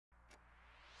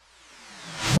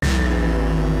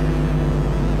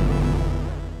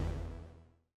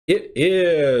It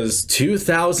is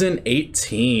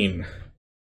 2018.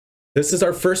 This is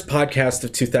our first podcast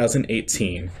of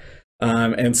 2018.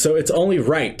 And so it's only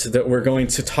right that we're going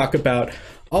to talk about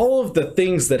all of the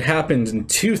things that happened in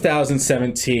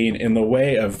 2017 in the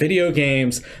way of video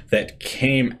games that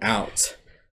came out.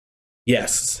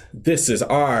 Yes, this is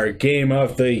our Game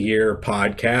of the Year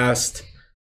podcast.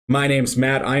 My name's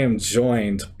Matt. I am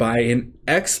joined by an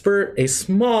expert, a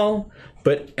small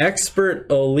but expert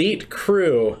elite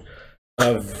crew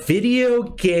of video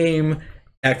game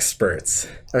experts.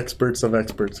 Experts of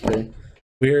experts, okay?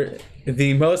 We're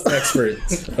the most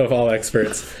experts of all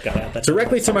experts.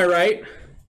 Directly to my right,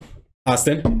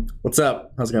 Austin. What's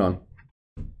up? How's it going?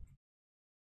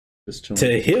 Just chilling.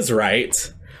 To his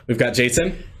right, we've got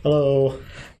Jason. Hello.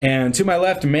 And to my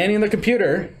left, manning the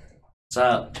computer, What's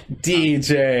up?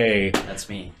 DJ. That's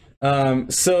me.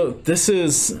 So this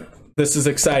is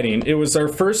exciting. It was our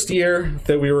first year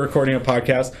that we were recording a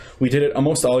podcast. We did it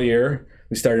almost all year.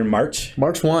 We started in March.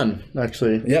 March 1,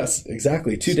 actually. Yes,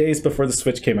 exactly. 2 days before the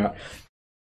Switch came out.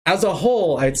 As a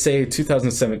whole, I'd say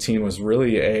 2017 was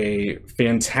really a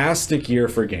fantastic year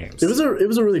for games. It was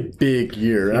a really big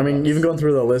year. I mean, even going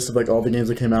through the list of like all the games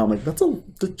that came out, I'm like, that's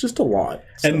just a lot.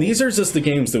 So. And these are just the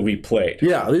games that we played.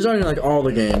 Yeah, these aren't even like all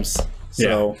the games.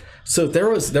 So yeah. So there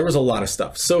was a lot of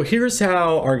stuff. So here's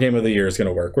how our Game of the Year is going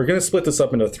to work. We're going to split this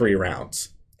up into 3 rounds.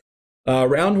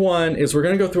 Round 1 is we're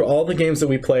going to go through all the games that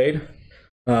we played.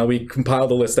 We compiled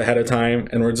the list ahead of time,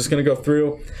 and we're just going to go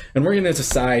through, and we're going to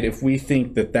decide if we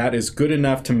think that that is good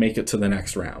enough to make it to the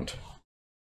next round.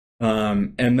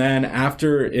 And then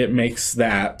after it makes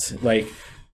that, like,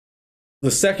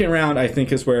 the second round, I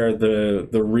think, is where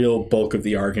the real bulk of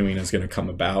the arguing is going to come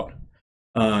about.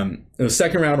 The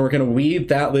second round, we're going to weed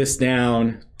that list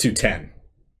down to 10.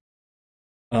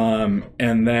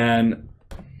 And then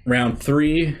round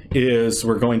 3 is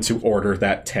we're going to order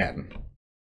that 10.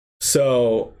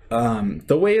 So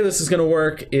the way this is going to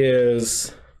work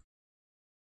is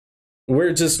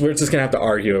we're just going to have to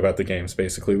argue about the games,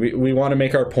 basically. We want to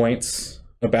make our points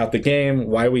about the game,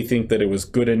 why we think that it was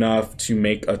good enough to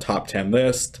make a top 10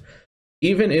 list.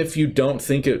 Even if you don't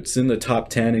think it's in the top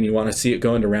 10 and you want to see it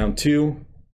go into round 2,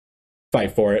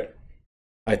 fight for it.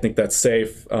 I think that's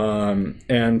safe.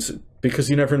 And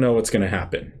because you never know what's going to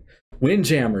happen.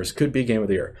 Windjammers could be Game of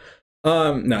the Year.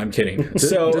 No, I'm kidding.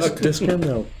 So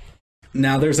no.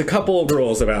 Now, there's a couple of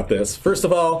rules about this. First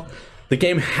of all, the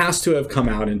game has to have come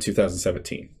out in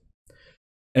 2017.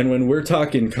 And when we're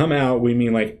talking come out, we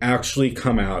mean like actually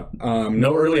come out.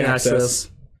 No early access.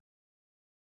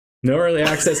 No early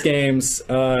access games.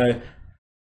 No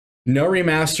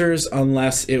remasters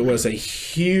unless it was a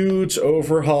huge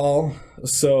overhaul.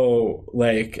 So,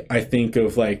 like, I think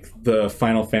of like the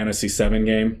Final Fantasy VII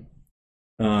game.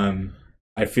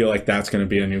 I feel like that's going to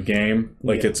be a new game.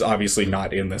 Like, it's obviously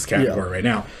not in this category right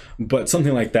now, but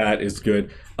something like that is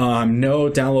good. No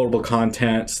downloadable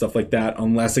content, stuff like that,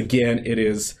 unless, again, it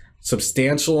is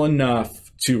substantial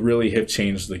enough to really have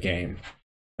changed the game.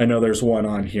 I know there's one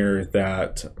on here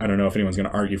that I don't know if anyone's going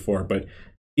to argue for, but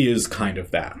is kind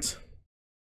of that.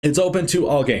 It's open to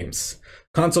all games.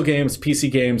 Console games,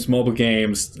 PC games, mobile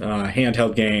games,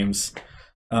 handheld games,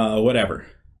 whatever.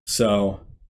 So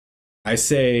I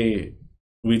say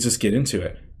we just get into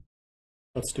it.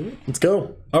 Let's do it. Let's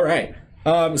go. All right.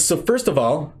 So first of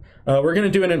all, we're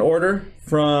going to do it in order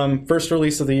from first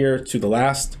release of the year to the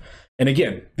last. And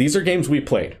again, these are games we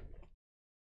played.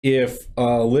 If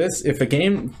a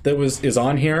game that is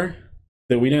on here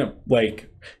that we didn't like,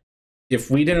 if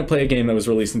we didn't play a game that was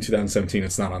released in 2017,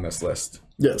 it's not on this list.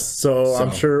 Yes. So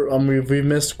I'm sure we've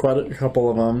missed quite a couple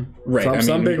of them. Right.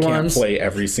 Some big we can't ones. play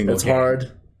every single It's game.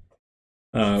 hard.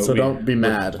 So don't be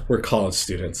mad. We're college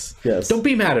students. Yes. Don't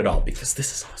be mad at all because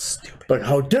this is all stupid. Like,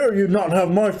 how dare you not have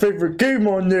my favorite game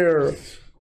on there?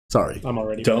 Sorry. I'm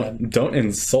already mad. Don't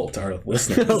insult our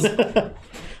listeners.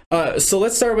 So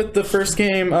let's start with the first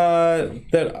game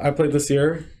that I played this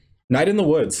year, Night in the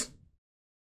Woods.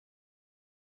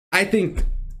 I think,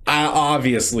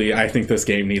 obviously, I think this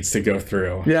game needs to go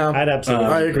through. Yeah, I'd absolutely.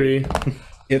 I agree.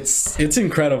 It's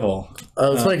incredible.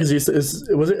 It's funny because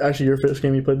was it actually your first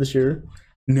game you played this year?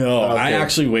 No, Okay. I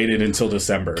actually waited until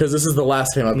December. Because this is the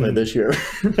last game I played this year.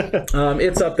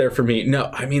 It's up there for me. No,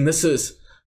 I mean, it's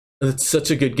such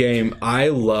a good game. I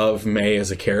love May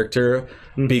as a character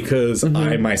because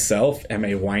I myself am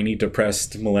a whiny,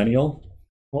 depressed millennial.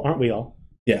 Well, aren't we all?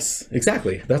 Yes,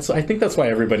 exactly. I think that's why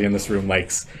everybody in this room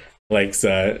likes. I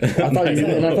thought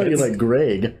you liked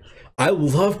Greg. I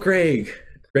love Greg.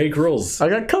 Greg rules. I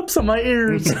got cups on my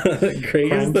ears.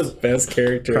 Greg is the best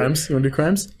character. Crimes? You want to do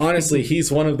Crimes? Honestly, he's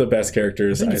one of the best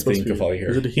characters I think of all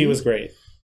year. He was great.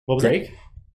 What was Greg?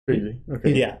 Crazy.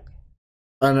 Okay. Yeah.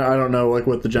 I don't know like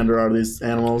what the gender are of these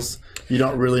animals. You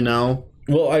don't really know.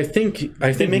 Well, I think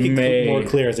They make it May more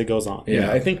clear as it goes on.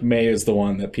 Yeah, I think May is the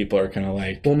one that people are kind of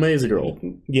like. Well, May's a girl.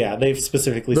 Yeah, they've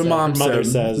specifically Their said, mom her mother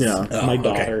said- says, yeah. my Oh, okay.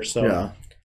 daughter. So Yeah.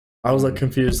 I was like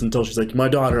confused until she's like, my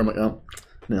daughter. I'm like, oh,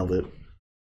 nailed it.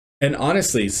 And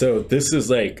honestly, so this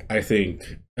is like, I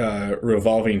think,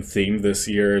 revolving theme this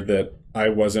year that I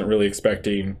wasn't really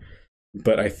expecting,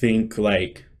 but I think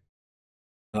like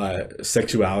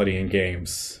sexuality in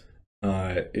games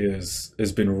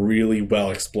has been really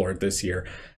well explored this year,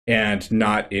 and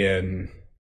not in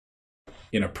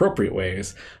inappropriate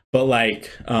ways, but like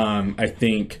I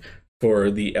think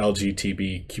for the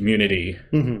LGTB community,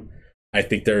 Mhm. I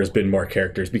think there has been more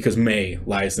characters because May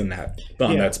lies in that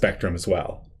on Yeah. that spectrum as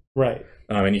well. Right.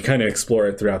 And you kind of explore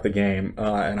it throughout the game,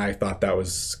 and I thought that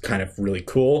was kind of really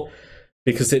cool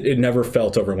because it never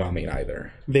felt overwhelming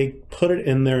either. They put it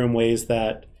in there in ways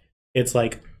that it's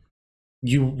like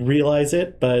you realize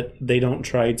it, but they don't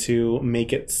try to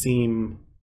make it seem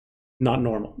not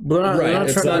normal. But they're not, Right, they're not,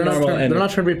 it's trying, not they're, not normal trying, and- they're not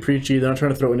trying to be preachy. They're not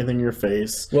trying to throw anything in your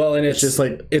face. Well, and It's just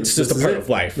like it's just a this part is of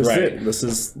life, This right? Is it. This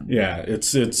is. Yeah,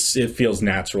 it feels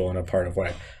natural and a part of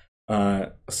life.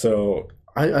 So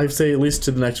I say at least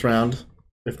to the next round,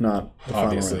 if not the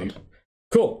obviously, final round.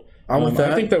 cool. I'm with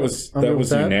that. I think that was I'm good with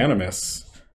that. unanimous.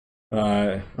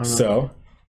 So,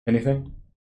 anything?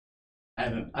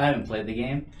 I haven't played the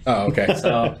game, Oh, okay.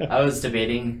 so I was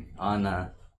debating on.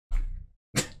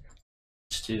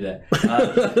 Just do that.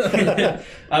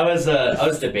 I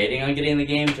was debating on getting the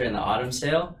game during the autumn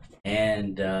sale,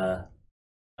 and I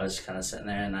was kind of sitting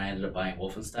there, and I ended up buying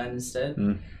Wolfenstein instead.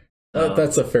 Mm. So,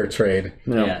 That's a fair trade.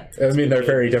 Yeah. yeah. I mean, they're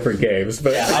very different games,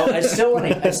 but Yeah, I still want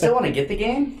to get the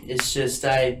game. It's just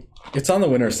it's on the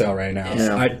winter sale right now.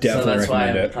 Yeah. I so definitely that's why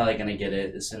recommend I'm it. probably gonna get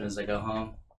it as soon as I go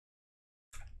home.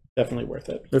 Definitely worth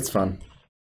it. It's fun.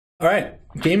 All right,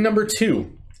 game number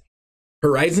 2,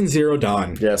 Horizon Zero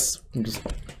Dawn. Yes.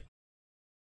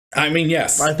 I mean,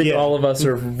 yes. I think Yeah. all of us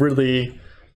are really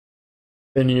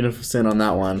in unison on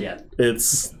that one. Yeah.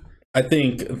 It's I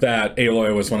think that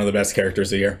Aloy was one of the best characters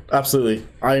of the year. absolutely.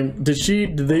 Did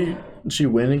she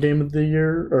win a game of the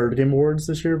year or game awards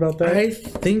this year about that? I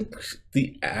think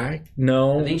I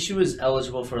no. think she was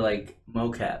eligible for like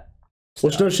mocap.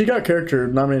 Which no, she got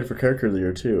nominated for character of the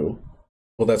year too.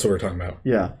 Well, that's what we're talking about.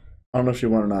 Yeah. I don't know if she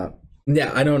won or not.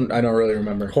 Yeah, I don't really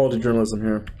remember. Quality journalism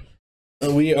here.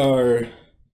 We are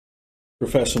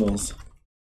professionals.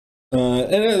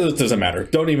 And it doesn't matter.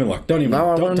 Don't even look. Don't even.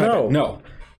 No, I don't wanna type know. it. No,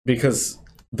 because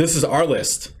this is our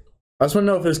list. I just want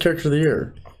to know if it's character of the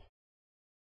year.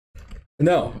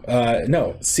 No,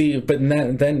 no. See, but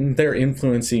then they're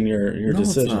influencing your No,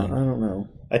 it's decision. not. I don't know.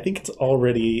 I think it's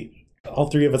already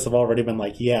all three of us have already been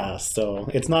like, yeah, so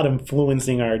it's not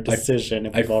influencing our decision.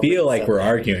 If I we've already feel like said we're that.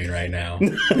 arguing right now.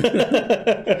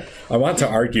 I want to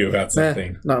argue about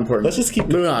something. Not important. Let's just keep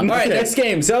moving on. All right, Okay. next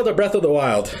game, Zelda Breath of the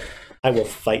Wild. I will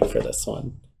fight for this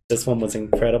one. This one was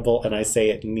incredible, and I say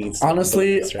it needs to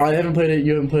Honestly, go next round. I haven't played it.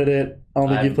 You haven't played it. I don't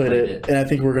think I you haven't played played it, it. and I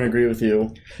think we're gonna agree with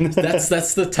you.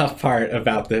 That's the tough part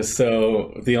about this.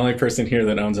 So the only person here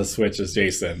that owns a Switch is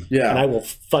Jason. Yeah. and I will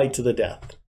fight to the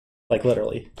death. Like,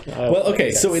 literally. Well,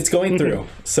 okay, so it's going through.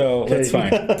 So Okay. that's fine.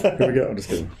 Here we go. I'm just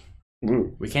kidding.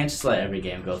 Woo. We can't just let every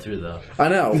game go through though. I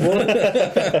know.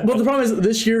 Well, the problem is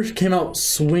this year came out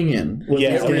swinging. With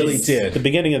Yeah, these it really games. did. The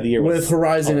beginning of the year was With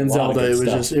Horizon a and lot of Zelda, good it was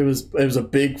stuff. just it was a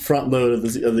big front load of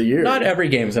the year. Not every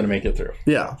game's gonna make it through,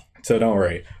 Yeah. so don't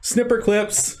worry. Snipper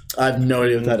clips. I have no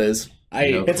idea what that is. I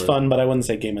It's fun, but I wouldn't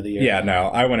say game of the year. yeah, no,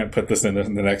 I wouldn't put this in the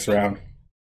next round.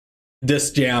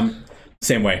 Disc Jam,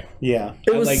 same way. Yeah.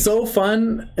 It I was like- so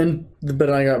fun, but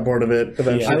I got bored of it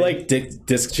eventually. I like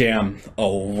Disc Jam a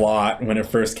lot when it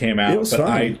first came out, It was but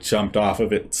fun. I jumped off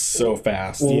of it so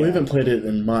fast. Well, we Yeah. haven't played it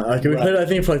in months. Like, we Right. played it, I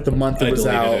think, for like the month it I was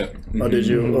deleted out. it. Oh, did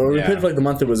you? Mhm. Or we Yeah. played it for like the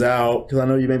month it was out, because I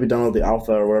know you maybe downloaded the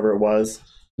alpha or whatever it was.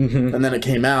 Mhm. And then it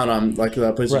came out on like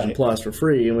PlayStation Right. Plus for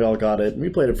free, and we all got it. And we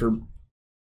played it for a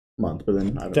month, but then I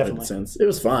haven't played Definitely. it since. It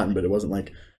was fun, but it wasn't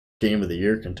like game of the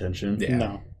year contention. Yeah.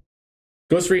 No.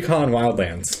 Ghost Recon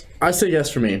Wildlands. I say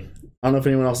yes for me. I don't know if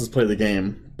anyone else has played the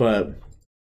game, but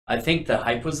I think the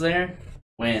hype was there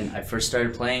when I first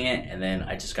started playing it, and then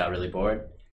I just got really bored.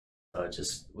 So it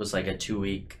just was like a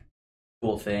 2-week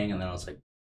cool thing, and then I was like,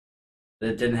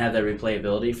 it didn't have that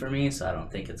replayability for me, so I don't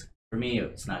think it's for me.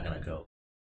 It's not gonna go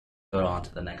on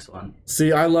to the next one.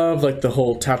 see, I love like the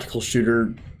whole tactical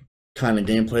shooter kind of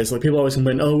gameplay. So like people always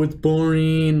complain, oh, it's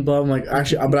boring, blah. I'm like,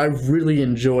 actually, but I really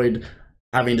enjoyed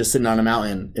having to sit on a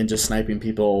mountain and just sniping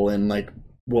people, and like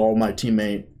while my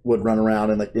teammate would run around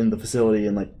and like in the facility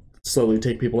and like slowly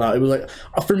take people out. It was like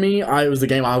for me, it was the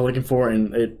game I was looking for,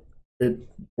 and it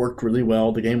worked really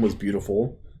well. The game was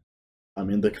beautiful. I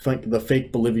mean, the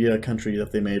fake Bolivia country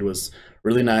that they made was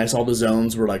really nice. All the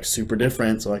zones were like super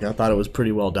different, so like I thought it was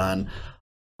pretty well done.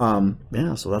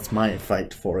 Yeah, so that's my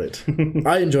fight for it.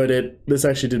 I enjoyed it. This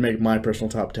actually did make my personal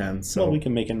top 10. So Well, we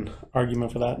can make an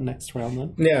argument for that next round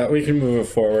then. Yeah, we can move it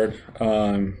forward.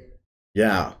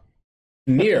 yeah,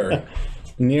 Nier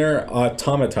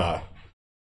Automata.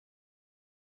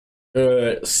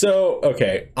 So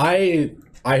okay, I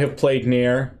have played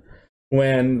Nier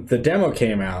when the demo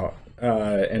came out,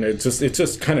 and it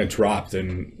just kind of dropped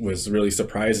and was really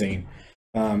surprising,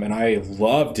 and I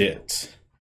loved it,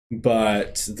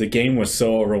 but the game was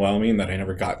so overwhelming that I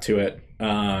never got to it.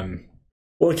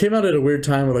 well, it came out at a weird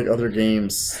time with like other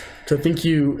games. So I think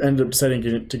you ended up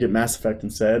deciding to get Mass Effect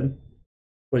instead.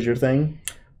 Was your thing?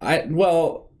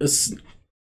 It's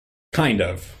kind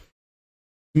of.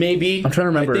 Maybe I'm trying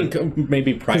to remember. I think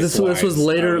maybe price. This was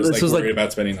later. This was like worried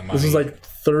about spending the money. This was like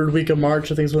third week of March,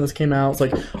 I think, is when this came out. It's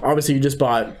like obviously you just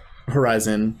bought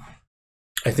Horizon,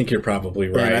 I think you're probably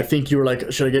right. and I think you were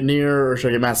like, should I get Nier or should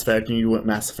I get Mass Effect? And you went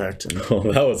Mass Effect. And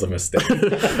Oh, that was a mistake.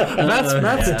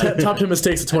 Matt's top 10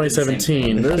 mistakes of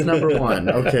 2017. There's number one.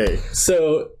 Okay.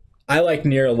 So I like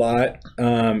Nier a lot.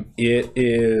 It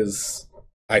is.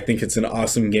 I think it's an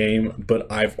awesome game,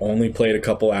 but I've only played a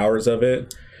couple hours of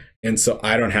it, and so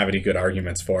I don't have any good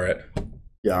arguments for it.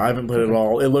 Yeah, I haven't played it at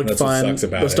all. It looked That's what fun. sucks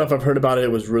about The it. stuff I've heard about it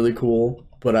was really cool,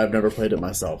 but I've never played it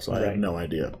myself, so I have Right. no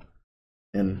idea.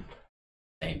 And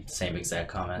Same exact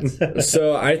comments.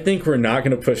 So I think we're not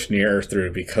going to push Nier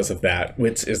through because of that,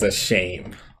 which is a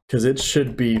shame. because it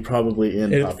should be probably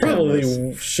in It top 10 probably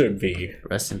list. should be.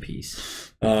 Rest in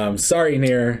peace. Sorry,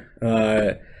 Nier.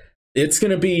 It's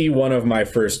going to be one of my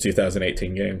first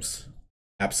 2018 games.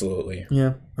 Absolutely.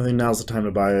 Yeah, I think now's the time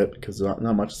to buy it because not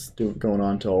much is going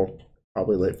on until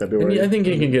probably late And February. I think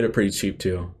you can get it pretty cheap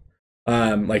too.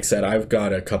 Like I said, I've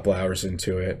got a couple hours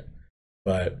into it,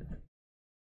 but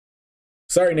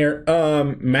sorry, Nier.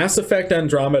 Mass Effect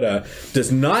Andromeda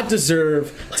does not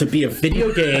deserve to be a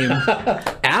video game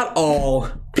at all.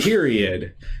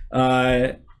 Period.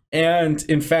 And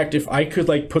in fact, if I could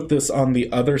like put this on the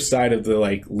other side of the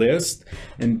like list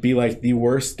and be like the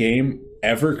worst game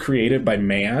ever created by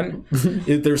man,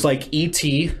 there's like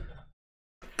E.T.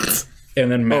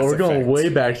 and then Mass we're going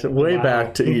Effect. way Wow.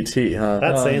 back to ET, huh?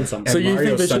 That's saying something. so and you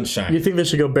Mario think Sunshine. you think they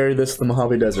should go bury this in the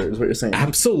Mojave Desert? Is what you're saying?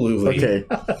 Absolutely. Okay.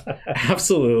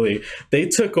 Absolutely. They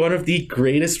took one of the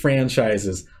greatest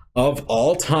franchises of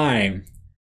all time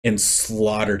and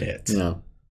slaughtered it. Yeah.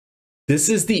 This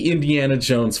is the Indiana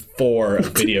Jones 4 of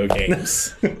video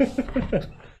games.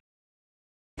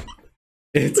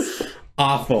 It's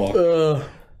awful.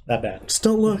 That bad. Just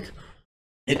don't look.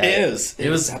 It is. It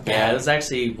was it was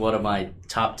actually one of my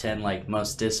top 10 like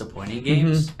most disappointing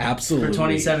games Absolutely. for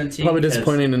 2017. Probably 'cause-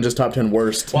 disappointing in just top 10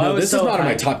 worst. Well, I No, was this is so not in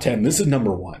my hyped. top 10. This is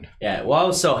number 1. Yeah, well, I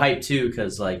was so hyped too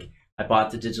because like I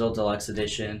bought the digital deluxe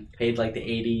edition, paid like the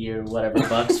 80 or whatever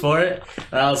bucks for it,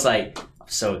 and I was like, I'm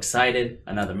so excited,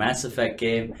 another Mass Effect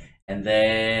game, and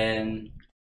then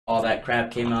all that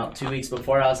crap came out 2 weeks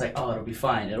before. I was like, oh, it'll be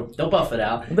fine. They'll buff it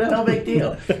out. No big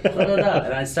deal.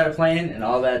 And I start playing, and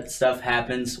all that stuff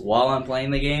happens while I'm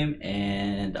playing the game,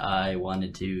 and I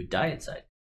wanted to die inside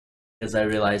because I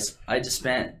realized I just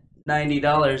spent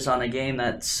 $90 on a game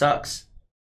that sucks.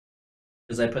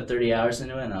 Because I put 30 hours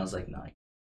into it, and I was like, no, I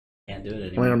can't do it I mean,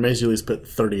 anymore. I'm amazed you at least put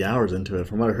 30 hours into it.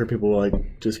 From what I heard, people were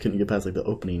like just couldn't get past like the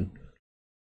opening.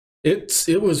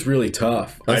 It was really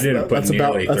tough. I didn't put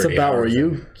nearly 30 about where hours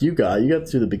in. you got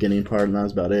through the beginning part, and that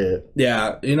was about it.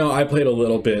 Yeah, I played a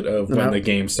little bit of when Yeah. the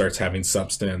game starts having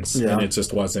substance, Yeah. and it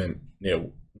just wasn't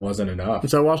enough.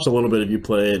 So I watched a little bit of you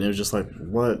play it, and it was just like,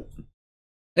 what?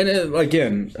 And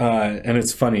again, and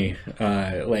it's funny,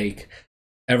 like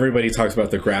everybody talks about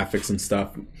the graphics and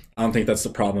stuff. I don't think that's the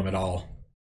problem at all.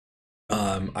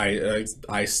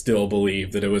 I still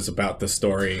believe that it was about the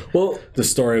story. Well, The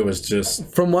story was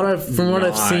just from what I've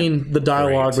Not seen, the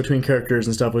dialogue great. between characters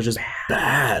and stuff was just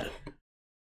bad,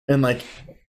 and like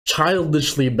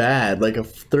childishly bad. Like a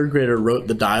third grader wrote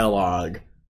the dialogue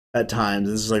at times.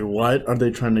 It's just like, what are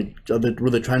they trying to? Were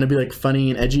they trying to be like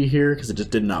funny and edgy here? Because it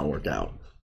just did not work out.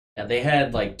 Yeah, they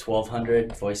had like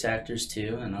 1,200 voice actors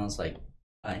too, and I was like,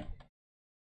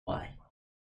 why?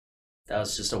 That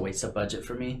was just a waste of budget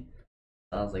for me.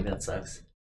 I was like, that sucks.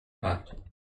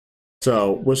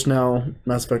 So, which now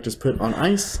Mass Effect is put on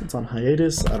ice. It's on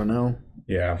hiatus. I don't know.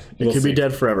 yeah. It we'll could be see.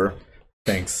 dead forever.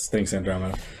 Thanks,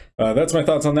 Andromeda. That's my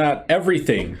thoughts on that.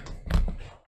 Everything.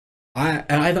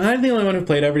 I'm the only one who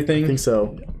played I everything. think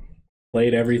so.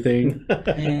 played everything.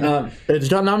 It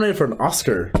got nominated for an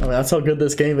Oscar. I mean, that's how good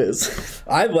this game is.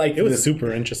 I liked It was this.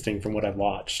 super interesting from what I've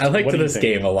watched. I liked What do you this think?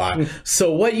 game a lot.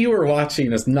 So what you were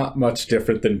watching is not much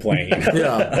different than playing.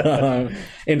 Yeah.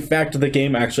 In fact, the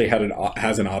game actually has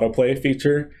an autoplay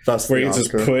feature That's where the you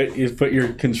just Oscar. put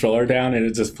your controller down and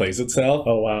it just plays itself.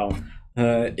 Oh wow.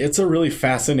 It's a really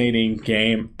fascinating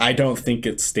game. I don't think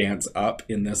it stands up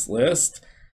in this list.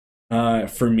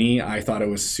 For me, I thought it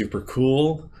was super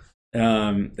cool,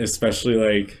 especially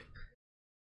like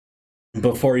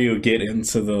before you get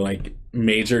into the like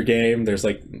major game. There's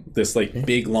like this like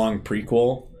big long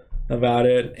prequel about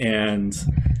it, and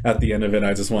at the end of it,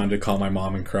 I just wanted to call my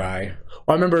mom and cry.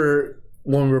 I remember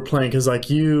when we were playing, because like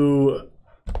you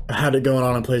had it going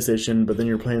on PlayStation, but then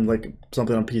you're playing like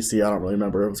something on PC. I don't really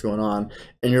remember what's going on,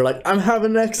 and you're like, I'm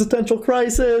having an existential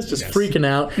crisis, just Yes. freaking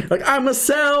out, like I'm a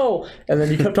cell, and then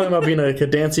you kept talking about being like a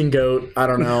dancing goat. I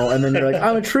don't know, and then you're like,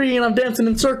 I'm a tree and I'm dancing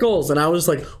in circles, and I was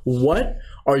like, what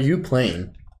are you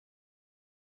playing?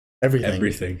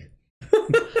 Everything.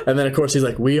 And then of course he's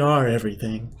like, we are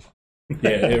everything. Yeah,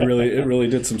 it really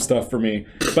did some stuff for me.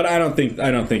 But I don't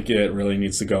think it really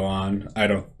needs to go on.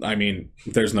 I mean,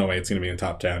 there's no way it's going to be in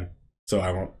top 10. So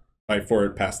I won't fight for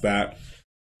it past that.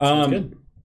 Good.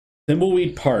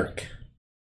 Thimbleweed Park.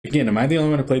 Again, am I the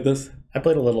only one who played this? I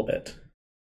played a little bit.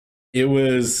 It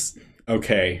was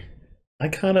okay. I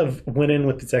kind of went in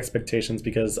with these expectations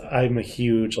because I'm a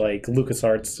huge like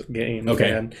LucasArts game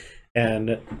fan,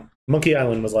 and Monkey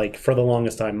Island was like for the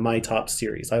longest time my top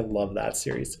series. I love that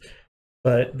series,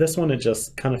 but this one it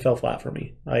just kind of fell flat for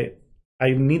me. I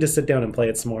need to sit down and play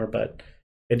it some more, but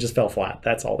it just fell flat.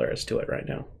 That's all there is to it right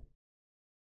now.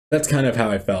 That's kind of how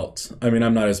I felt. I mean,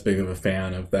 I'm not as big of a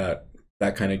fan of that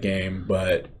kind of game,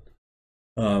 but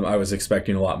I was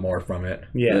expecting a lot more from it.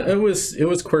 Yeah. It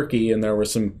was quirky and there were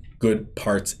some good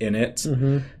parts in it.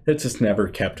 Mm-hmm. It just never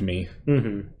kept me.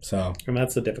 Mm-hmm. So And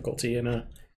that's the difficulty in a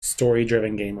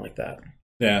story-driven game like that.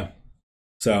 yeah.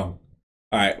 So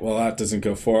all right. Well, that doesn't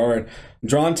go forward.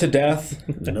 Drawn to Death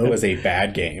was a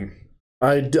bad game.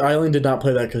 I only did not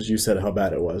play that because you said how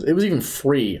bad it was. It was even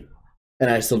free, and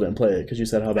I still didn't play it because you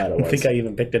said how bad it was. I think I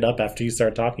even picked it up after you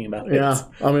started talking about it. Yeah,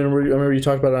 I mean, I remember you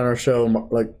talked about it on our show.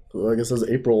 Like, I guess it was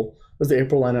April. It was the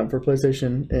April lineup for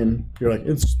PlayStation, and you're like,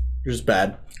 you're just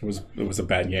bad. It was a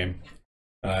bad game.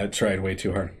 I tried way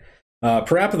too hard.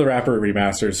 Parappa the Rapper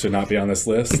Remastered should not be on this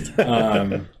list.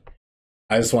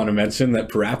 I just want to mention that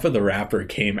Parappa the Rapper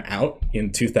came out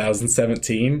in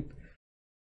 2017,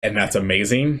 and that's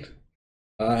amazing.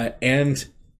 And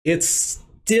it's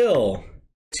still,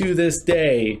 to this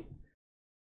day,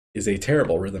 is a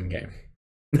terrible rhythm game.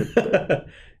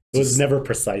 It was never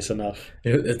precise enough.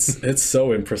 It's so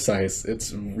imprecise.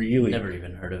 It's really Never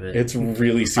even heard of it. It's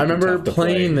really super I remember tough to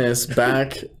playing play. this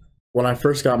back when I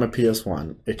first got my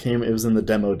PS1. It was in the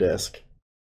demo disc.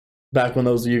 Back when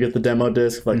you get the demo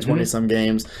disc for like 20 some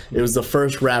games. It was the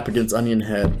first rap against Onion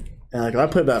Head. And like I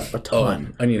played that a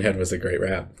ton. Onion Head was a great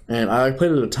rap. And I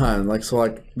played it a ton. Like so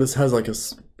like this has like a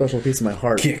special piece of my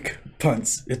heart. Kick, punch,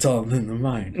 it's all in the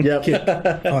mind. Yep. Kick,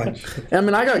 punch. I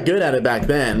mean, I got good at it back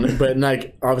then, but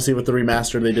like obviously with the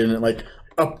remaster, they didn't like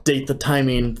update the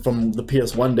timing from the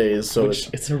PS1 days. So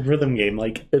It's a rhythm game.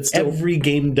 Like It's still- every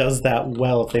game does that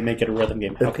well if they make it a rhythm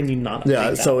game. How can you not? yeah,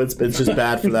 make that? so it's just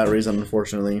bad for that reason,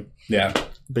 unfortunately. Yeah.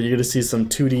 But you get to see some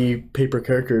 2D paper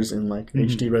characters in like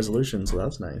HD resolution, so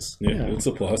that's nice. Yeah, it's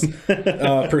a plus.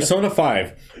 Persona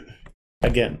 5.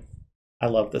 Again, I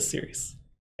love this series,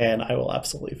 and I will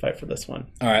absolutely fight for this one.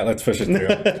 All right, let's push it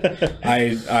through.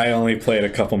 I only played a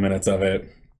couple minutes of it,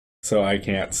 so I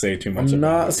can't say too much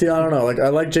about it. I don't know. Like I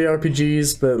like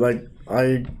JRPGs, but like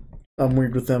I'm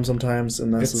weird with them sometimes,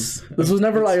 and this was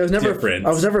never like I was never different. I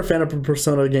was never a fan of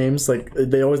Persona games. Like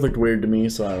they always looked weird to me,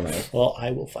 so I don't know. Well,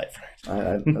 I will fight for it.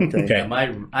 Okay. Okay.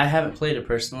 I haven't played it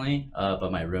personally,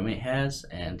 but my roommate has,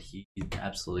 and he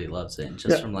absolutely loves it. And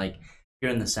just from like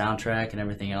hearing the soundtrack and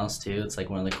everything else too, it's like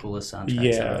one of the coolest soundtracks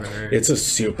Yeah. I've ever heard. It's a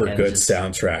super And good just-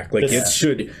 soundtrack. Like Yeah.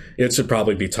 it should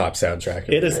probably be top soundtrack.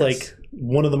 It is like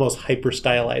one of the most hyper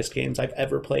stylized games I've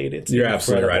ever played. It's You're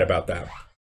absolutely right incredible. about that.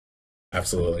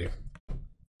 Absolutely.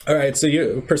 All right,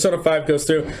 so Persona 5 goes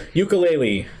through.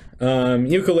 Yooka-Laylee.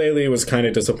 Yooka-Laylee was kind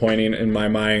of disappointing in my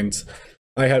mind.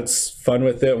 I had fun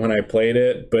with it when I played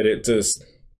it, but it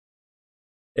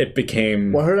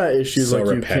became Well, I heard that issues so like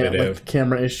you repetitive. can't like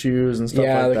camera issues and stuff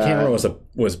yeah, like the that. camera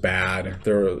was bad.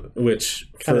 which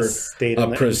Kinda for stayed on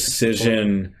a the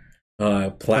precision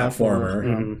platformer,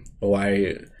 Mhm.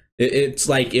 why it's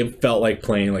like it felt like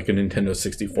playing like a Nintendo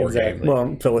 64 Exactly. game.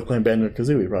 Well, it felt like playing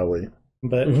Banjo-Kazooie probably.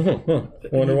 But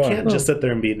Wonder you why. can't just sit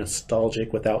there and be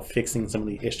nostalgic without fixing some of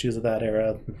the issues of that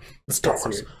era. Star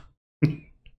Wars.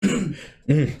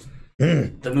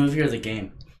 The movie or the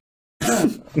game?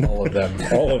 All of them.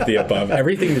 All of the above.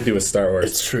 Everything to do with Star Wars.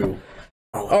 It's true.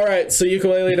 All right, so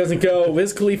Yooka-Laylee doesn't go.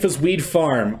 Wiz Khalifa's Weed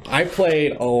Farm. I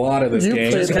played a lot of this You game.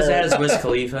 played- Just because it has Wiz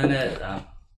Khalifa in it,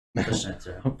 pushing it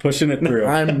through. I'm pushing it through.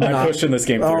 I'm not pushing this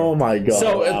game through. Oh my god.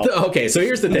 So, okay, so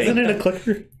here's the thing. Isn't it a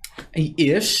clicker?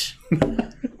 Ish.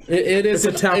 It is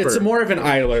It's a tapper. It's more of an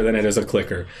idler than it is a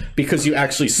clicker because you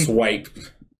actually swipe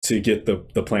to get the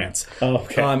plants. Oh,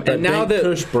 okay. And now Big that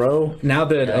push, bro.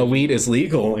 weed is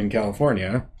legal in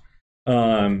California,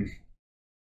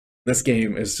 this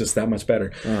game is just that much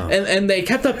better. Oh. And they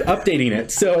kept updating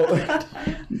it, so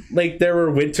like there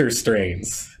were winter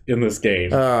strains in this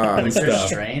game. Winter stuff.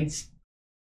 strains?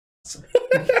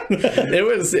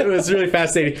 It was really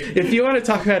fascinating. If you want to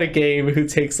talk about a game who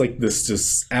takes like this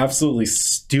just absolutely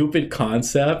stupid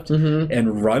concept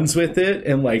and runs with it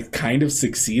and like kind of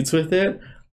succeeds with it,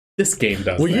 this game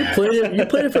does. Well, that. you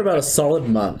played it for about a solid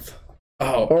month.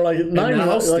 Oh, Or like not and even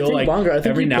now like, still, I think like, longer. I think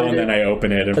every you now played and then it, I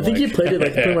open it. And I think you played it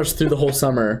like pretty much through the whole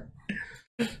summer.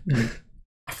 I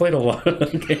played a lot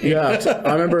of games. Yeah,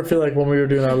 I remember. I feel like when we were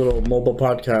doing our little mobile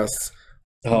podcasts,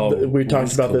 we talked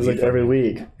Wiz about this like Khalifa. every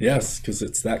week. Yes, because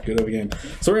it's that good of a game.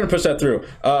 So we're gonna push that through.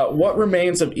 What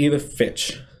remains of Edith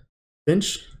Finch?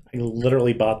 Finch? I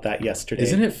literally bought that yesterday.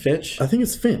 Isn't it Finch? I think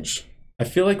it's Finch. I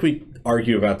feel like we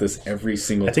argue about this every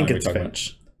single I time think we it's talk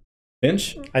Finch. about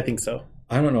Finch. I think so,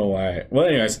 I don't know why. Well,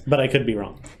 anyways, but I could be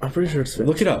wrong. I'm pretty sure it's Finch.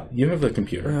 look it up. You have the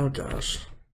computer. Oh gosh.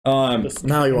 Just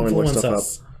Now you want me to look influence stuff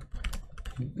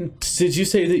us. Did you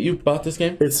say that you bought this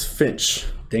game? It's Finch.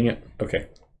 Dang it. Okay,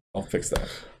 I'll fix that.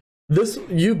 This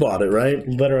you bought it, right?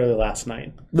 Literally last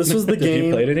night. This was the Have you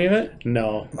game. played any of it?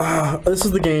 No, This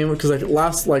is the game because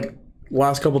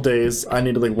last couple days I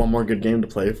needed like one more good game to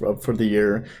play for the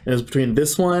year, and it was between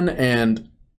this one and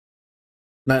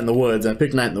Night in the Woods. And I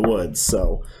picked Night in the Woods,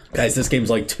 so Guys, this game's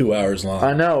like 2 hours long,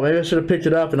 I know maybe I should have picked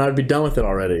it up and I'd be done with it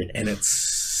already. and it's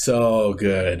so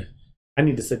good. I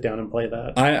need to sit down and play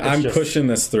that. I'm just- pushing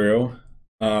this through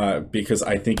because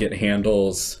I think it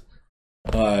handles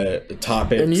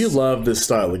topics. And you love this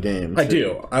style of game. I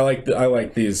do. I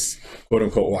like these quote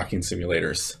unquote walking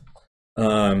simulators.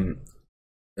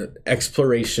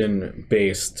 Exploration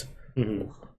based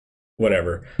Mhm.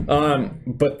 whatever.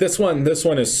 But this one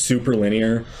is super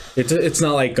linear. It's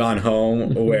not like Gone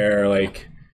Home where like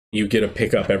you get to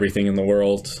pick up everything in the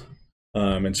world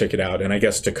and check it out. And I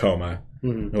guess Tacoma,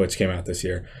 which came out this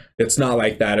year. It's not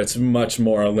like that. It's much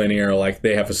more linear. Like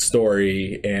they have a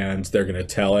story and they're gonna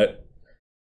tell it.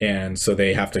 And so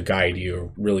they have to guide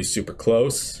you really super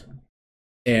close.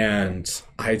 And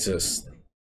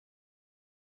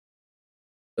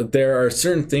there are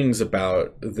certain things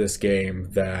about this game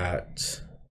that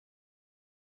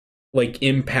like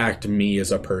impact me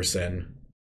as a person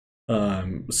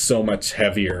so much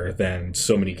heavier than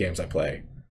so many games I play.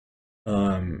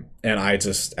 And I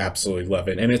just absolutely love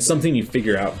it. And it's something you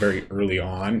figure out very early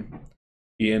on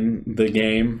in the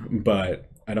game, but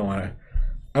I don't want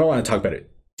to talk about it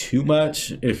too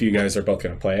much if you guys are both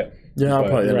going to play it. Yeah, I'll But-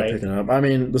 probably end up right. picking it up. I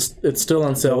mean, it's still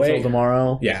on sale way- till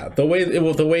tomorrow. Yeah, the way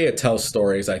it tells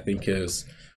stories, I think, is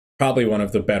probably one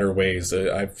of the better ways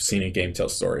I've seen a game tell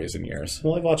stories in years.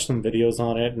 Well, I watched some videos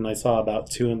on it, and I saw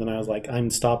about 2, and then I was like, I'm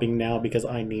stopping now because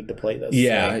I need to play this.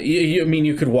 Yeah, I mean,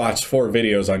 you could watch 4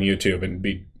 videos on YouTube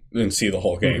and see the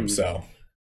whole game. So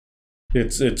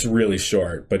it's really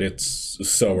short, but it's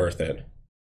so worth it.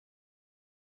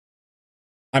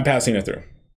 I'm passing it through.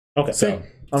 Okay. So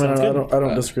I mean, Sounds I good.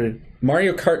 don't disagree.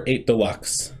 Mario Kart 8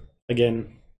 Deluxe.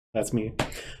 Again, that's me.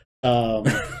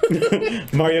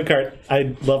 Mario Kart.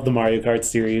 I love the Mario Kart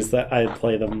series. That I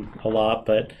play them a lot,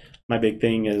 but my big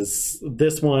thing is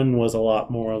this one was a lot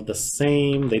more of the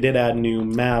same. They did add new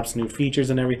maps, new features,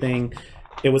 and everything.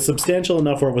 It was substantial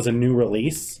enough where it was a new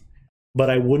release, but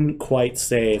I wouldn't quite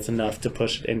say it's enough to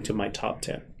push it into my top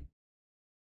 10.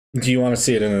 Do you want to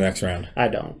see it in the next round? I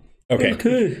don't.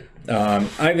 Okay.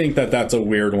 I think that's a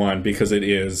weird one because it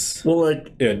is Well,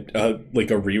 like like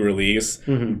a re-release,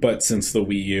 but since the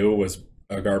Wii U was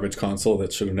a garbage console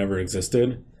that should have never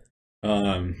existed,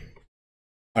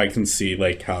 I can see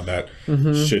like how that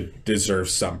should deserve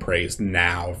some praise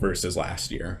now versus last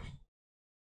year.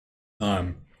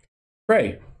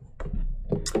 Prey.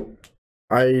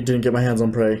 I didn't get my hands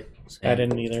on Prey. I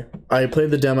didn't either. I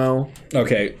played the demo,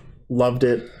 Okay, loved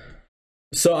it.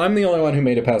 so I'm the only one who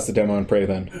made it past the demo on Prey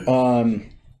then.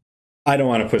 I don't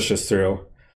want to push this through.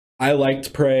 I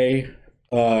liked Prey.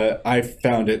 I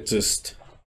found it just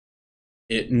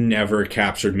it never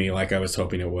captured me like I was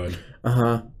hoping it would.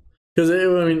 Because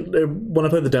when I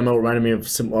played the demo, it reminded me of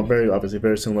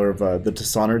very similar of the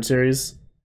Dishonored series.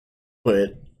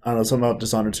 But I don't know, something about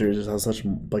Dishonored series just has such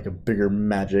like a bigger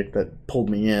magic that pulled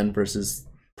me in versus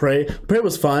Prey. Prey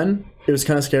was fun. It was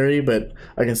kind of scary, but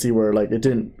I can see where like it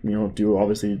didn't do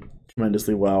obviously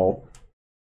tremendously well.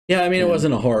 Yeah, I mean, it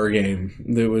wasn't a horror game.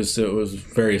 It was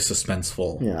very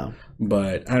suspenseful. Yeah,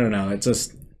 but I don't know.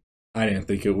 I didn't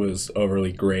think it was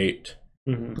overly great.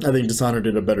 Mm-hmm. I think Dishonored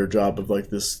did a better job of like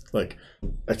this like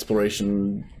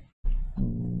exploration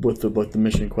with the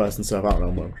mission quest and stuff. I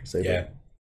don't know what to say. Yeah,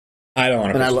 I don't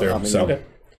want to push through.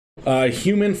 Okay.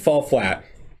 Human Fall Flat.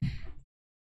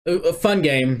 A fun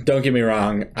game. Don't get me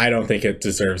wrong. I don't think it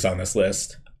deserves on this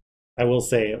list. I will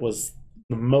say it was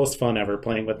the most fun ever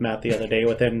playing with Matt the other day.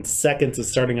 Within seconds of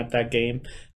starting up that game,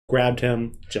 grabbed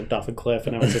him, jumped off a cliff,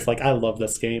 and I was just like, I love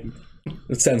this game.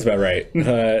 It sounds about right.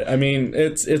 I mean,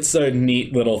 it's a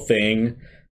neat little thing,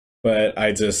 but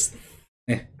I just...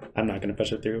 I'm not going to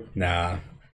push it through. Nah.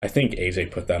 I think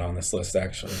AJ put that on this list,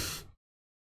 actually.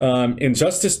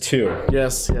 Injustice 2.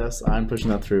 Yes, I'm pushing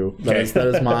that through. That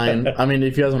is mine. I mean,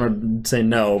 if you guys want to say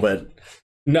no, but...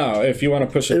 No, if you want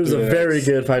to push it, it was a very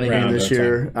good fighting game this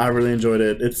year. Fine. I really enjoyed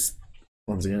it. It's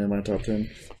once again in my top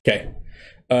 10. Okay,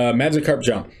 Magikarp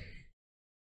Jump.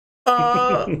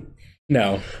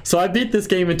 No. So I beat this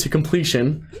game into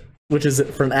completion, which is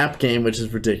for an app game, which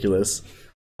is ridiculous.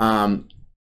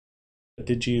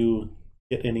 Did you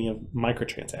get any of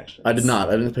microtransactions? I did not.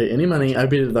 I didn't pay any money. I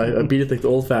beat it like the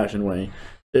old-fashioned way.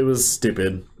 It was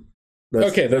stupid.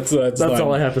 That's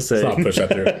all I have to say. Let's not push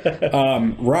that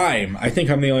through. Rime. I think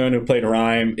I'm the only one who played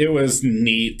Rime. It was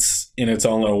neat in its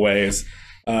own little ways.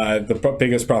 The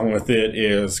biggest problem with it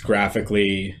is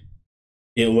graphically,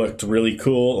 it looked really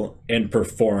cool and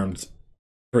performed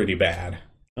pretty bad.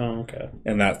 Oh, okay.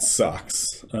 And that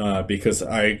sucks because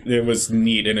it was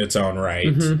neat in its own right.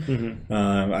 Mm-hmm.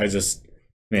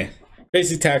 Mm-hmm.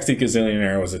 Basic Taxi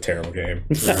Gazillionaire was a terrible game.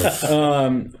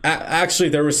 Actually,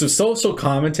 there was some social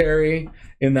commentary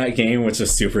in that game, which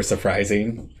is super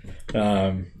surprising.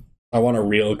 I want a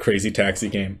real Crazy Taxi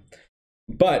game.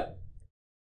 But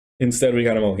instead, we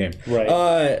got a mobile game.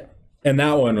 Right. And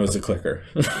that one was a clicker.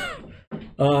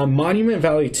 Monument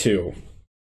Valley 2.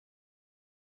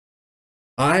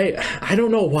 I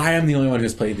don't know why I'm the only one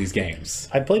who's played these games.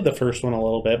 I played the first one a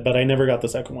little bit, but I never got the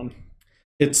second one.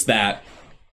 It's that.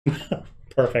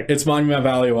 Perfect. It's Monument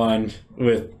Valley 1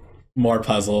 with more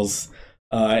puzzles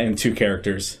and 2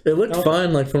 characters. It looked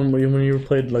fun, like from when you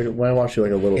played, like when I watched you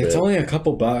like a little bit. It's only a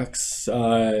couple bucks.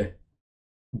 The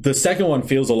second one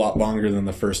feels a lot longer than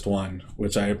the first one,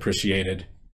 which I appreciated.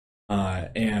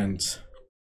 And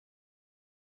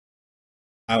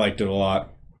I liked it a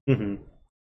lot. Mm-hmm.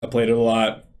 I played it a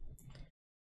lot.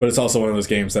 But it's also one of those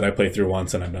games that I play through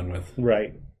once and I'm done with.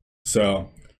 Right. So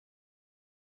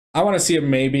I want to see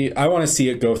it I want to see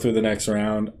it go through the next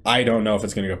round. I don't know if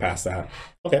it's going to go past that.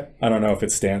 Okay. I don't know if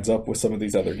it stands up with some of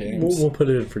these other games. We'll put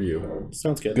it in for you.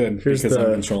 Sounds good. Good, because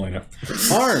I'm controlling it.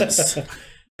 Arms!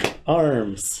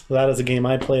 Arms. That is a game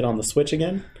I played on the Switch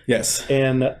again. Yes.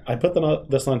 And I put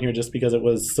this on here just because it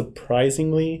was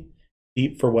surprisingly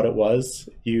deep for what it was.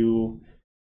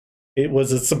 It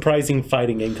was a surprising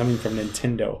fighting game coming from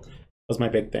Nintendo. Was my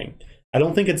big thing. I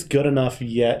don't think it's good enough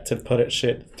yet to put it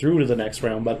through to the next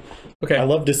round, but okay. I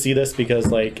love to see this because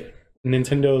like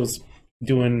Nintendo's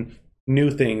doing new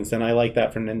things, and I like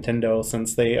that from Nintendo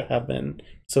since they have been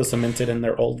so cemented in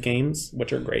their old games,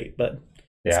 which are great. But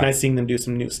it's nice seeing them do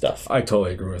some new stuff. I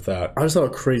totally agree with that. I just saw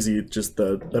how crazy just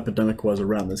the epidemic was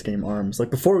around this game, Arms.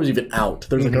 Like before it was even out,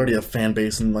 there's like already a fan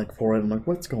base and like for it. I'm like,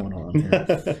 what's going on here?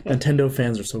 Nintendo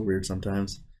fans are so weird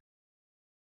sometimes.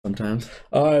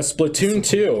 Splatoon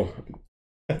 2.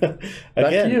 Again, back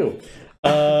to you.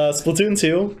 Splatoon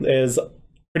 2 is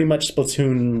pretty much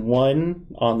Splatoon 1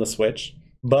 on the Switch,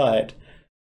 but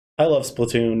I love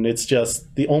Splatoon. It's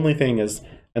just the only thing is,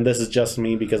 and this is just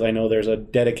me because I know there's a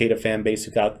dedicated fan base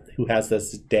who has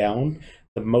this down.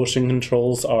 The motion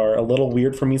controls are a little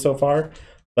weird for me so far,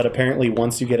 but apparently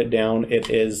once you get it down, it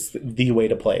is the way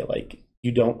to play. Like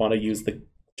you don't want to use the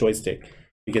joystick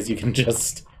because you can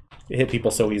just hit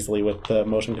people so easily with the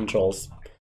motion controls.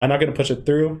 I'm not going to push it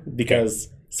through because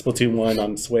Splatoon 1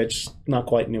 on Switch, not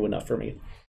quite new enough for me.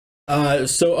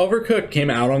 So Overcooked came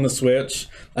out on the Switch.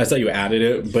 I saw you added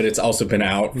it, but it's also been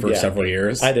out for several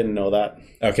years. I didn't know that.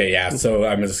 Okay, yeah, so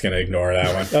I'm just going to ignore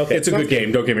that one. Okay, it's a good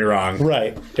game, don't get me wrong.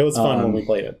 Right. It was fun when we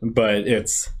played it. But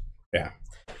it's,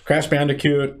 Crash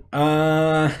Bandicoot,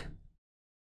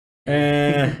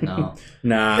 No.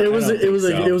 Nah. It was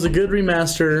a good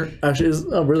remaster. Actually, it was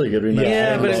a really good remaster.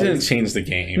 Yeah, but it didn't change the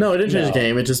game. No, it didn't change the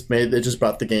game. It just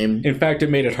brought the game. In fact, it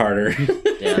made it harder.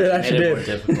 Yeah, It actually made it more did.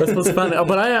 difficult. That's what's fun.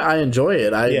 But I enjoy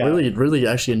it. I really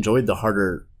actually enjoyed the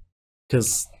harder,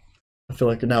 because I feel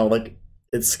like now like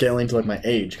it's scaling to like my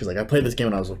age, because like I played this game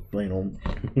when I was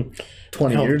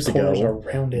 20 years ago,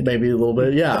 rounded. maybe a little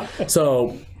bit, yeah.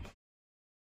 So,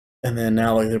 and then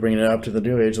now like they're bringing it up to the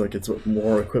new age, like it's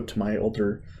more equipped to my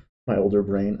older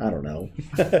brain. I don't know,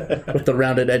 with the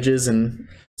rounded edges and.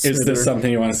 Is smoother. this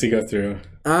something you want to see go through?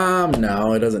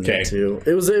 No, it doesn't Okay. need to.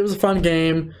 It was a fun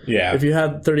game. Yeah. If you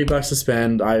had $30 to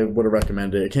spend, I would have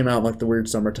recommended it. It came out in, like the weird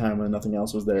summertime when nothing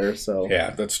else was there. So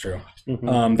Yeah, that's true.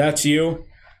 Mhm. That's you.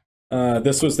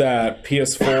 This was that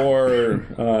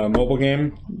PS4 mobile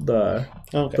game. the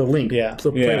Okay. link, Yeah.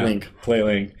 the play Yeah, link.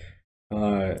 Playlink.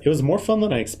 It was more fun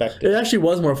than I expected. It actually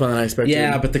was more fun than I expected.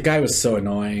 Yeah, but the guy was so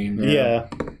annoying. Yeah.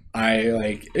 I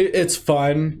like it's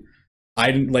fun.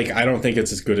 I don't think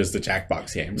it's as good as the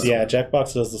Jackbox games. Yeah,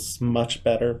 Jackbox does this much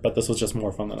better, but this was just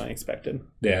more fun than I expected.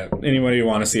 Yeah. Anybody you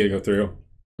want to see it go through?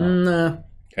 Nah,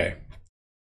 Okay.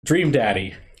 Dream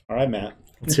Daddy. All right, Matt.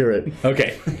 let's hear it.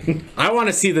 Okay. I want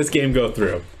to see this game go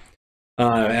through.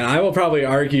 And I will probably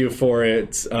argue for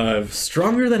it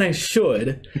stronger than I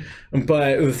should.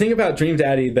 But the thing about Dream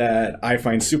Daddy that I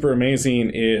find super amazing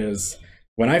is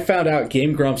when I found out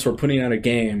Game Grumps were putting out a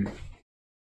game,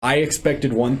 I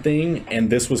expected one thing, and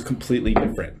this was completely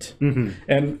different. Mm-hmm.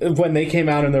 And when they came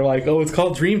out and they're like, oh, it's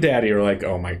called Dream Daddy, we're like,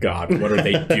 oh my God, what are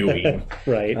they doing?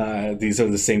 Right. These are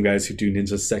the same guys who do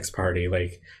Ninja Sex Party.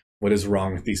 Like, what is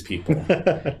wrong with these people?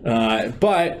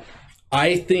 But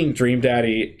I think Dream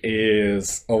Daddy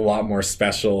is a lot more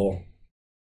special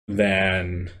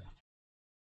than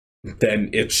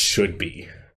it should be.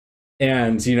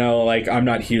 And, like, I'm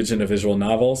not huge into visual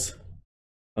novels.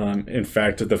 In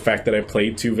fact, the fact that I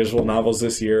played 2 visual novels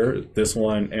this year, this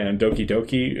one and Doki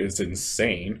Doki, is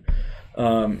insane.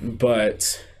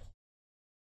 But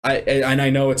I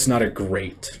know it's not a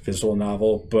great visual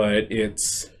novel, but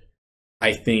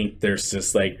I think there's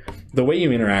just like the way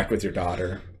you interact with your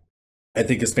daughter, I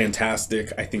think is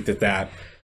fantastic. I think that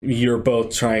you're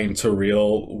both trying to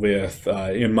reel with,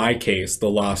 in my case, the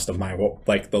loss of my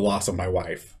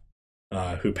wife,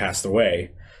 who passed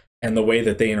away. And the way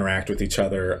that they interact with each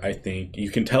other, I think you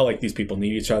can tell like these people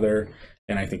need each other,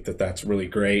 and I think that that's really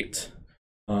great.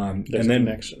 There's a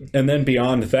connection. And then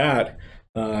beyond that,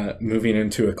 moving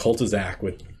into a cul-de-sac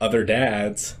with other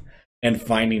dads and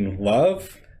finding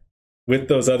love with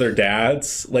those other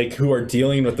dads, like who are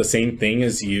dealing with the same thing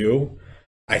as you,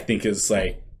 I think is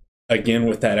like, again,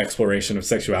 with that exploration of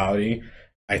sexuality,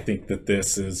 I think that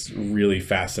this is really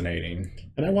fascinating.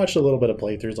 And I watched a little bit of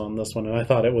playthroughs on this one, and I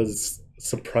thought it was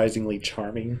surprisingly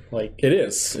charming. Like It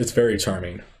is. It's very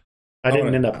charming. I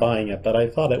didn't end up buying it, but I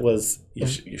thought it was You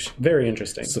should very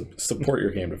interesting. support your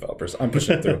game developers. I'm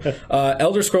pushing it through.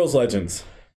 Elder Scrolls Legends.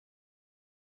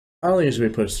 I don't think it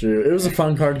should be pushed through. It was a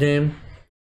fun card game.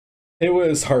 It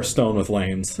was Hearthstone with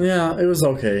lanes, Yeah, it was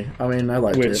okay. I mean, I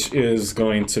liked which it. is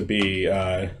going to be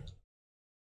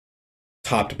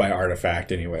topped by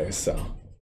Artifact anyway. So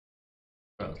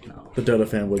Oh, no. The Dota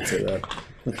fan would say that.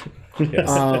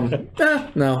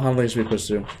 yes. No, I don't think it should be pushed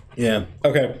through. Yeah.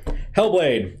 Okay.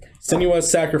 Hellblade. Sinuous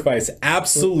Sacrifice.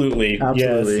 Absolutely.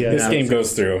 Absolutely. Yes, This yeah. game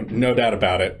goes through. No doubt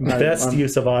about it. Best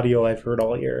use of audio I've heard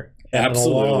all year. In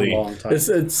Absolutely. a long time.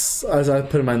 It's as I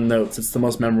put in my notes, it's the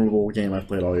most memorable game I've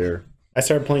played all year. I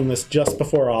started playing this just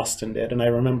before Austin did, and I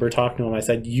remember talking to him. I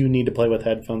said, "You need to play with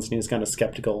headphones," and he was kind of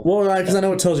skeptical. Well, because I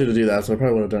know it tells you to do that, so I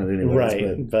probably would have done it anyway.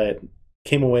 Right, but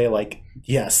came away like,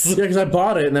 yes. Yeah, because I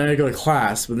bought it and then I had to go to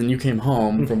class, but then you came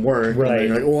home from work. Right. And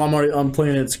you're like, I'm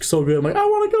playing it. It's so good. I'm like, I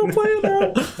want to go play it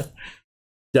now.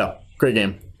 Yeah, great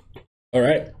game. All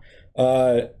right.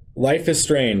 Life is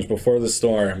Strange. Before the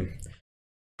Storm.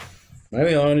 Am I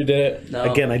the only one who did it? No,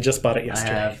 Again, I just bought it I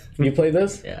yesterday. have. You played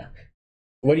this? Yeah.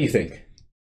 What do you think?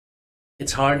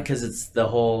 It's hard because it's the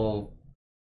whole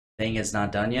thing is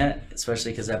not done yet,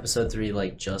 especially because episode 3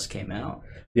 like just came out,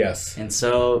 Yes. and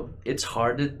so it's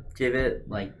hard to give it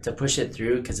like to push it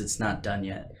through because it's not done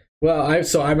yet. Well,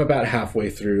 I'm about halfway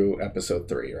through episode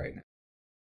 3 right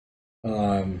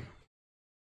now.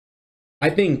 I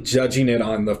think judging it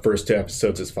on the first 2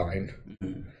 episodes is fine.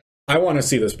 Mhm. I want to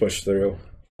see this push through.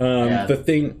 Yeah. The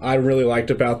thing I really liked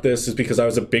about this is because I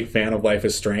was a big fan of Life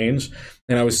is Strange,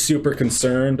 and I was super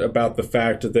concerned about the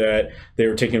fact that they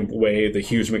were taking away the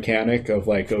huge mechanic of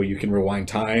like, oh, you can rewind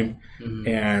time Mhm.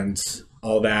 and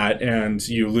all that, and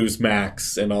you lose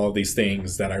Max and all of these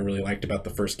things that I really liked about the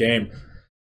first game.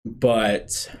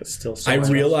 but Still so I much.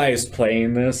 realized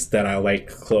playing this that I like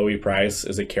Chloe Price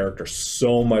as a character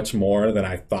so much more than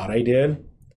I thought I did.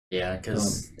 Yeah,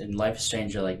 because in Life is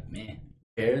Strange, you're like, man,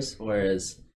 who cares?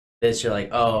 Whereas this, you're like,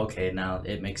 oh, okay, now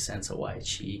it makes sense of why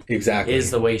she Exactly.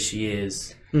 is the way she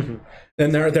is. Mhm.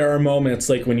 And there are moments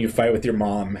like when you fight with your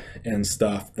mom and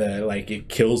stuff that like it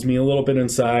kills me a little bit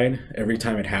inside every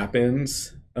time it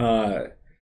happens.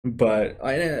 But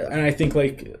I think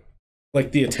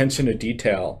like the attention to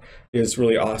detail is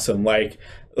really awesome. Like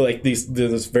there's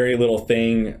this very little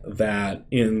thing that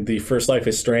in the first Life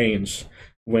is Strange,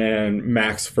 when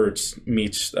Max first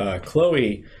meets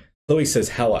Chloe says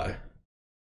Hella.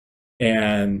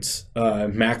 And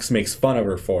Max makes fun of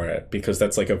her for it because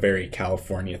that's like a very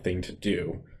California thing to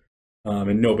do.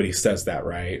 And nobody says that,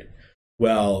 right?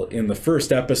 Well, in the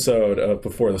first episode of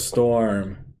Before the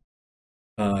Storm,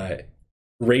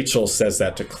 Rachel says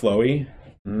that to Chloe.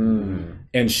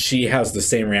 And she has the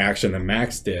same reaction that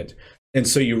Max did. And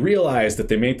so you realize that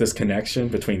they made this connection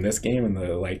between this game and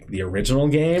the original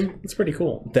game. It's pretty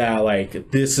cool. That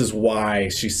like this is why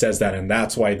she says that, and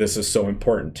that's why this is so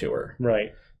important to her.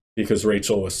 Right. Because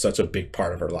Rachel was such a big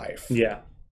part of her life. Yeah.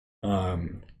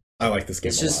 I like this game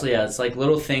It's a just, lot. yeah, it's like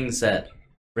little things that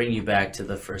bring you back to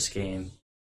the first game.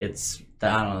 It's,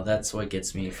 I don't know, that's what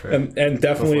gets me for. And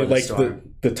definitely Before the like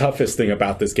Storm. the toughest thing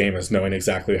about this game is knowing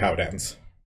exactly how it ends.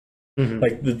 Mhm.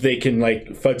 Like they can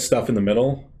like fudge stuff in the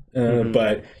middle,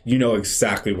 but you know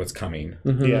exactly what's coming.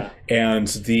 Yeah. And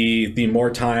the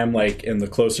more time, like, and the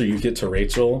closer you get to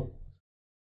Rachel,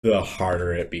 the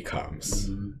harder it becomes.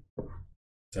 Mhm.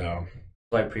 So That's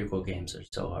why prequel games are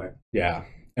so hard. yeah,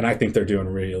 and I think they're doing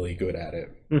really good at it.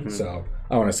 Mhm. So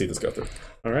I want to see this go through.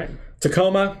 All right.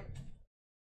 Tacoma.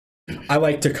 I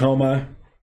like Tacoma,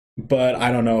 but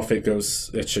I don't know if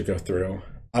it should go through.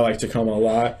 I like Tacoma a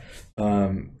lot.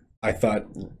 I thought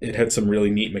it had some really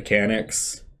neat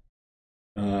mechanics,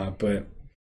 but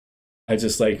I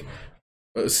just like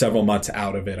several months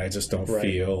out of it, I just don't Right.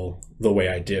 feel the way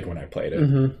I did when I played it.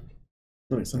 That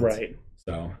makes sense. Right.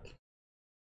 So,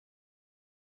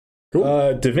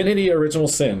 Cool. Divinity Original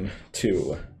Sin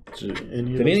 2. Did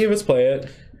Did any of us play it?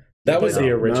 That was the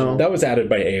original. That was added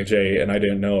by AJ, and I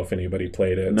didn't know if anybody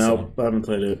played it. No, I haven't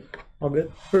played it. All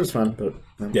good. It was fun, but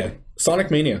no. Yeah,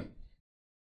 Sonic Mania.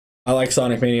 I like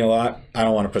Sonic Mania a lot. I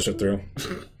don't want to push it through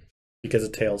Because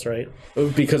of Tails, right?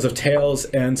 because of Tails,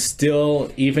 and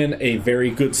still, even a very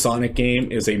good Sonic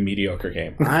game is a mediocre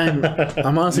game. I'm honestly I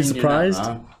mean, you're not surprised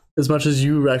wrong. as much as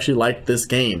you actually liked this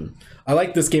game. I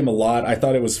like this game a lot. I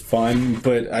thought it was fun,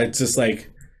 but I just like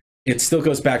it still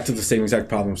goes back to the same exact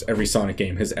problems every Sonic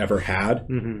game has ever had.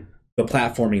 Mm-hmm. The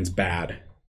platforming's bad.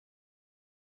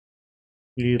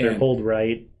 You either And- hold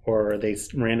right or they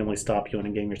randomly stop you in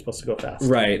a game you're supposed to go fast.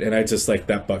 Right, and I just like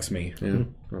that bugs me. Yeah.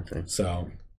 Okay. So,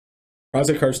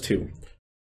 Project Cars 2.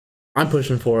 I'm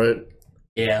pushing for it.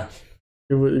 Yeah.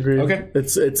 You would agree? Okay.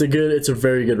 It's a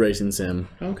very good racing sim.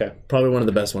 Okay. Probably one of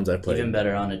the best ones I've played. Even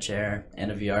better on a chair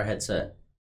and a VR headset.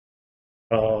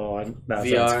 Oh, that sounds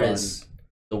VR fun. is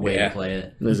the way Yeah. to play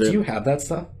it. Is Do it? you have that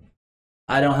stuff?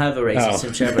 I don't have a racing Oh.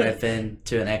 sim chair, but I've been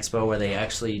to an expo where they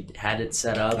actually had it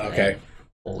set up. Okay. and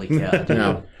holy cow.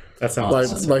 Yeah. That sounds Like,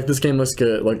 awesome. like this game looks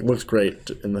good. Like looks great,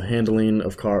 and the handling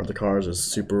of the cars is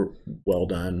super well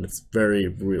done. It's very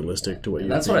realistic to what you.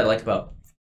 And that's what I like about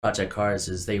Project Cars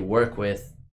is they work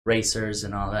with racers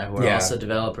and all that who are Yeah. also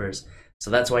developers. So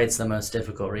that's why it's the most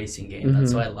difficult racing game.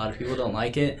 That's why a lot of people don't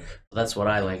like it. But that's what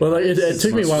I like. Well, like, about it It's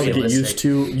took me a most while to get realistic.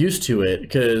 used to it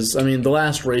because I mean the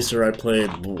last racer I played,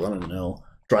 I don't know,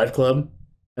 Drive Club,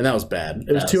 and that was bad.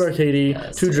 It was too arcadey,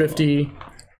 that's too terrible. drifty.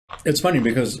 It's funny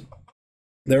because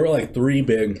there were like 3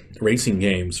 big racing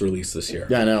games released this year.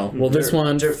 Yeah, I know. Well, this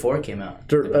one, Dirt 4 came out.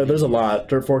 there's a lot.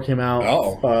 Dirt 4 came out.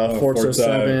 Forza Forza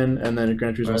 7, and then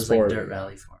Gran Or Turismo it was like Sport. Dirt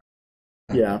Rally 4.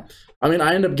 Yeah. I mean,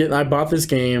 I bought this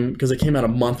game because it came out a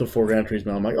month before Gran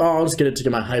Turismo. I'm like, oh, I'll just get it to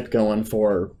get my hype going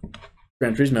for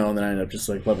Gran Turismo, and then I ended up just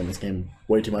like loving this game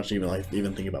way too much to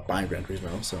even think about buying Gran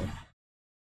Turismo. So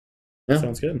yeah.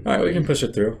 Sounds good. All right, we can push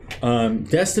it through.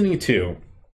 Destiny 2.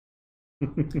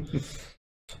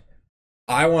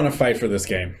 I want to fight for this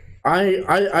game.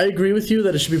 I agree with you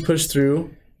that it should be pushed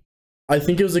through. I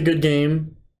think it was a good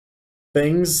game.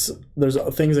 There's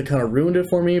things that kind of ruined it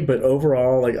for me, but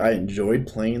overall, like I enjoyed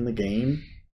playing the game,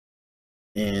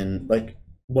 and like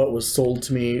what was sold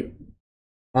to me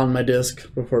on my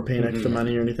disc before paying extra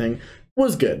money or anything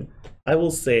was good. I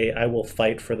will say I will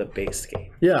fight for the base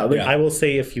game. Yeah, like, Yeah. I will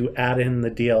say if you add in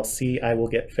the DLC, I will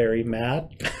get very mad.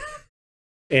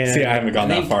 And See, I haven't gone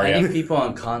that far I yet. think people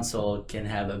on console can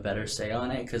have a better say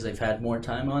on it because they've had more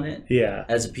time on it. yeah,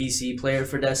 As a PC player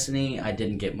for Destiny, I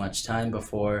didn't get much time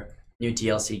before new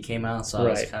DLC came out, so I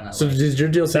was Right. kind of So like, did your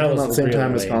DLC That come was out at the same really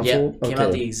time as late. console? yeah, came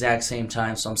out the exact same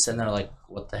time. So I'm sitting there like,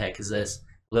 what the heck is this?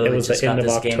 it Literally was just the got end of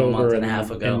this game a month October and and a half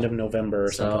the ago. end of November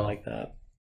or something So- like that.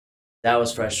 That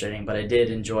was frustrating, but I did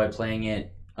enjoy playing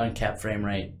it uncapped frame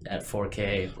rate at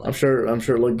 4K. Like, I'm sure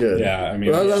it looked good. Yeah, I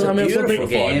mean, Well, it's I mean, a that's one beautiful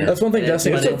thing- game. that's one thing But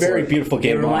Destiny It's is a very beautiful It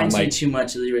game on reminds me like. too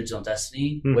much of the original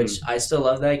Destiny, Mhm. which I still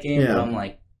love that game, Yeah. but I'm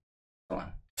like, come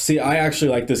on. See, I actually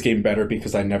like this game better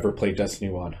because I never played Destiny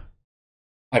 1.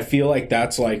 I feel like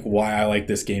that's like why I like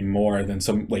this game more than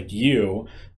some like you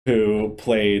who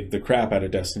played the crap out of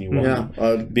Destiny 1.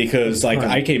 Yeah. Because like fun.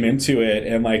 I came into it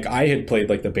and like I had played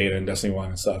like the beta in Destiny 1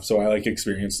 and stuff, so I like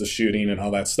experienced the shooting and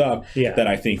all that stuff Yeah, that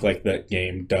I think like that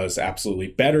game does absolutely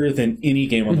better than any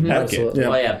game on the Mhm. market. absolutely. Yeah.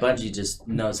 Well, yeah, Bungie just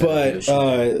knows how to do But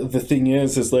shit. the thing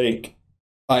is like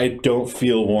I don't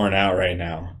feel worn out right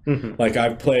now. Mhm. Like I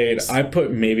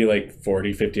put maybe like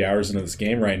 40, 50 hours into this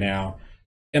game right now,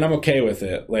 and I'm okay with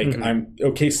it. Like Mhm. I'm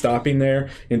okay stopping there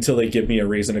until they give me a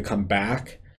reason to come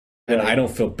back, and Right. I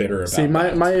don't feel bitter about See,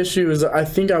 that. my issue is I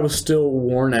think I was still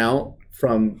worn out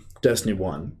from Destiny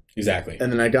 1. Exactly.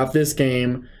 And then I got this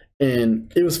game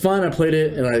and it was fun. I played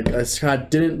it and I kind of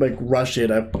didn't like rush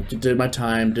it. I did my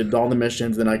time, did all the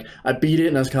missions, then I beat it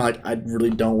and I was kind of like, I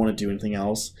really don't want to do anything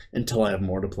else until I have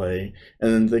more to play.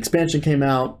 And then the expansion came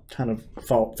out, kind of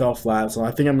fell flat. So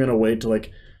I think I'm gonna wait till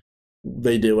like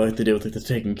they did with like the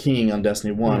Taken King on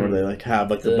Destiny 1 Mhm. where they like have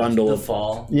like the bundle the of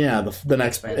fall. yeah, the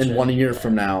next in Expansion. 1 year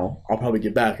from now, I'll probably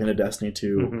get back into Destiny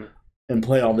 2 Mhm. and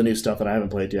play all the new stuff that I haven't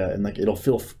played yet, and like it'll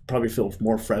probably feel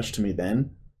more fresh to me then.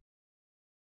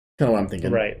 Kind of what I'm thinking,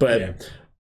 Right. But Yeah.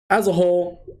 as a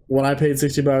whole, when I paid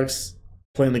 $60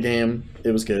 playing the game,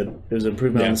 it was good. It was an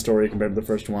improvement on Yeah. the story compared to the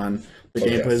first one. The Oh,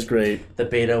 gameplay yes. is great. The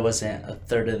beta wasn't a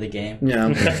third of the game. Yeah,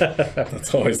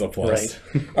 That's always a plus.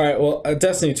 All right. Well,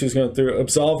 Destiny 2 is going through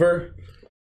Absolver.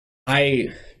 I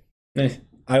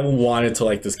wanted to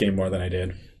like this game more than I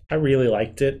did. I really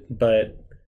liked it, but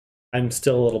I'm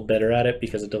still a little bitter at it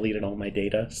because it deleted all my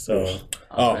data. So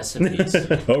Oh. Rest in peace.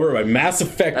 Over by Mass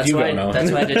Effect, That's you why. don't know.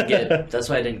 That's why I didn't get. That's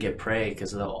why I didn't get Prey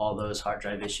because of all those hard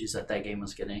drive issues that game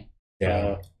was getting.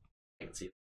 Yeah. I can see.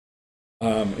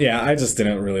 Yeah, I just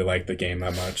didn't really like the game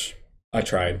that much. I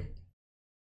tried.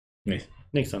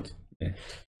 makes sense.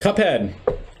 Cuphead.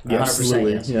 Yeah.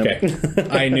 absolutely. 100%, Yeah. Okay.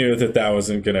 I knew that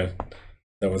wasn't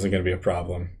gonna be a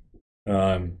problem.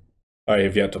 I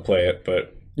have yet to play it,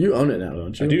 but You own it now,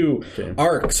 don't you? I do. Okay.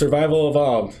 Ark Survival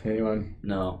Evolved. Anyone?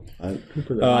 No, Who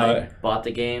put that? Uh, I bought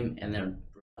the game and then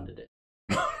refunded it.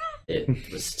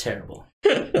 It was terrible.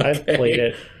 I've played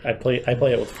it. I play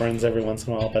it with friends every once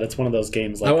in a while, but it's one of those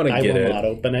games like I wanna get will it. not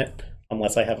open it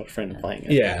unless I have a friend playing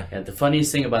it. Yeah. Yeah, the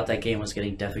funniest thing about that game was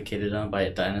getting defecated on by a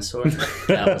dinosaur.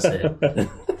 That was it. But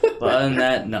other than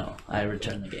that, no, I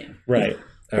returned the game. Right.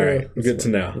 All right. That's Good to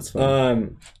fine. know. That's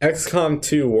fine. XCOM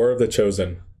 2 War of the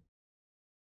Chosen.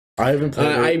 I haven't played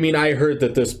I it. mean, I heard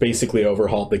that this basically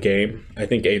overhauled the game. I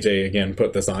think AJ again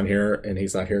put this on here, and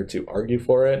he's not here to argue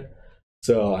for it.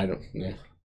 So I don't. Yeah.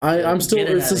 I'm still. Get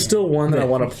it This outta is still here. one that I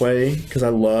want to play because I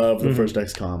love the Mhm. first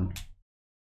XCOM.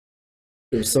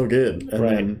 It was so good, and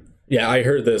Right. then Yeah, I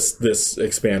heard this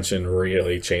expansion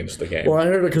really changed the game. well, I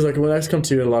heard it because like when XCOM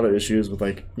 2 had a lot of issues with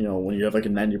like when you have like a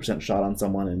 90% shot on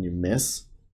someone and you miss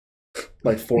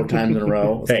like 4 times in a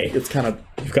row. It's, Hey. it's kind of.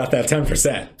 You've got that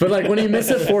 10%. But like when you miss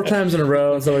it 4 times in a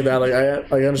row and stuff like that, like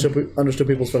I understood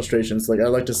people's frustrations. Like I'd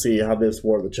like to see how this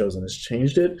War of the Chosen has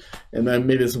changed it, and then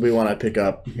maybe this will be one I pick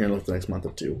up here in like the next month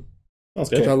or two. Sounds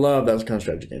Which good. I love that kind of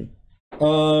strategy game.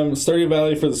 Stardew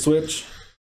Valley for the Switch.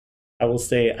 I will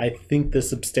say I think this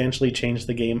substantially changed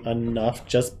the game enough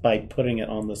just by putting it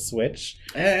on the Switch.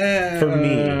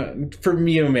 For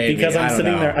me, maybe Because I I'm don't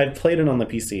sitting know. there, I played it on the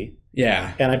PC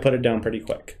Yeah, and I put it down pretty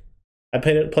quick. I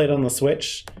played it on the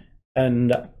Switch,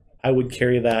 and I would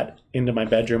carry that into my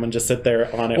bedroom and just sit there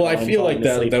on it. well, while I I'm feel like falling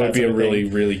that asleep, would be a sort of really,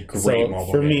 thing. really great So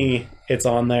mobile for game. me, it's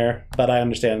on there, but I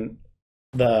understand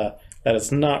that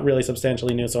it's not really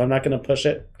substantially new, so I'm not going to push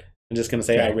it. I'm just going to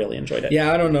say Okay. I really enjoyed it.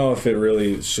 Yeah, I don't know if it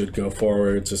really should go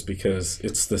forward just because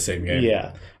it's the same game.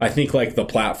 Yeah. I think like the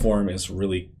platform is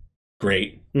really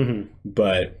great, hmm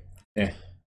but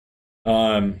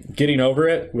getting over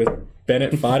it with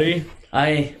Bennett Foddy.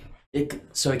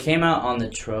 So it came out on the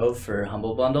Trove for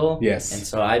Humble Bundle. Yes. And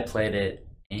so I played it,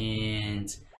 and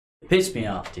it pissed me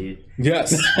off, dude.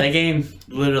 Yes, That game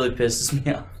literally pisses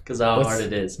me off because how hard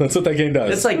it is. that's what that game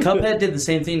does. It's like Cuphead did the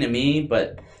same thing to me,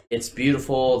 but it's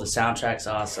beautiful. The soundtrack's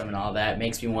awesome and all that. It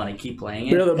makes me want to keep playing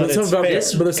it. Yeah, but there's something about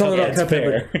it's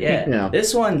fair. Cuphead. Yeah,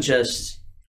 this one just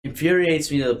infuriates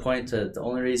me to the point that the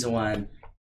only reason why I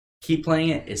keep playing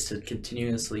it is to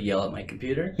continuously yell at my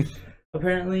computer,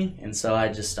 apparently, and so I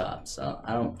just stopped. So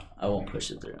I won't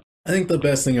push it through. I think the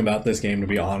best thing about this game, to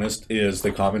be honest, is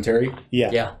the commentary.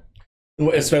 Yeah.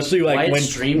 Especially like when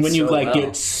you so like well.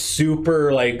 get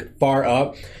super like far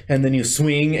up and then you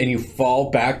swing and you fall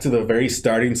back to the very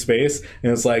starting space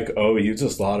and it's like, oh, you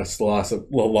just lost a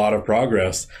lot of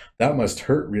progress. That must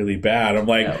hurt really bad. I'm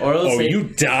like, oh, you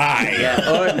die.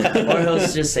 Yeah, or he'll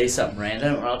just say something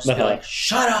random, or I'll just be like,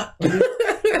 shut up, dude.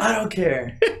 I don't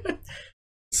care.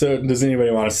 So does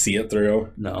anybody want to see it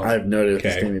through? No. I have no idea what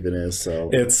this game even is, so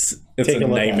It's Take a a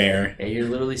look at nightmare. Yeah, you're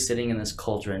literally sitting in this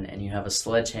cauldron and you have a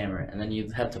sledgehammer and then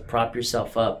you have to prop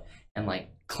yourself up and like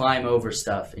climb over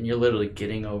stuff and you're literally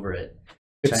getting over it.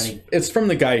 It's from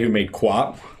the guy who made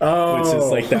QWOP, which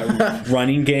is like that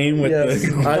running game with yes.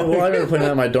 the I remember playing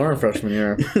that in my dorm freshman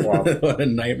year. Wow. what a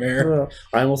nightmare.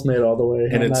 I almost made it all the way.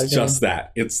 And it's just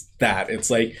that. It's that. It's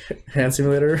like Hand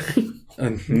Simulator.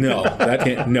 no, that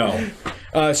can't. No,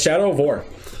 Shadow of War.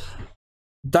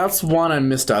 That's one I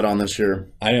missed out on this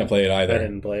year. I didn't play it I either.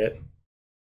 didn't play it.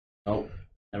 Oh,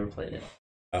 never played it.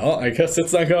 Oh, I guess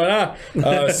it's not going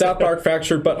on. South Park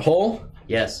Fractured But Whole.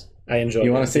 Yes, I enjoyed it.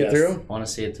 You want to see it through? I want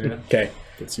to see it through. Okay,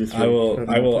 I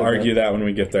will argue that when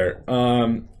we get there.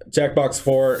 Jackbox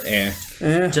 4, Just for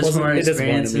our it just wanted to be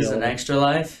experiences all and right. extra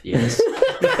life, yes.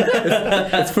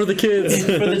 It's for the kids.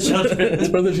 For the children. It's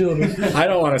for the children. I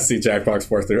don't want to see Jackbox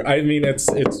 4 through. I mean, it's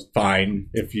fine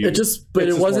if you. But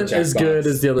it wasn't as good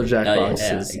as the other Oh, yeah,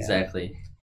 Jackboxes. exactly.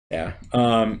 Yeah.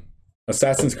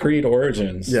 Assassin's Creed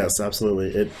Origins. Yes,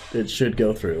 absolutely. It should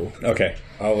go through. Okay,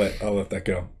 I'll let that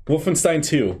go. Wolfenstein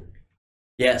 2.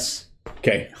 Yes.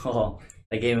 Okay. Oh,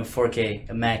 that game in 4K,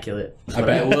 immaculate. I But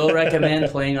bet. I will recommend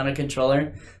playing on a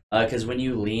controller because when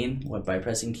you lean, by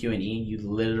pressing Q and E, you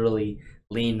literally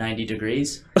lean 90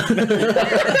 degrees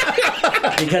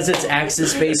because it's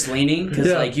axis-based leaning.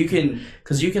 Because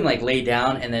you can like lay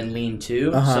down and then lean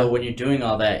too. So when you're doing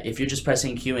all that, if you're just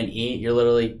pressing Q and E, you're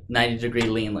literally 90-degree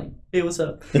lean. Like, hey, what's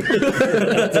up?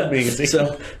 That's amazing.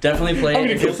 So definitely play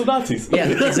it. kill some Nazis. Yeah,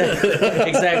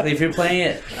 exactly. If you're playing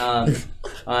it on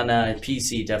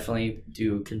PC, definitely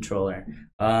do controller.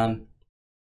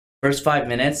 First 5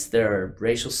 minutes, there are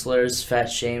racial slurs, fat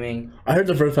shaming. I heard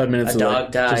the first 5 minutes A was dog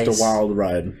like dies. just a wild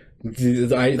ride.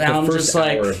 The I'm first just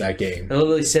like- hour of that game. I'm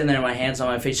literally sitting there, my hands on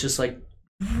my face, just like,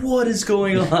 what is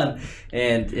going on?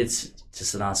 And it's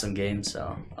just an awesome game,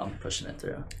 so I'm pushing it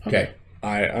through. Okay,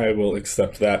 I will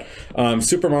accept that.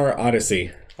 Super Mario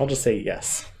Odyssey. I'll just say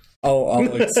yes. I'll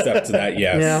accept that.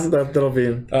 Yes. Yeah, that'll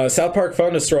be. South Park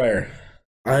Phone Destroyer.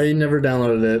 I never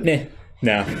downloaded it.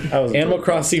 Nah. Animal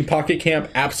Crossing Pocket Camp.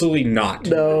 Absolutely not.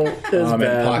 No, it's And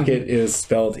bad. Pocket is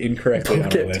spelled incorrectly on the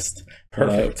Pocket. list.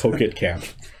 Pocket Camp.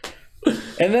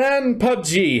 And then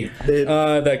PUBG.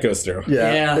 That goes through.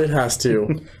 Yeah, it has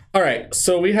to. All right,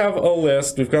 so we have a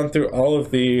list. We've gone through all of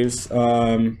these.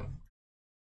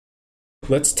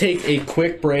 Let's take a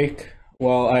quick break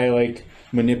while I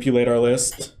manipulate our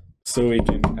list so we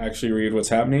can actually read what's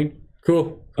happening.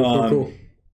 Cool. Cool.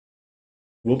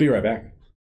 We'll be right back.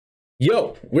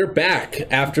 Yo, we're back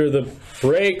after the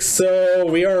break. So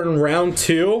we are in round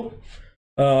 2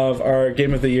 of our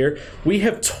game of the year. We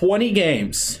have 20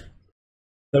 games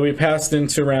that we passed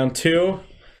into round 2,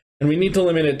 and we need to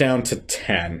limit it down to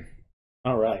 10.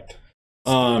 All right.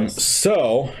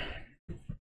 So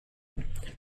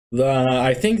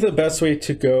I think the best way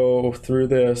to go through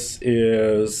this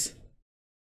is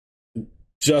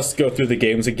just go through the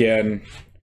games again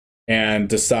and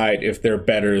decide if they're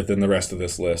better than the rest of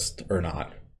this list or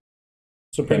not.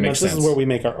 So pretty That much makes this sense. is where we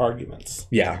make our arguments.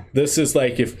 Yeah, this is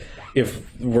like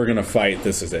if we're gonna fight,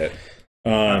 this is it.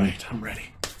 I'm ready.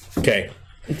 Okay.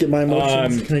 Get my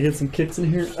emotions. Can I get some kicks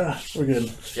in here? We're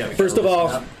good. Yeah, we First gotta of all,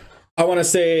 listen up. I want to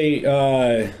say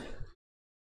I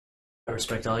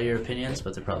respect all your opinions,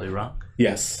 but they're probably wrong.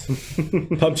 yes.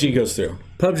 PUBG goes through.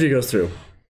 PUBG goes through.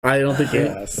 I don't think it.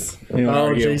 Yes. You know, Oh,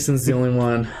 argue. Jason's the only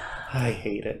one. I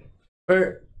hate it.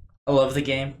 I love the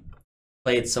game.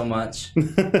 Play it so much.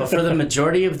 But for the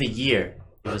majority of the year,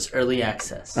 it was early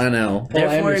access. I know. Well, I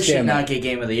Therefore, it should understand not get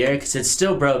Game of the Year because it's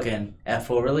still broken at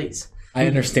full release. I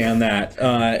understand that.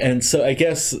 And so I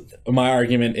guess my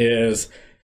argument is,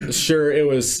 sure, it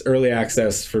was early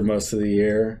access for most of the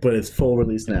year, But it's full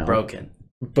release now. Broken.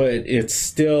 but it's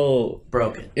still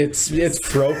Broken. it's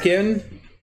broken.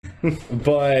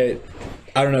 But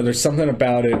I don't know. There's something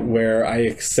about it where I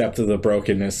accept the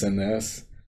brokenness in this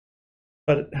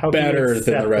But how can you better than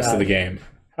accept the rest of that? the game.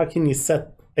 How can you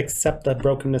accept the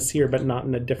brokenness here, but not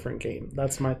in a different game?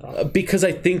 That's my thought. Because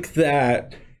I think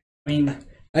that I mean,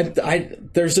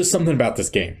 there's just something about this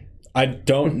game. I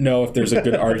don't know if there's a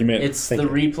good argument. it's the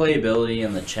replayability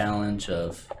and the challenge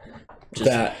of just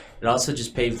That- It also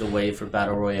just paved the way for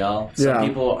Battle Royale. Some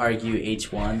people argue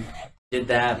H1 did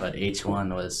that, but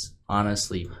H1 was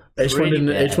honestly pretty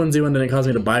bad. H1Z1 didn't cause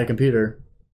me to buy a computer.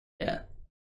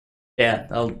 Yeah,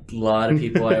 a lot of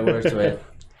people I worked with,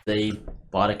 they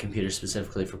bought a computer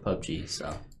specifically for PUBG.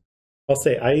 So I'll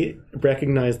say I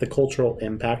recognize the cultural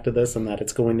impact of this and that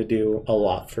it's going to do a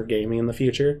lot for gaming in the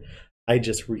future. I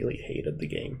just really hated the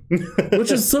game,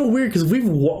 Which is so weird because we've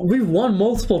won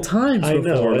multiple times I before,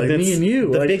 know, like and me it's- and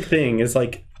you. The Like, big thing is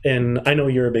like, and I know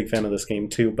you're a big fan of this game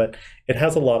too, but it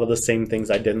has a lot of the same things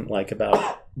I didn't like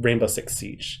about Rainbow Six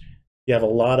Siege. You have a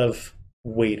lot of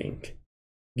waiting.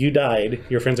 You died.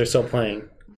 Your friends are still playing.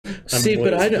 See,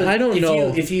 but I don't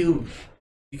know. if you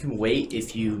can wait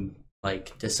if you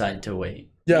like decide to wait.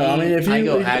 Yeah, I mean, if I you-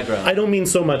 go if- aggro. I don't mean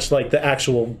so much like the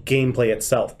actual gameplay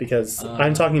itself, because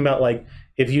I'm talking about like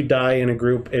if you die in a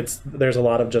group, there's a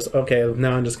lot of just okay.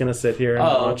 Now I'm just gonna sit here and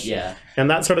watch. Yeah. And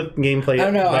that sort of gameplay. I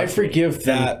don't know. I that's- forgive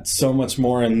that so much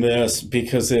more in this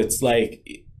because it's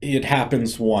like it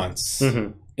happens once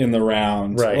Mhm. in the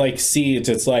round. Right. Like Siege,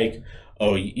 it's like,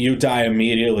 oh, you die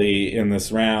immediately in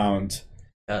this round,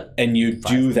 and you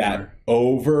do that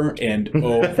over and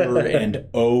over and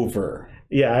over.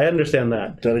 Yeah, I understand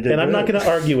that. Gotta get And I'm not good. going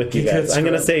to argue with you guys. I'm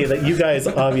going to say that you guys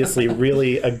obviously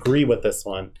really agree with this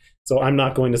one. So I'm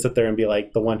not going to sit there and be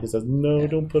like the one who says, no,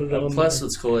 don't put it on. Plus, there."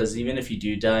 what's cool is even if you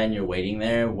do die and you're waiting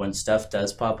there, when stuff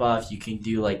does pop off, you can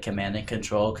do like command and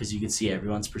control because you can see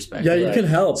everyone's perspective. yeah, you can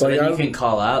help. So Like, then I, you can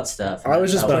call out stuff. I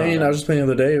was just Oh, playing. I was just playing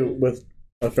the other day with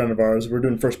a friend of ours. We're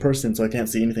doing first person, so I can't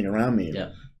see anything around me. Yeah.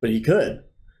 But he could.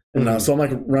 And so I'm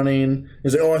like running.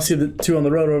 He's like, "Oh, I see the two on the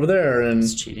road over there." And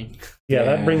It's cheating. Yeah,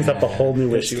 that brings up a whole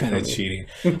new It's issue. kind for of me. cheating.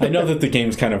 I know that the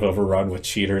game's kind of overrun with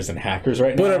cheaters and hackers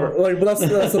right now. whatever. Like, but that's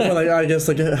the point. Like, I guess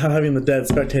like having the dead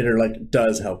spectator like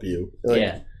does help you. Like,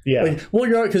 Yeah. Yeah. Like, well,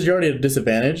 because you're already at a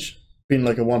disadvantage being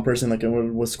like a one person, like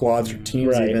with squads or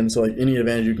teams, Right. even. So like any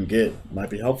advantage you can get might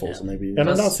be helpful. Yeah. So maybe. And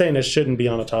I'm not saying it shouldn't be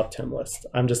on a top 10 list.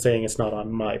 I'm just saying it's not on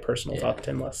my personal top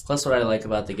 10 list. Plus, what I like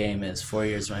about the game is 4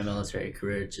 years of my military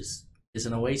career just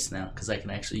isn't a waste now because I can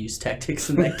actually use tactics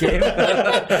in that game.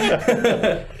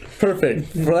 Perfect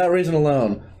for that reason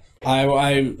alone. I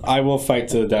will fight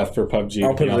to the death for PUBG.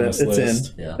 I'll put on it in. this It's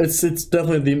list. in. Yeah. It's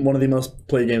definitely one of the most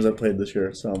played games I've played this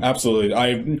year. So Absolutely,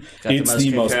 Got it's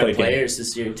the most concurrent played game. players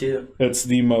this year too. It's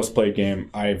the most played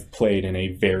game I've played in a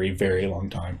very, very long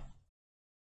time.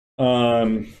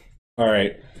 All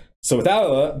right. So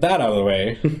without that out of the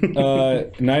way,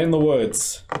 Night in the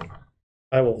Woods.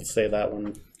 I will say that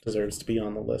one deserves to be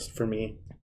on the list for me.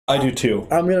 I do too.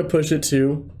 I'm gonna push it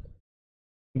too.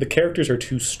 The characters are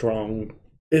too strong.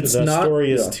 It's The not.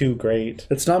 story is yeah. too great.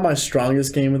 It's not my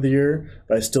strongest game of the year,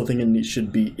 but I still think it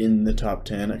should be in the top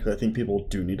 10 because I think people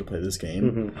do need to play this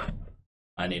game. Mhm.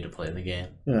 I need to play the game.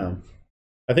 Yeah.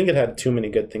 I think it had too many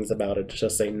good things about it to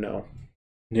just say no.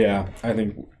 Yeah, I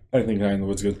think Night in the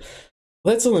Woods is good.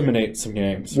 Let's eliminate some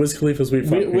games. Wiz Khalifa's Wheat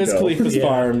Farm. can Wiz go. Khalifa's Yeah.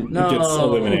 Farm No. gets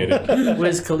eliminated.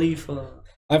 Wiz Khalifa.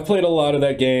 I've played a lot of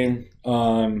that game.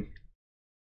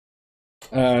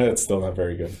 It's still not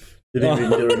very good. You think we can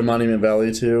get rid of Monument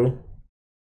Valley too?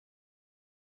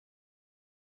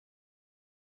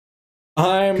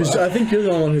 Because I think you're the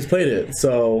only one who's played it,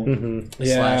 so Mhm.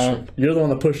 yeah. Slasher. you're the one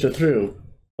that pushed it through.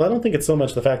 Well, I don't think it's so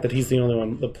much the fact that he's the only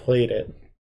one that played it.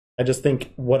 I just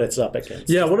think what it's up against.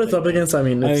 Yeah, what it's up against, I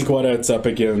mean, I it's, think what it's up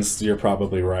against, you're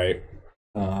probably right.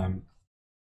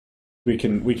 We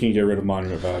can get rid of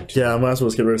Monument Valley. yeah, I might as well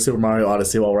just get rid of Super Mario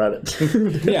Odyssey while we're at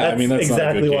it. Yeah, I mean that's not a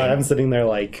exactly good why game. I'm sitting there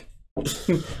like,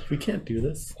 we can't do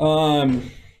this. I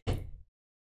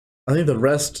think the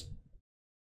rest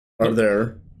are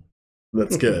there.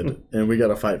 That's good, and we got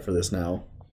to fight for this now.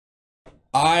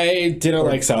 I didn't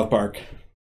like South Park.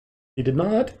 You did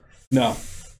not? No.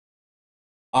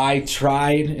 I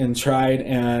tried,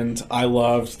 and I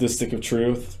loved The Stick of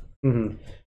Truth. Mm-hmm.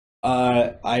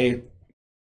 I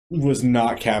was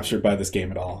not captured by this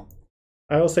game at all.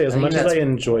 I will say, as I think much as that's- I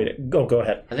enjoyed it, go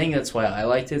ahead. I think that's why I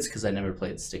liked it because I never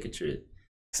played Stick of Truth.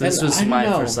 So this And was I don't my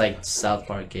know. first like South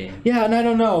Park game. Yeah, and I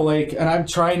don't know, and I'm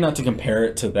trying not to compare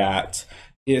it to that.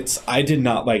 I did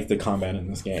not like the combat in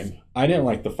this game. I didn't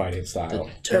like the fighting The style.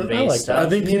 turn-based like stuff. I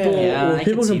think people Yeah, I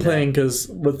people can see complain because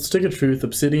with Stick of Truth,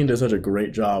 Obsidian does such a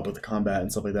great job with the combat and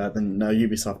stuff like that. Then now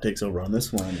Ubisoft takes over on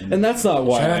this one. And that's not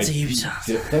why Shout out to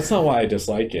Ubisoft. that's not why I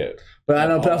dislike it. But I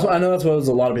know that's what was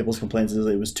a lot of people's complaints is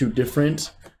it was too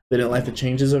different. They didn't like the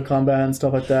changes of combat and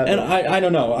stuff like that. And I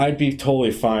don't know. I'd be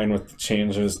totally fine with the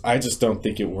changes. I just don't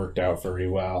think it worked out very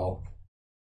well.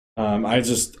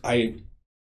 As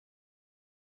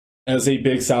a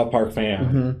big South Park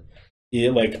fan,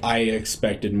 I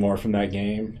expected more from that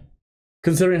game.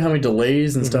 Considering how many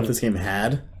delays and stuff this game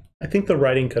had. I think the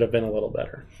writing could have been a little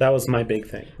better. That was my big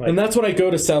thing. And that's what I go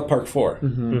to South Park for,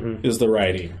 is the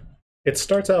writing. It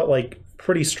starts out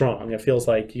pretty strong. It feels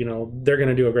like, they're going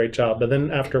to do a great job. But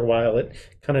then after a while, it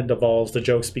kind of devolves. The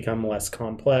jokes become less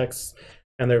complex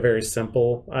and they're very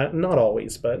simple. Not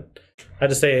always, but I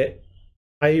just say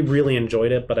I really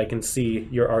enjoyed it, but I can see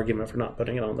your argument for not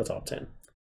putting it on the top 10.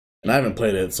 And I haven't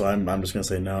played it, so I'm just going to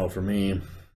say no for me.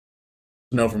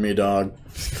 No for me, dog.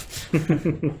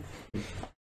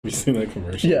 You seen that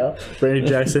commercial? Yeah. Randy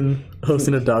Jackson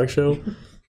hosting a dog show.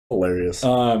 Hilarious.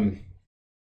 Are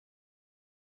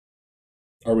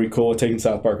we cool with taking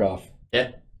South Park off?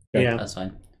 Yeah. Okay. Yeah. That's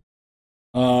fine.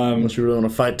 Unless you really want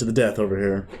to fight to the death over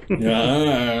here.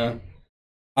 Yeah.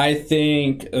 I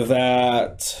think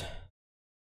that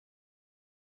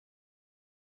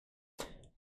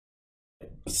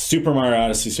Super Mario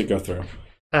Odyssey should go through.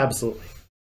 Absolutely.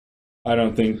 I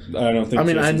don't think. I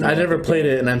mean, I never played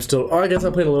it, and I'm still. Oh, I guess I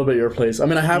played a little bit at your place. I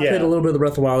mean, I have played a little bit of the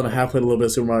Breath of the Wild, and I have played a little bit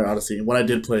of Super Mario Odyssey. And what I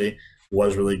did play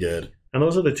was really good. And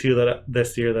those are the two that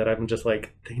this year that I'm just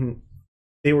like,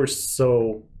 they were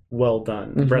so well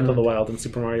done. Breath of the Wild and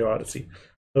Super Mario Odyssey.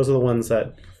 Those are the ones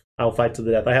that I'll fight to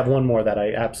the death. I have one more that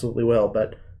I absolutely will,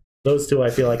 but those two I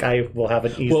feel like I will have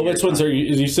an easy. Well, which ones are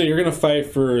you? You say you're going to fight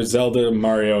for Zelda,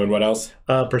 Mario, and what else?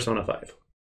 Persona 5.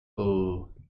 Ooh.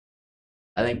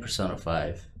 I think Persona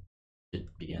 5 should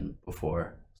be in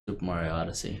before Super Mario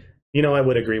Odyssey. I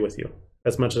would agree with you.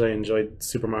 As much as I enjoyed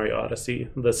Super Mario Odyssey,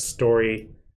 the story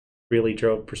really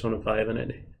drove Persona 5 and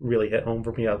it really hit home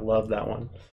for me. I love that one.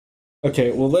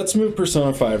 Okay, well, let's move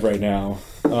Persona 5 right now.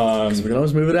 So we can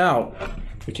always move it out.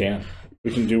 We can.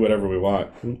 We can do whatever we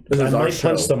want. I might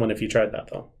punch someone if you tried that,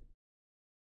 though.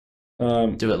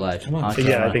 Do it live. Come on.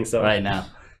 Yeah, I think so. Right now.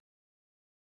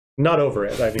 Not over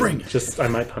it. I mean, I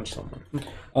might punch someone.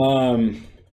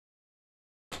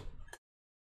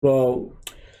 Well,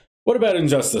 what about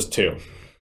Injustice 2?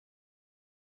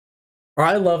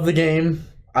 I love the game.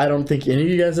 I don't think any of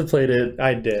you guys have played it.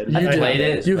 I did. I played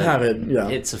it. You haven't. Yeah.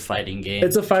 It's a fighting game.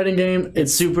 It's a fighting game.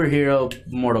 It's superhero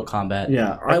Mortal Kombat.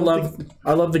 Yeah, I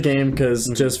love the game because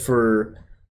just for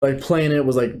playing it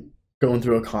was like going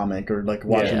through a comic or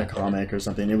watching a comic or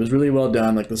something. It was really well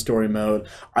done, the story mode.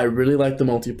 I really liked the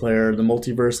multiplayer, the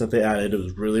multiverse that they added. It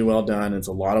was really well done. It's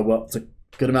it's a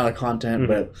good amount of content,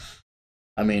 but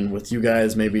I mean, with you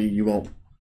guys, maybe you won't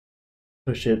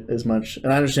push it as much.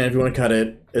 And I understand if you want to cut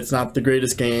it. It's not the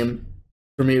greatest game.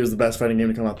 For me, it was the best fighting game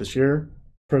to come out this year,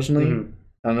 personally.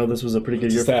 I know this was a pretty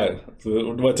good year.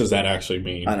 What does that actually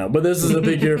mean? I know, but this is a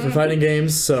big year for fighting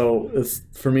games, so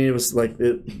for me, it was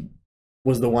it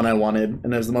was the one I wanted,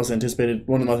 and it was one of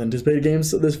the most anticipated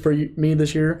games for me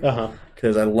this year.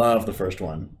 Because I love the first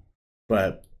one.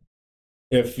 But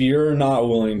if you're not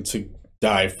willing to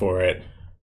die for it,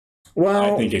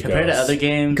 well, I think it compared to other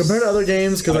games, because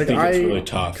I think it's really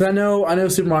tough. Because I know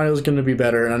Super Mario is going to be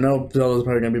better, and I know Zelda's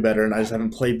probably going to be better, and I just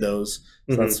haven't played those,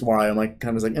 so that's why I'm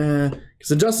because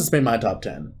Injustice made my top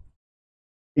 10,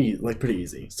 pretty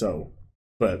easy. So,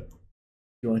 but if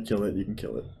you want to kill it, you can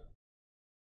kill it.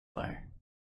 Fire.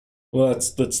 Well,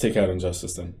 let's take out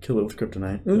Injustice then. Kill it with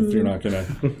kryptonite. If you're not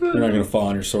gonna fall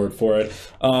on your sword for it.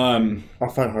 I'll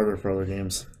fight harder for other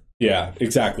games. Yeah,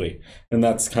 exactly, and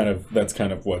that's kind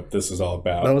of what this is all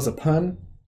about. That was a pun.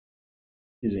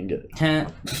 You didn't get it.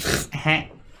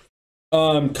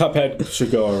 Cuphead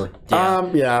should go over.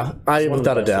 Yeah,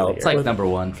 without a doubt. It's number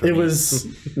one for me. It was,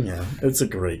 it's a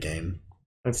great game.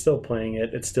 I'm still playing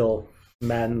it. It still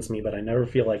maddens me, but I never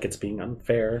feel like it's being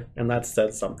unfair, and that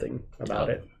says something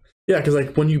about it. Yeah,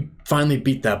 because when you finally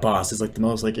beat that boss, it's the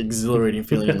most exhilarating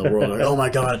feeling in the world. Oh my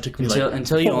god, it took me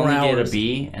until you only hours. get a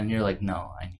B, and you're like, no,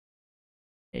 I need.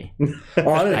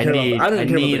 I didn't care about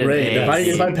the grade.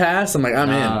 If I pass, I'm I'm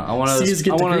in. I'm one of those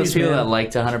people that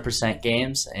like to 100%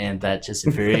 games, and that just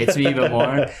infuriates me even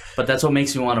more. But that's what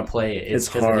makes me want to play it. It's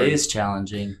because it is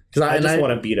challenging. Because I just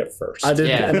want to beat it first. I did,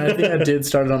 and I think I did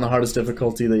start it on the hardest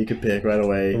difficulty that you could pick right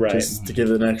away, just to give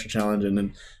it an extra challenge. And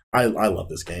then I love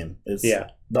this game. It's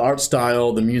the art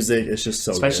style, the music. It's just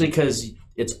so especially because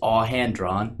it's all hand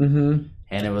drawn,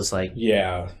 and it was the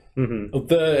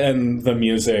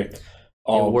music.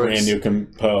 All brand new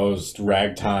composed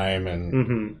ragtime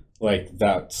and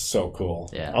that's so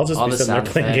cool. Yeah, I'll just be sitting there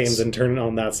playing games and turn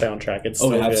on that soundtrack. It's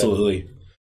so absolutely. Good.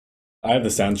 I have the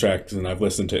soundtrack and I've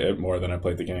listened to it more than I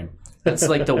played the game. That's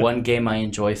like the one game I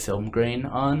enjoy film grain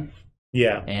on.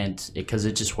 Yeah. And because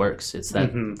it just works. It's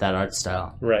that that art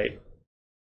style. Right.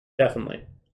 Definitely.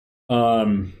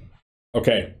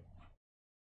 Okay.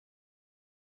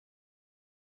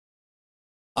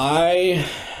 I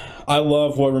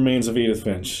love What Remains of Edith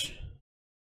Finch.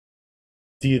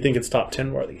 Do you think it's top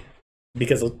 10 worthy?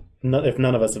 Because if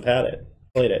none of us have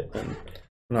played it, then...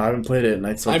 No, I haven't played it, and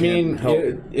I mean,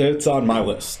 it's on my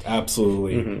list,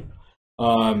 absolutely.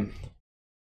 I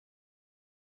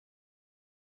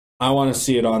want to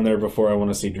see it on there before I want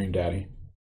to see Dream Daddy.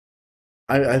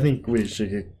 I think we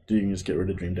should just get rid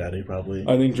of Dream Daddy, probably.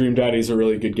 I think Dream Daddy's a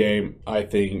really good game. I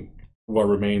think What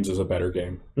Remains is a better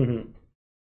game.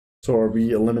 So are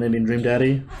we eliminating Dream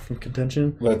Daddy from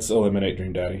contention? Let's eliminate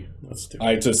Dream Daddy. Let's do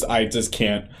I just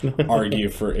can't argue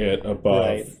for it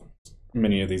above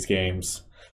many of these games.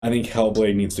 I think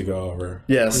Hellblade needs to go over.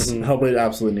 Yes, Hellblade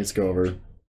absolutely needs to go over.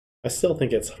 I still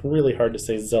think it's really hard to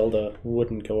say Zelda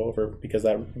wouldn't go over because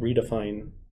that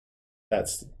redefined that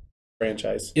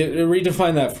franchise. It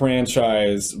redefined that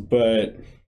franchise, but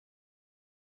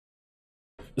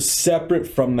separate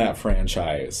from that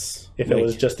franchise. If it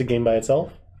was just a game by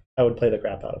itself, I would play the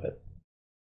crap out of it.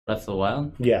 Breath of the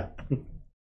Wild? Yeah.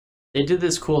 They did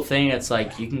this cool thing. It's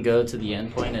like you can go to the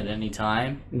end point at any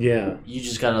time. Yeah. You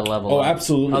just gotta level up. Oh,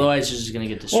 absolutely. Otherwise, you're just gonna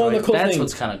get destroyed. Well, That's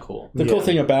what's kind of cool. The cool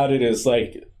thing about it is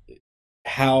like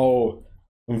how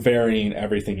varying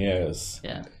everything is.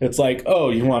 Yeah. It's like, oh,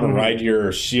 you want to ride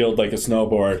your shield like a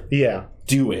snowboard? Yeah.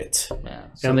 Do it. Yeah.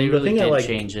 So And they the really thing I did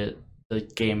change the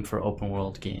game for open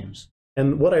world games.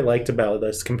 And what I liked about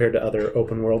this compared to other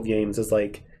open world games is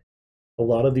like a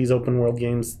lot of these open world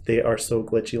games, they are so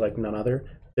glitchy like none other.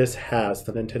 This has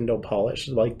the Nintendo polish.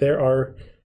 Like there are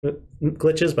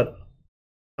glitches, but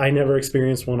I never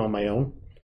experienced one on my own.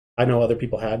 I know other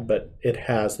people had, but it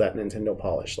has that Nintendo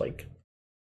polish. Like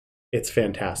it's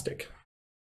fantastic.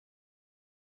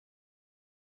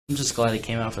 I'm just glad it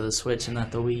came out for the Switch and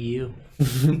not the Wii U.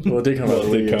 Well, it did come out for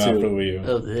the Wii U,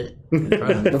 too.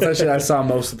 Oh, But actually, I saw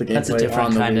most of the gameplay. That's a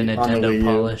different kind of Nintendo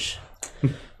polish.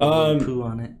 Poo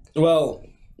on it. Well,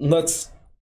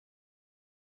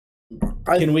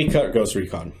 can we cut Ghost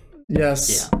Recon?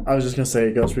 Yes. Yeah. I was just going to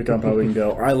say Ghost Recon probably can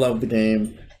go. I love the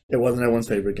game. It wasn't everyone's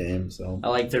favorite game, so. I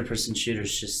like third-person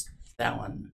shooters, just that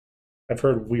one. I've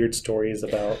heard weird stories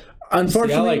about.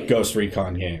 Unfortunately, I like Ghost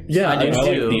Recon games. Yeah, I do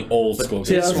too. Like the old school.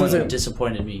 This one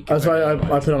disappointed me. That's why I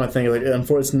put on my thing. Like,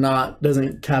 it's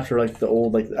doesn't capture like the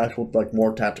old, like the actual, like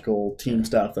more tactical team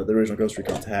stuff that the original Ghost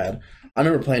Recon had. I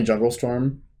remember playing Jungle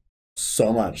Storm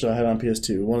so much. I had it on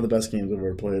PS2. One of the best games I've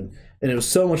ever played, and it was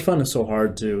so much fun and so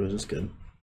hard too. It was just good,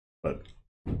 but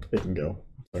it can go.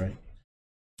 Sorry.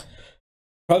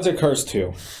 Project Cars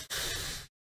 2.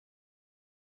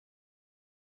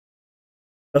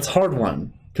 That's a hard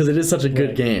one because it is such a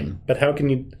good game. But how can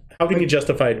you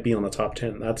justify it being on the top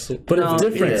 10? It's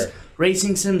different.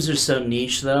 Racing sims are so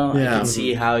niche, though. Yeah. I can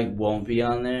see how it won't be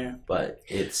on there, but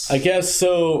it's. I guess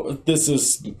so. This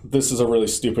is a really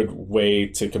stupid way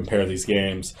to compare these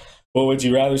games. But would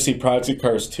you rather see Project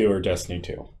Cars 2 or Destiny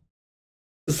 2?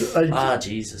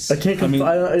 Jesus! I can't.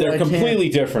 They're completely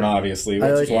different, obviously. Which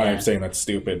is why I'm saying that's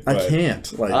stupid. But. I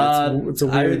can't. Like, it's a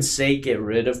weird... I would say get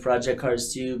rid of Project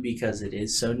Cars 2 because it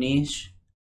is so niche.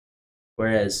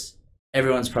 Whereas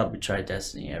everyone's probably tried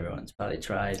Destiny. Everyone's probably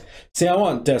tried. See, I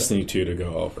want Destiny 2 to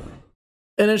go over.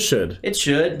 And it should. It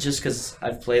should, just because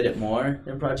I've played it more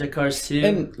than Project Cars 2.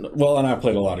 And I've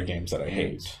played a lot of games that I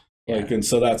hate. And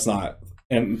so that's not.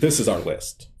 And this is our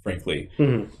list, frankly.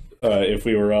 Mm-hmm. If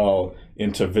we were all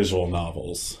into visual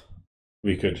novels,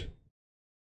 we could.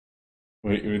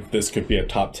 This could be a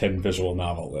top 10 visual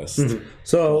novel list. Mm-hmm.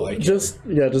 So just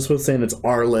with saying it's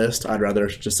our list, I'd rather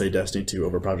just say Destiny 2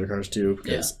 over Project Cars 2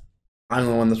 because I'm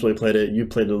the one that's really played it. You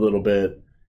played it a little bit.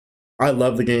 I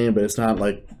love the game, but it's not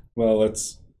like. Well,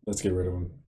 let's get rid of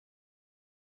them.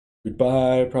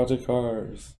 Goodbye, Project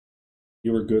Cars.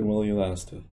 You were good while you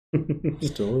lasted.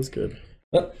 Still is good.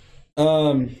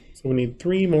 So we need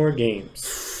 3 more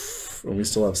games. And we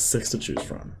still have 6 to choose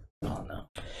from. Oh no.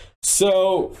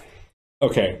 So,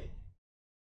 okay.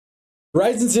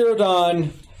 Horizon Zero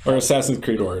Dawn or Assassin's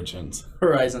Creed Origins?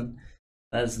 Horizon.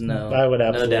 That's no. I would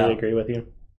absolutely agree with you.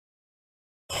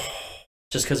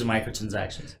 Just because of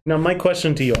microtransactions. Now, my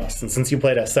question to you, Austin, since you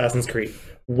played Assassin's Creed,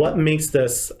 what makes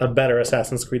this a better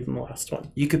Assassin's Creed than the last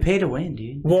one? You could pay to win,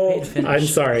 dude. Well, I'm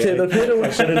sorry. Okay, the pay to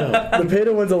win. The pay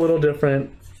to win's a little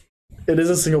different. It is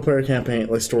a single player campaign,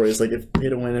 like stories. Like if pay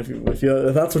to win, if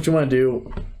that's what you want to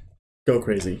do, go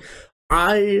crazy.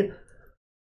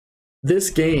 This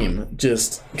game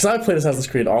just because I played Assassin's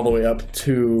Creed all the way up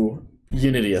to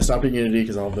Unity. I stopped at Unity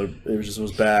because it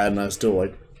was bad, and I was still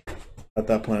like, at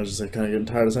that point I was just like kind of getting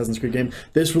tired of Assassin's Creed game.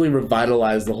 This really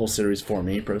revitalized the whole series for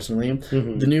me personally.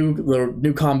 The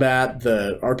new combat,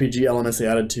 the RPG elements they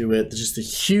added to it, just a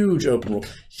huge open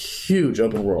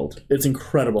world. It's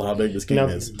incredible how big this game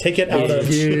is. Take it out of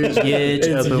huge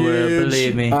open world,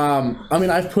 believe me. I mean,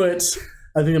 I think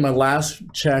in my last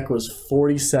check was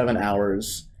 47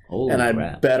 hours. Holy and I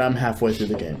crap. bet I'm halfway through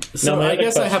the game. So I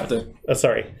guess I have to.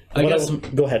 Sorry.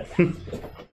 Go ahead.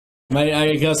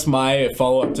 I guess my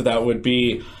follow up to that would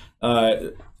be,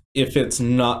 if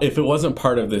it wasn't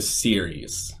part of this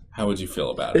series, how would you feel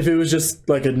about it? If it was just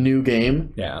like a new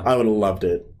game, yeah, I would have loved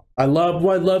it. I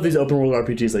love these open world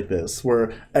RPGs like this,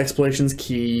 where exploration's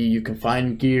key. You can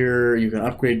find gear, you can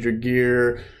upgrade your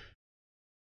gear.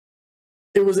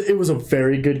 It was a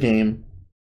very good game.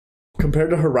 Compared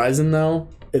to Horizon, though,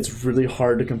 it's really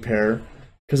hard to compare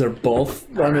because they're both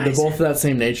of that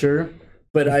same nature.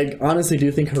 But I honestly do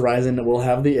think Horizon will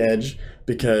have the edge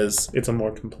because it's a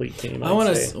more complete game. I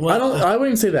wouldn't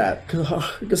even say that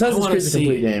because Assassin's Creed is a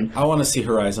complete game. I want to see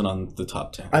Horizon on the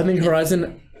top 10. I think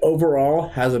Horizon overall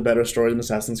has a better story than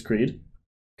Assassin's Creed.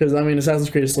 Because I mean, Assassin's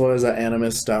Creed still has that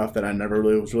animus stuff that I never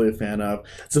was really a fan of.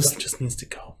 Stuff just needs to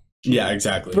go. Yeah,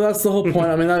 exactly. But that's the whole point.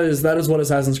 I mean, that is what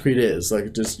Assassin's Creed is.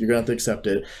 Like, just you're gonna have to accept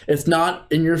it. It's not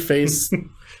in your face.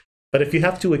 But if you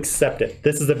have to accept it,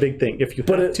 this is a big thing. If you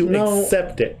have to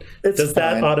accept it, does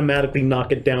that automatically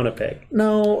knock it down a peg?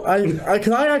 No, I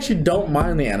actually don't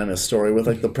mind the Animus story with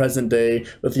like the present day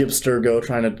with the Abstergo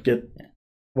trying to get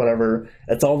whatever.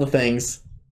 It's all the things.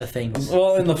 The things.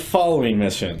 Well, in the following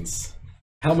missions,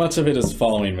 how much of it is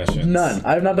following missions? None.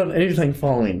 I've not done anything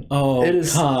following. Oh, it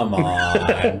is. Come on!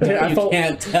 You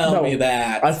can't tell me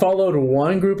that. I followed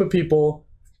one group of people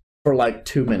for like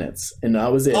 2 minutes, and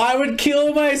that was it. I would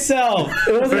kill myself.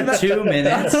 It wasn't for 2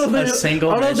 minutes. A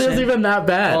single mission. I don't think it was even that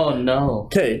bad. Oh no.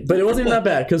 Okay, but it wasn't even that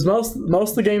bad because most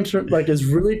of the games are, like is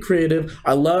really creative.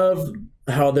 I love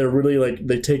how they're really like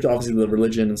they take obviously the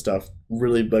religion and stuff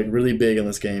really big in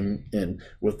this game, and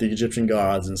with the Egyptian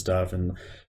gods and stuff. And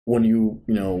when you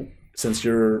since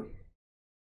you're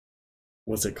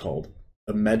what's it called?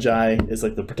 The Magi is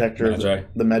like the protector.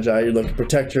 The Magi, you're the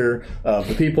protector of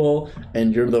the people,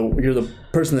 and you're the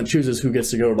person that chooses who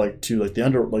gets to go to the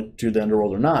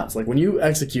underworld or not. So like when you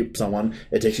execute someone,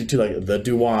 it takes you to like the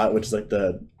Duat, which is like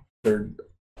the third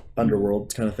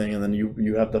underworld kind of thing, and then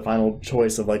you have the final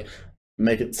choice of like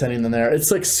sending them there.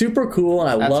 It's like super cool,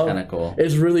 and That's kind of cool.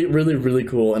 It's really really really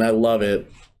cool, and I love it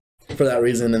for that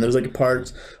reason. And there's like a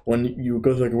part when you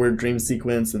go through like a weird dream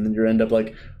sequence, and then you end up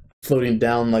like floating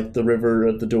down like the river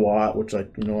of the Duat, which I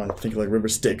think like river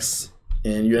Styx,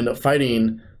 and you end up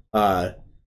fighting like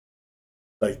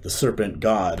the serpent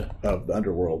god of the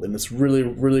underworld, and it's really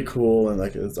really cool, and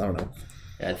like I don't know.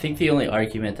 Yeah, I think the only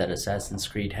argument that Assassin's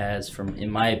Creed has,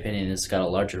 in my opinion, is it's got a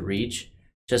larger reach,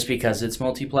 just because it's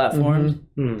multi-platform.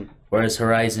 Whereas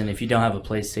Horizon, if you don't have a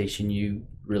PlayStation, you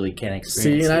really can't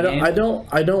experience. See, and I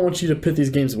don't want you to pit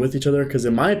these games with each other because,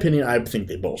 in my opinion, I think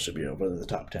they both should be over the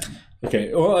top 10.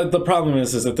 Okay. Well, the problem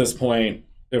is at this point,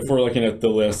 if we're looking at the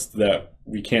list that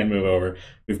we can move over,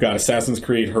 we've got Assassin's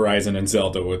Creed, Horizon, and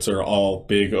Zelda, which are all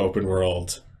big open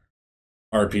world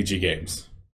RPG games.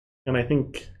 And I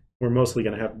think we're mostly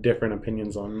going to have different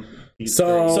opinions on these.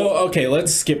 So okay,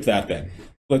 let's skip that then.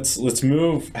 Let's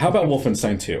move. How about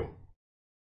Wolfenstein 2?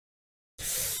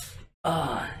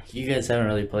 You guys haven't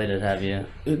really played it, have you?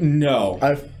 No.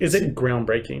 Is it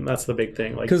groundbreaking? That's the big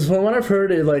thing. Because from what I've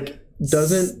heard, it like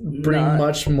doesn't bring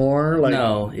much more. Like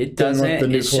no, it doesn't. Than what the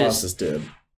new Colossus did.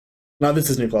 No, this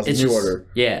is New Colossus. New Order.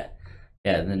 Yeah,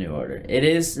 the New Order. It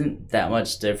isn't that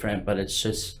much different, but it's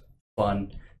just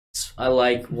fun. I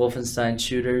like Wolfenstein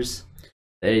shooters.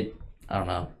 I don't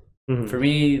know. For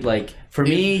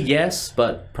me, yes,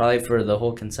 but probably for the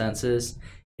whole consensus,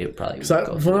 it probably.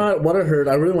 From what I heard,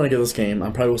 I really want to get this game. I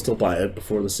probably will still buy it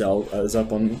before the sale is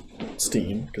up on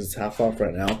Steam because it's half off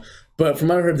right now. But from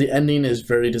what I heard, the ending is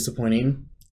very disappointing.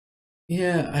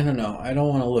 Yeah, I don't know. I don't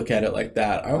want to look at it like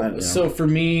that. So for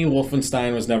me,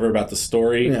 Wolfenstein was never about the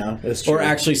story. Yeah, it's true. Or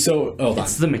actually,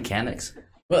 it's the mechanics.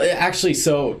 Well, actually,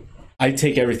 I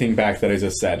take everything back that I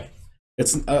just said.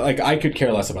 It's like I could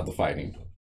care less about the fighting.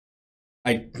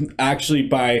 I actually,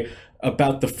 by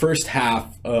about the first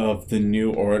half of the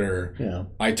New Order,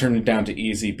 I turned it down to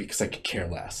easy because I could care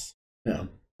less. Yeah,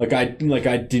 I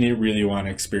didn't really want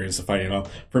to experience the fighting at all.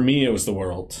 For me, it was the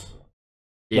world.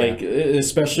 Yeah. Like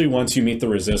especially once you meet the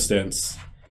Resistance,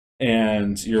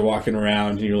 and you're walking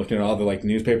around and you're looking at all the like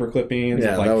newspaper clippings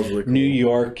of like that was really cool. New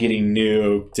York getting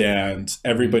nuked and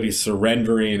everybody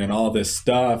surrendering and all this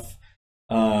stuff.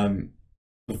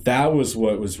 that was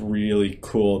what was really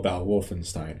cool about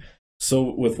Wolfenstein.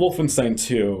 So with Wolfenstein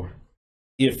 2,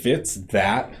 if it's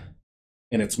that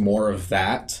and it's more of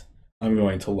that, I'm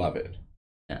going to love it.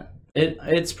 Yeah,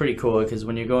 it's pretty cool because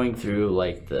when you're going through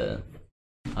like the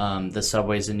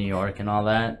subways in New York and all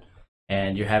that,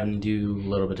 and you're having to do a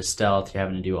little bit of stealth, you're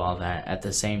having to do all that at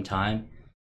the same time.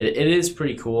 It is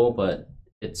pretty cool, but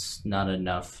it's not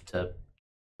enough to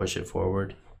push it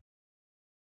forward.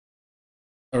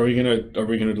 Are we gonna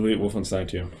delete Wolfenstein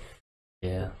 2?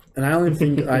 Yeah. And I only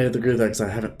think I have to agree with that because I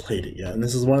haven't played it yet. And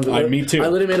this is one of the. Me too. I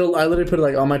literally put it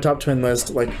like on my top 10 list,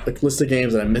 like list of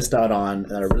games that I missed out on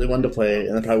and I really wanted to play,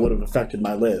 and that probably would have affected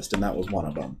my list, and that was one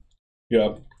of them.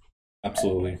 Yep,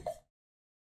 absolutely.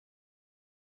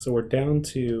 So we're down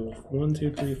to 1,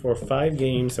 2, 3, 4, 5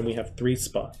 games, and we have 3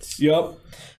 spots. Yep.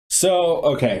 So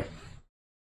okay,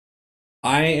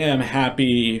 I am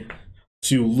happy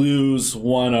to lose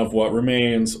one of What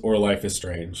Remains or Life is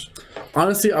Strange.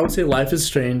 Honestly, I would say Life is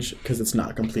Strange because it's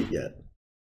not complete yet.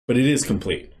 But it is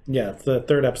complete. Yeah, the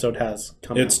 3rd episode has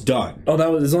come out. It's done. Oh,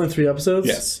 there's only 3 episodes?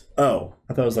 Yes. Oh,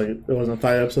 I thought it was like it wasn't a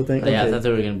 5-episode thing. Yeah, I Okay. thought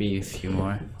there were gonna be a few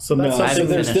more. So No, that's so something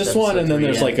there's finished this one, and then episode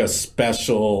there's 3 like a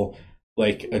special,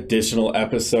 like additional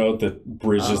episode that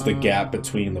bridges the gap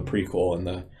between the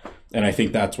prequel and I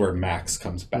think that's where Max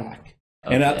comes back.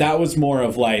 Okay. And that was more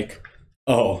of like,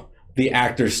 oh, the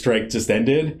actor's strike just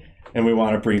ended, and we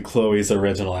want to bring Chloe's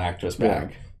original actress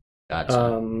back.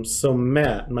 Gotcha. So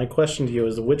Matt, my question to you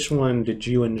is, which one did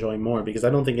you enjoy more? Because I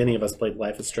don't think any of us played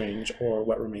Life is Strange or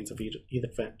What Remains of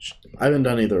Edith Finch. I haven't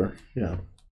done either. Yeah.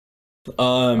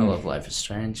 I love Life is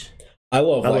Strange. I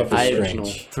love Life the is original.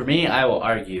 Strange. For me, I will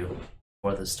argue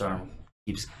Before the Storm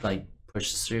keeps like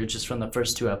pushes through just from the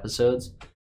first 2 episodes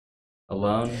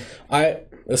alone.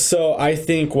 I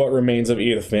think What Remains of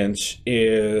Edith Finch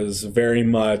is very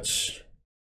much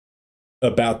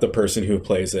about the person who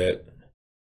plays it.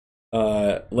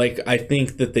 I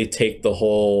think that they take the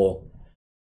whole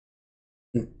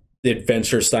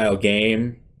adventure style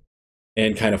game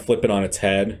and kind of flip it on its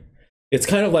head. It's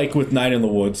kind of like what Night in the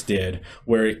Woods did,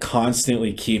 where it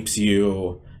constantly keeps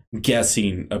you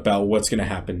guessing about what's going to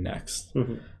happen next.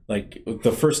 Mm-hmm. Like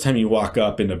the first time you walk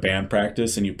up into band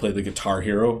practice and you play the Guitar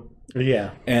Hero,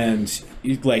 Yeah. and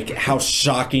like how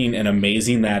shocking and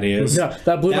amazing that is. Yeah,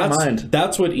 that blew my mind.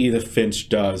 That's what Edith Finch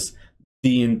does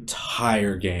the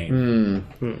entire game.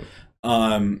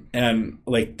 And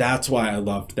like that's why I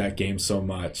loved that game so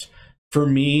much. For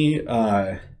me,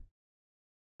 I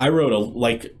wrote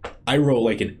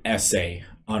like an essay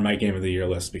on my Game of the Year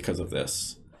list because of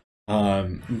this.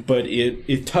 But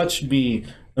it touched me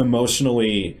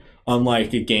emotionally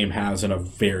unlike a game has in a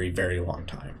very, very long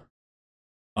time.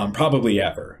 Probably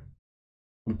ever.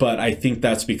 But I think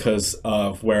that's because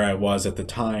of where I was at the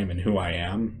time and who I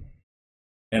am.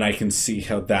 And I can see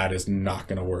how that is not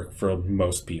going to work for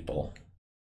most people.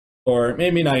 Or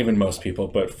maybe not even most people,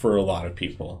 but for a lot of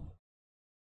people.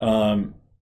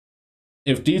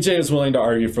 If DJ is willing to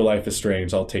argue for Life is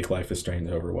Strange, I'll take Life is Strange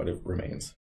over What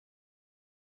Remains.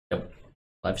 Yep.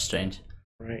 Life is Strange.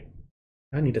 Right.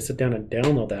 I need to sit down and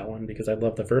download that one because I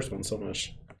love the first one so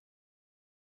much.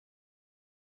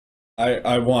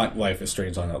 I want Life is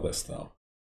Strange on that list, though.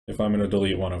 If I'm going to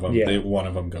delete one of them, one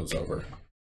of them goes over.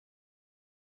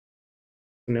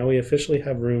 Now we officially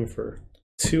have room for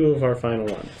 2 of our final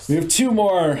ones. We have 2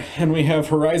 more, and we have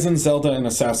Horizon, Zelda, and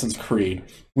Assassin's Creed.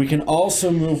 We can also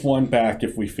move one back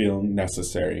if we feel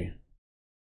necessary.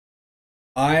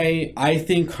 I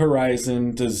think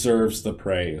Horizon deserves the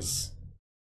praise.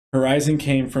 Horizon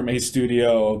came from a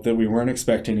studio that we weren't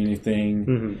expecting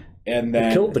anything, and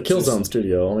then the Killzone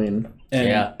studio.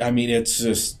 I mean, it's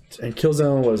just and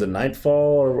Killzone was it Nightfall,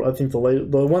 or I think the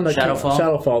one that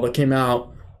Shadowfall that came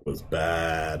out was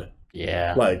bad.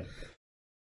 Yeah, like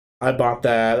I bought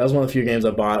that. That was one of the few games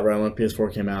I bought right when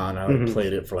PS4 came out, and I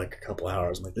played it for like a couple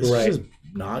hours. I'm like, this is just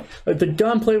not like the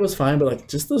gunplay was fine, but like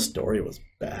just the story was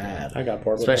bad. I got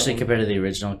bored, especially compared to the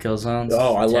original Killzones.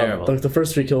 Oh, I love like the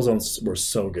first 3 Killzones were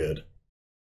so good,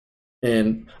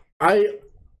 and I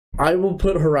will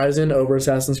put Horizon over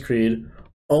Assassin's Creed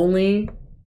only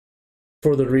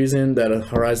for the reason that a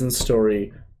Horizon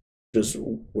story just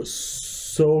was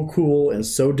so cool and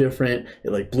so different.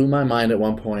 It like blew my mind at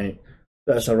one point.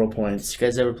 At several points. Did you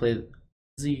guys ever play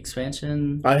the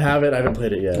expansion? I have it. I haven't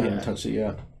played it yet. I haven't touched it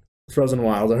yet. Frozen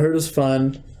Wilds. I heard it's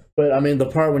fun, but I mean the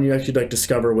part when you actually like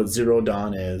discover what Zero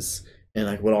Dawn is and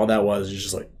like what all that was is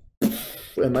just like,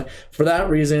 and like for that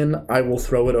reason I will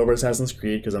throw it over Assassin's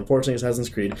Creed because unfortunately Assassin's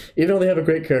Creed, even though they have a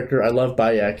great character, I love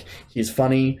Bayek. He's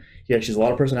funny. He actually has a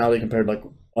lot of personality compared to like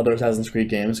other Assassin's Creed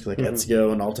games, like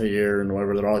Ezio and Altair and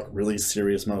whatever. They're all like really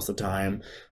serious most of the time.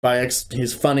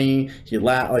 he's funny. He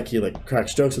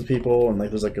cracks jokes with people, and like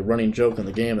there's like a running joke in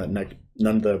the game that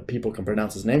none of the people can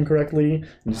pronounce his name correctly,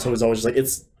 and so he's always just like,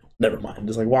 it's never mind,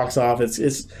 just like walks off.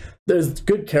 It's there's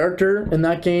good character in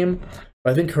that game.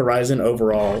 But I think Horizon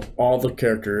overall, all the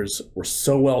characters were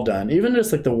so well done. Even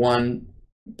just like the one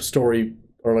story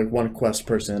or like one quest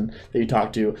person that you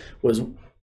talk to was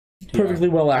perfectly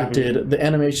well acted. The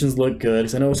animations look good.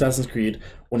 'Cause I know Assassin's Creed,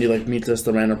 when you like meet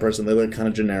the random person, they look kind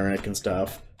of generic and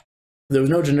stuff. There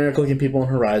was no generic looking people in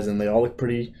Horizon. They all look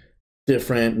pretty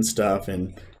different and stuff,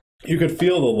 and you could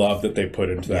feel the love that they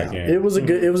put into that game. It was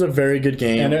a very good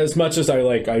game. And as much as I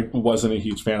wasn't a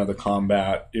huge fan of the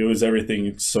combat, it was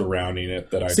everything surrounding it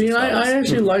that I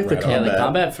actually like the combat. Yeah, the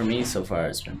combat for me so far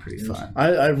has been pretty fun.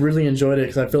 I really enjoyed it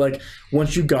because I feel like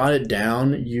once you got it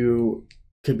down, you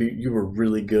were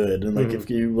really good. And like if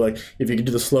you could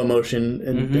do the slow motion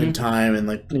in time and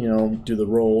like do the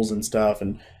rolls and stuff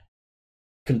and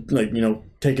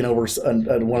taking over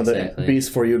one of the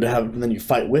beasts for you to have, and then you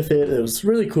fight with it. It was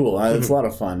really cool. It's a lot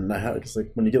of fun. And it's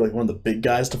like when you get like one of the big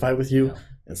guys to fight with you,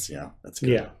 that's good.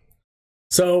 Yeah.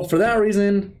 So for that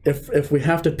reason, if we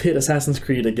have to pit Assassin's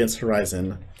Creed against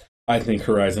Horizon, I think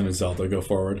Horizon and Zelda go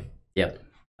forward. Yep,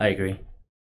 I agree.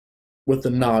 With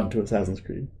the nod to Assassin's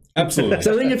Creed. Absolutely.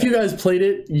 So I think if you guys played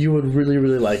it, you would really,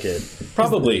 really like it.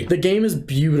 Probably. The game is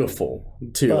beautiful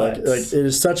too. Like it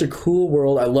is such a cool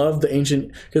world. I love the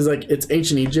ancient, because like it's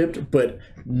ancient Egypt, but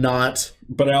not.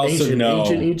 But I also know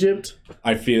ancient Egypt.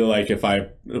 I feel like if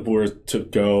I were to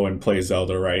go and play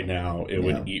Zelda right now, it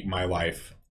would eat my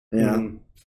life. Yeah.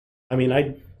 I mean,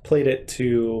 I played it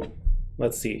to,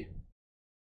 let's see,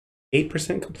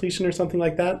 8% completion or something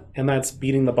like that, and that's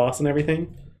beating the boss and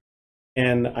everything.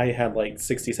 And I had like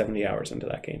 60, 70 hours into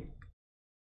that game.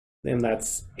 And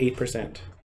that's 8%.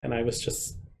 And I was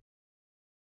just...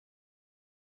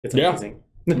 It's amazing.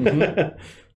 Okay.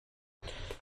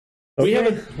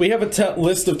 We have a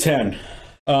list of 10.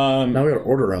 Now we gotta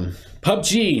order them.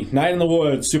 PUBG, Night in the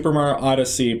Woods, Super Mario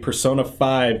Odyssey, Persona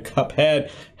 5, Cuphead,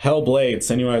 Hellblade,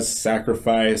 Senua's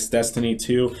Sacrifice, Destiny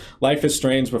 2, Life is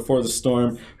Strange Before the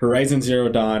Storm, Horizon Zero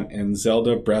Dawn, and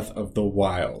Zelda Breath of the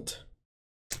Wild.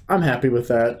 I'm happy with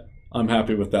that. I'm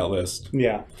happy with that list.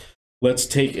 Yeah. Let's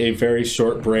take a very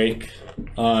short break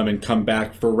and come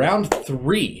back for round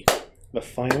 3. The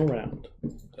final round.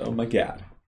 Oh my god.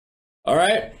 All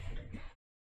right.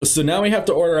 So now we have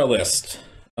to order a list.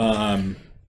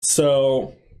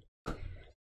 So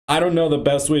I don't know the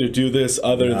best way to do this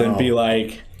other than be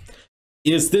like,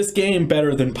 is this game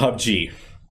better than PUBG?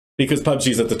 Because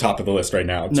PUBG's at the top of the list right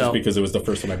now, just because it was the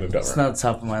first one I moved over. It's not the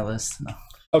top of my list, no.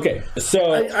 Okay,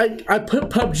 so I put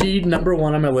PUBG number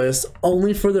 1 on my list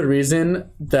only for the reason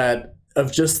that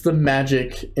of just the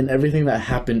magic and everything that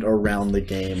happened around the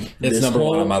game. It's number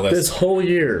 1 on my list. This whole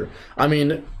year. I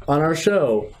mean, on our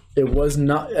show, it was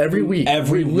not every week.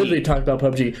 We literally talked about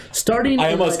PUBG.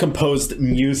 I almost composed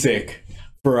music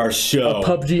for our show. A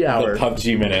PUBG hour. The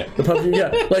PUBG minute. The PUBG,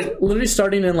 yeah. Like literally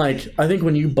starting in like, I think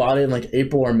when you bought it in like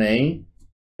April or May,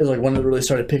 is like when it really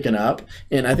started picking up.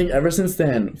 And I think ever since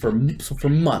then, for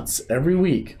months, every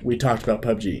week, we talked about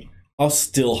PUBG. I'll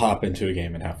still hop into a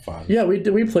game and have fun. Yeah,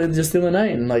 we played just the other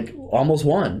night and like almost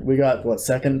won. We got what,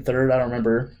 second, third? I don't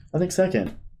remember. I think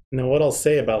second. Now, what I'll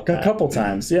say about that? A couple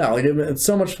times, yeah. Like it's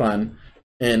so much fun.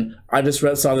 And I just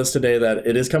saw this today that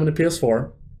it is coming to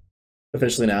PS4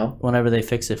 officially now. Whenever they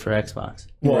fix it for Xbox.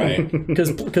 Well, right.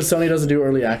 Because Sony doesn't do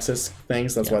early access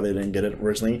things. That's why they didn't get it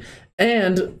originally.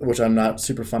 And, which I'm not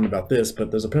super fun about this,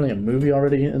 but there's apparently a movie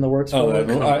already in the works for it.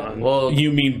 Well,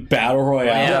 you mean Battle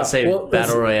Royale?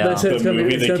 Battle Royale. The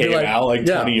movie that came out like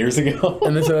 20 years ago.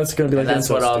 And that's going to be like... That's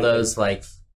what all those like...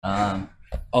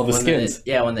 all the skins.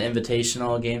 When the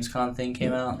Invitational Gamescom thing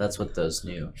came out, that's what those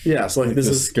new. Yeah, so like this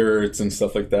the is skirts and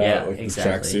stuff like that. Yeah, like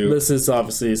exactly. The tracksuit. This is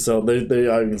obviously, so I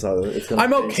even saw that.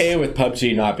 I'm okay with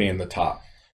PUBG not being the top.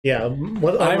 Yeah,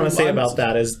 what I want to say about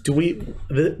that is, we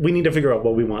need to figure out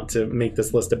what we want to make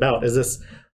this list about. Is this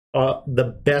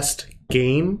the best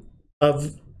game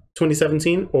of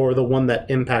 2017 or the one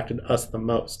that impacted us the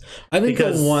most? I think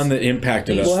the one that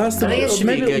impacted us. Well, it has to I think it should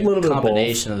be a good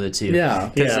combination of the two.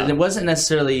 Yeah. Because it wasn't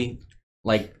necessarily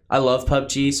like, I love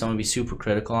PUBG, so I'm going to be super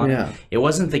critical on it. It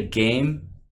wasn't the game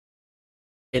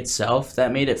itself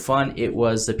that made it fun. It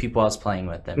was the people I was playing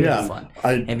with that made it fun.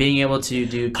 And being able to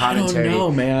do commentary. I don't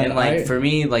know, man. And like for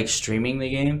me, like streaming the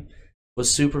game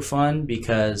was super fun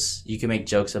because you can make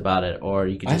jokes about it, or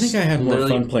you could just... I think I had more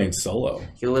fun playing solo.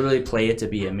 You literally play it to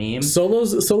be a meme.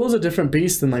 Solo's a different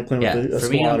beast than like playing with a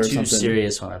squad or something. For me, I'm too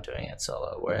serious when I'm doing it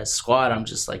solo, whereas squad, I'm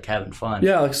just like having fun.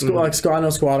 Yeah, like squad,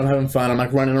 I'm having fun. I'm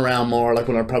like running around more, like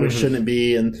when I probably shouldn't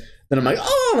be, and then I'm like,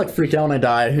 oh, I'm like freak out when I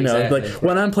die. Who knows? Exactly. Like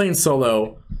when I'm playing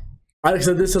solo, like I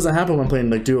said, this doesn't happen when I'm playing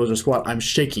like duos or squad. I'm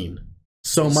shaking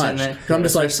so much. I'm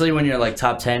just like, especially when you're like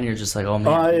top 10, you're just like, oh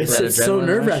man, it's so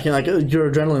nerve wracking. Like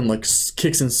your adrenaline like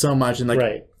kicks in so much, and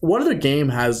like what other game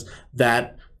has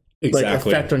that like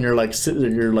effect on your like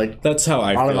that's how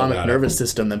I autonomic feel nervous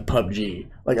system than PUBG.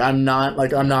 Like I'm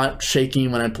not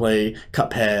shaking when I play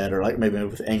Cuphead or like maybe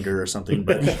with anger or something.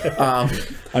 But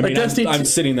I mean, I'm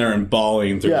sitting there and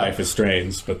bawling through Life is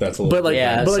Strange, but that's a little. But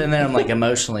like, sitting there, I'm like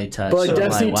emotionally touched. But like so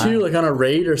Destiny 2, like on a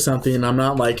raid or something, I'm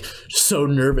not like so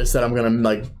nervous that I'm gonna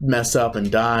like mess up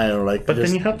and die or like. But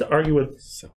then you have to argue with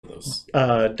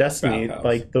Destiny.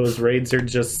 Like those raids are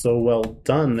just so well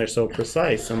done. They're so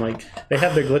precise, and like they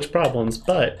have their glitch problems.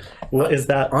 But what is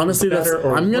that? Honestly, better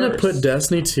or I'm gonna worse? put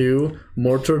Destiny 2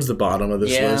 more towards the bottom of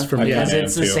this list for me. Because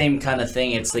it's the same kind of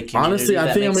thing. It's the community. Honestly,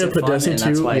 I think I'm gonna put Destiny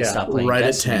 2 right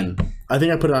at 10. I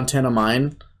think I put it on 10 on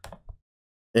mine,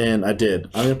 and I did.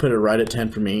 I'm gonna put it right at 10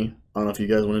 for me. I don't know if you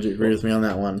guys wanted to agree with me on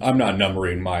that one. I'm not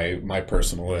numbering my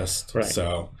personal list,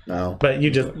 so no. But you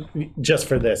just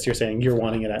for this, you're saying you're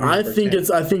wanting it at. I think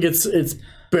it's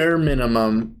bare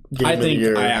minimum. Game I of the think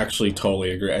year. I actually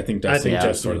totally agree. I think Destiny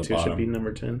 2 should be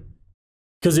number 10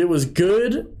 because it was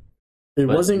good. It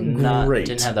wasn't great. It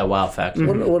didn't have that wow factor.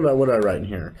 What did I write in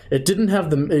here? It didn't have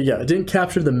it didn't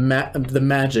capture the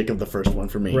magic of the first one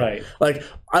for me. Right. Like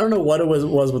I don't know what it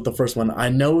was with the first one. I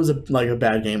know it was a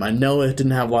bad game. I know it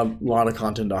didn't have a lot of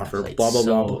content to offer. Blah blah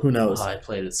blah. Who knows? I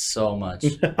played it so much.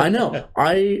 I know.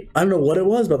 I don't know what it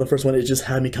was about the first one. It just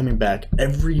had me coming back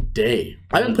every day.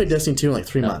 I haven't played Destiny 2 in like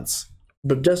 3 months.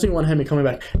 But Destiny 1 had me coming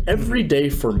back every day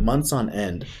for months on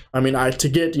end. I mean, to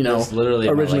get, literally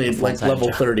originally like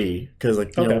level 30, because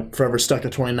like, forever stuck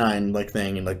at 29 like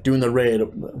thing, and like doing the raid,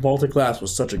 Vaulted Glass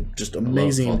was such a just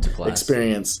amazing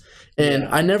experience. And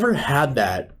I never had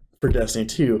that for Destiny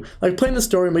 2. Like playing the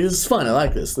story, like, this is fun. I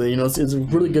like this. It's a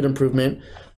really good improvement.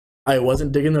 I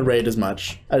wasn't digging the raid as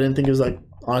much. I didn't think it was like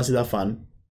honestly that fun.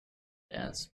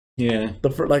 Yes. Yeah.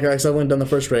 Like I've only done the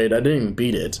first raid. I didn't even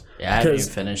beat it. Yeah, I haven't even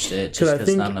finished it just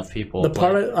because not enough people. I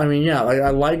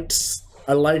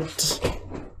liked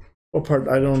what part?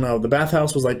 I don't know. The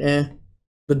bathhouse was like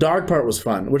The dog part was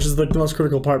fun, which is the most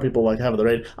critical part people like have of the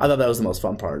raid. I thought that was the most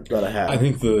fun part that I had. I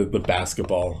think the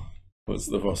basketball was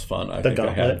the most fun. I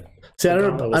Gauntlet. See, I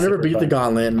never beat the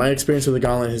Gauntlet. My experience with the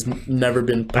Gauntlet has never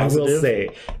been positive. I will say,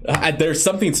 there's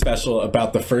something special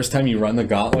about the first time you run the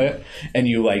Gauntlet and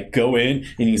you like go in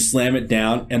and you slam it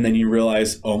down and then you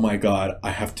realize, oh my god,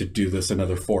 I have to do this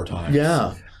another 4 times.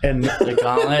 Yeah. And the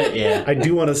Gauntlet, I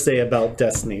do want to say about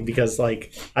Destiny, because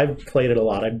like I've played it a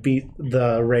lot. I beat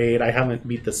the raid. I haven't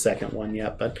beat the second one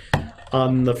yet, but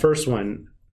on the first one,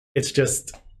 it's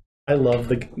just I love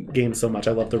the game so much.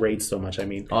 I love the raid so much. I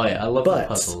mean, oh yeah, I love the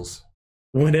puzzles.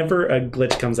 Whenever a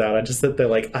glitch comes out, I just sit there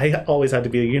like I always have to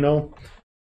be,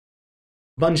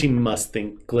 Bungie must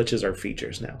think glitches are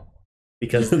features now,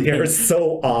 because they're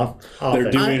so off.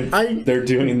 They're doing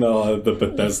the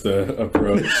Bethesda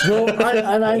approach. Well,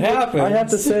 I have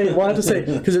to say,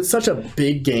 because it's such a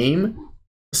big game,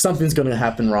 something's going to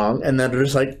happen wrong, and then they're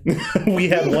just like, we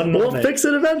had one moment. We'll fix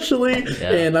it eventually.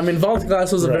 Yeah. And I mean, Vaulted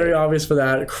Glass was very obvious for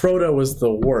that. Crota was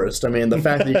the worst. I mean, the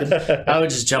fact that you could... I would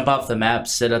just jump off the map,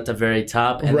 sit at the very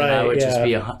top, and then I would just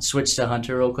be switch to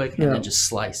Hunter real quick, and then just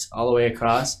slice all the way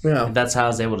across. Yeah. And that's how I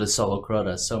was able to solo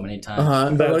Crota so many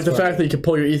times. But like the fact that you could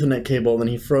pull your Ethernet cable, and then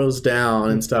he froze down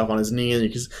and stuff on his knee, and you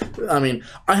could... I mean,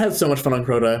 I had so much fun on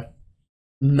Crota.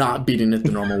 Not beating it the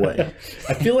normal way.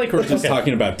 I feel like we're just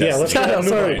talking about Destiny. Yeah, let's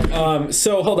sorry.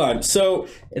 So hold on. So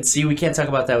we can't talk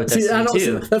about that with Destiny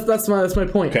 2. That's my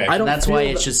point. Okay. That's why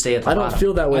it should stay at the bottom. I don't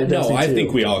feel that way. No, I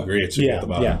think we all agree it should be at the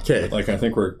bottom. Yeah. Okay. Like I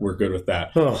think we're good with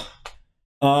that.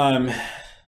 God,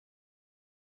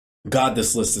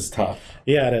 this list is tough.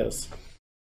 Yeah, it is.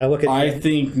 I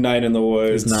think Night in the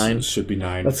Woods 9. should be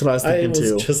 9. That's what I was thinking too.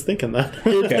 I was just thinking that.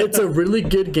 It's a really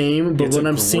good game, but when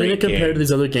I'm seeing it compared to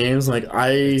these other games, like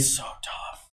it's so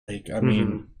tough. Like I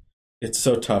mean, it's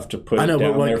so tough to put it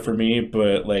down there for me.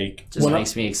 But like, just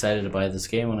makes me excited to buy this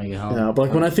game when I get home. Yeah, but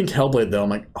like when I think Hellblade, though, I'm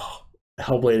like, oh,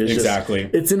 Hellblade is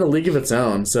it's in a league of its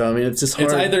own. So I mean, it's just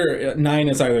hard. It's either 9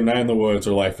 is either Night in the Woods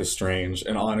or Life is Strange,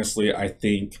 and honestly, I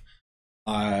think.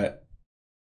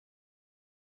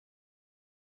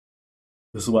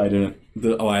 This is why I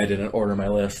didn't order my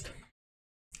list.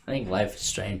 I think Life is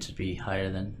Strange should be higher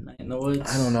than Night in the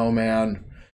Woods. I don't know, man.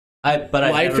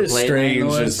 Life is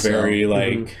Strange is very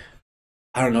like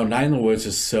I don't know. Night in the Woods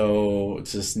is so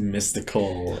just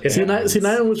mystical. See, Night in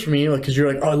the Woods for me, like, because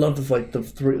you're like, oh, I love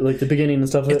the beginning and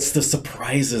stuff. It's the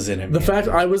surprises in it. The fact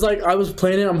I was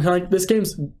playing it, I'm kind of like, this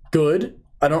game's good.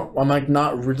 I'm like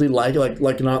not really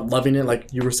like not loving it like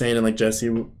you were saying and like Jesse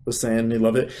was saying he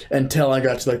loved it until I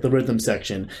got to like the rhythm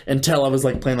section, until I was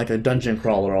like playing like a dungeon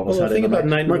crawler all of a sudden. The thing about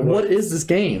Night in the Woods, what is this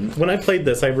game? When I played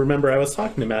this, I remember I was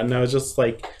talking to Matt and I was just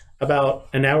like about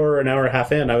an hour and a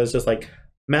half in, I was just like,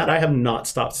 Matt, I have not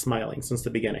stopped smiling since the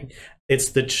beginning. It's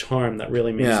the charm that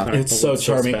really makes it's so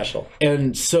charming. Special.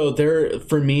 And so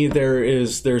for me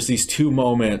there's these two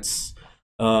moments.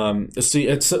 See,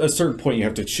 at a certain point you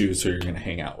have to choose who you're going to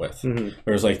hang out with.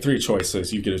 There's like 3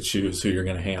 choices. You get to choose who you're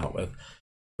going to hang out with.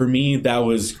 For me, that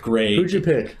was Greg. Who'd you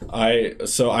pick? I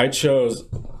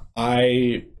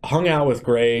hung out with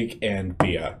Greg and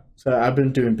Bia. So I've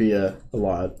been doing Bia a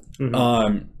lot.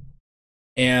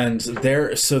 And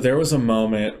there was a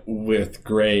moment with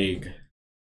Greg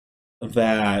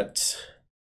that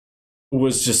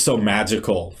was just so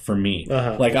magical for me.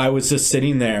 Like I was just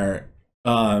sitting there,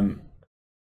 and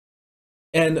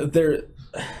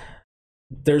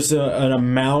there's an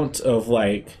amount of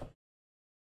like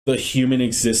the human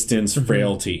existence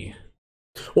frailty.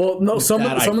 Well, no, some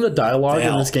of the dialogue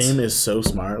in this game is so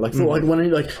smart. Like, like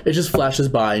when it just flashes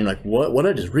by, and you're like, what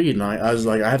did I just read? And I was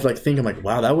like, I have to like think, I'm like,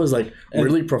 wow, that was like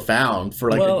really profound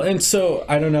for like. Well, and so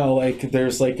I don't know, like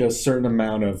there's like a certain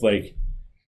amount of like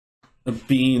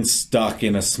being stuck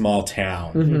in a small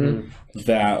town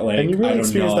that like, and you really I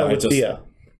don't know, that with Bia.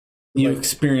 You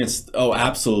experienced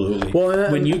absolutely.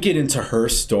 Well, when you get into her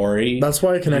story, that's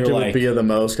why I connected with Bia the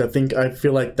most. I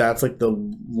feel like that's like the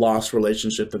lost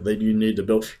relationship that you need to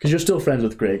build, because you're still friends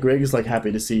with Greg. Greg is like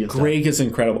happy to see you. Greg is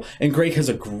incredible, and Greg has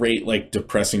a great like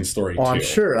depressing story too. I'm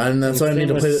sure, and that's why I need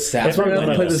to play this. That's why I'm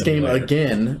gonna play this game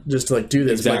again, just to like do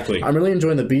this. Exactly. Like, I'm really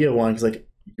enjoying the Bia one because like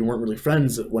you weren't really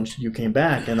friends once you came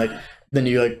back, and like then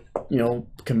you like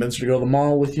convinced her to go to the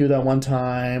mall with you that one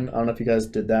time. I don't know if you guys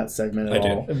did that segment at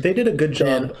all. They did a good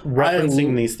job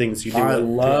referencing these things you do. I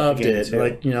loved it. Too.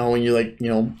 Like when you like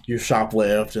you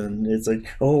shoplift and it's like,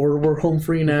 oh, we're home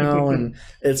free now, and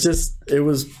it's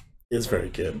very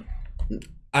good.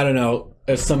 I don't know,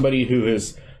 as somebody who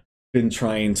has been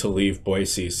trying to leave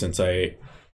Boise since I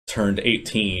turned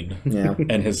 18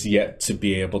 and has yet to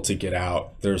be able to get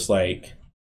out, there's like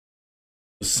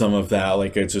some of that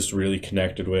like I just really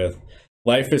connected with.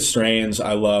 Life is Strange,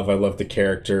 I love the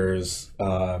characters,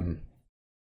 but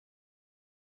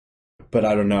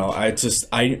I don't know, I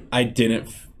didn't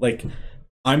like.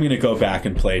 I'm gonna go back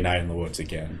and play Night in the Woods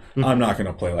again. I'm not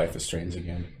gonna play Life is Strange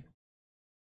again.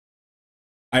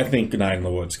 I think Night in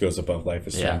the Woods goes above Life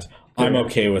is Strange. I'm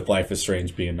okay with Life is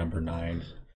Strange being number 9.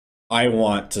 I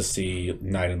want to see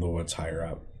Night in the Woods higher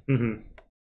up.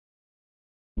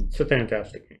 It's a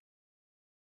fantastic game.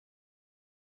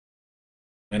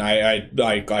 And I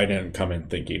didn't come in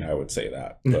thinking I would say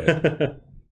that. But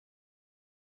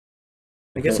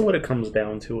I guess what it comes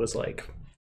down to is like,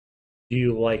 do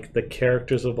you like the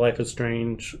characters of Life is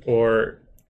Strange or?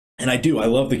 And I do. I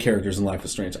love the characters in Life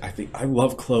is Strange. I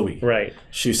love Chloe. Right.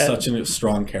 She's such a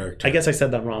strong character. I guess I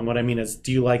said that wrong. What I mean is,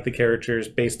 do you like the characters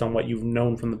based on what you've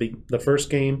known from the first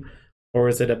game, or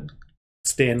is it a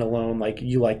standalone, like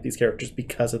you like these characters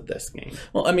because of this game?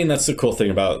 Well, I mean, that's the cool thing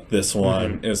about this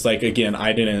one is like, again,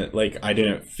 I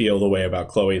didn't feel the way about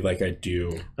Chloe like I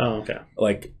do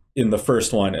like in the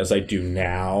first one as I do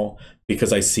now,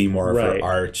 because I see more of her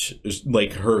arch.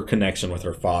 Like her connection with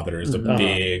her father is a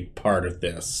big part of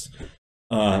this,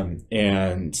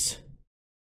 and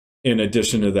in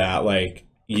addition to that, like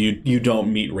you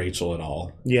don't meet Rachel at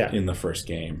all in the first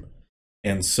game.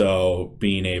 And so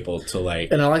being able to like,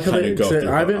 and I like how they go through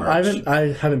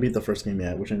I haven't beat the first game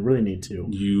yet, which I really need to.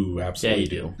 You absolutely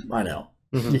do. I know.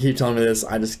 You keep telling me this.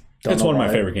 I just don't it's know one why.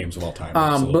 of my favorite games of all time.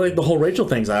 But like the whole Rachel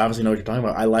things, I obviously know what you're talking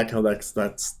about. I like how that's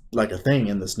like a thing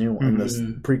in this new one, this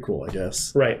prequel, I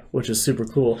guess. Right. Which is super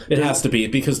cool. It has to be,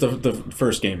 because the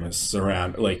first game is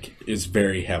is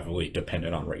very heavily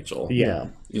dependent on Rachel. Yeah.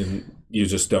 And you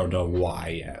just don't know why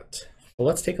yet. Well,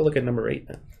 let's take a look at number 8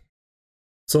 then.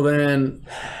 So then,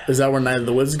 is that where Night of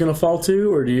the Woods is going to fall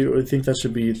to, or do you think that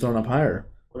should be thrown up higher?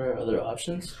 What are other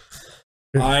options?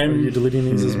 Are you deleting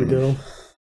these as we go?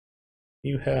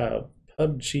 You have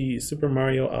PUBG, Super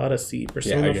Mario Odyssey,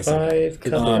 Persona 5,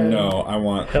 Cuphead, no, I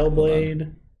want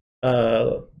Hellblade,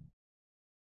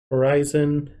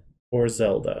 Horizon, or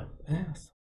Zelda.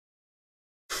 Yes.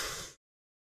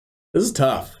 This is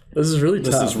tough. This is really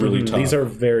tough. This is really tough. These are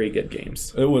very good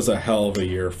games. It was a hell of a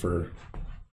year for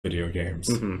video games.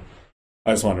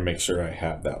 I just want to make sure I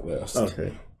have that list.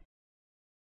 Okay.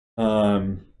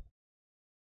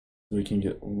 We can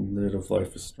get rid of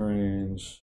Life is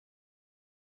Strange.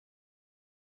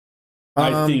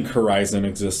 I think Horizon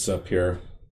exists up here.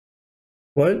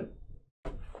 What?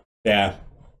 Yeah.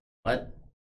 What?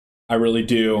 I really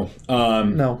do.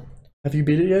 No. Have you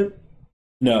beat it yet?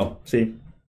 No. See?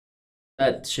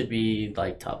 That should be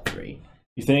like top 3.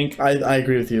 You think? I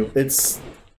agree with you. It's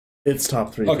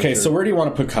top 3. Okay, for so sure. where do you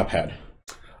want to put Cuphead?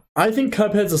 I think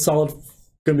Cuphead's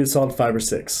gonna be a solid 5 or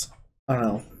 6. I don't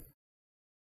know.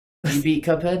 You beat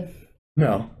Cuphead?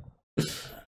 No.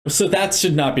 So that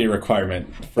should not be a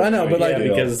requirement. I know, but like,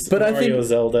 because but I Mario think,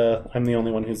 Zelda, I'm the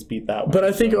only one who's beat that one. but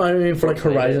I think, I mean, for like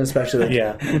Horizon especially, like,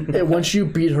 yeah. once you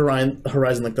beat Horizon,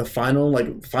 like the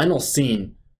final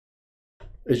scene,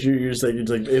 is you're just like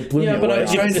it blew Yeah, me but away.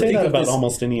 I'm trying to say think that of about this-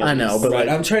 almost any of I know, these. but Right,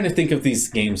 like, I'm trying to think of these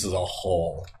games as a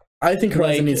whole. I think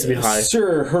Horizon needs to be high.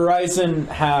 Sure, Horizon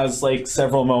has like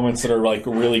several moments that are like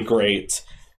really great,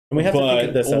 And we have to think but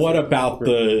of this as what a about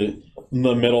group.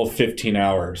 the middle 15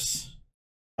 hours?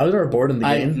 I was never bored in the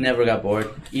I game. never got bored.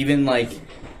 Even like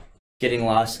getting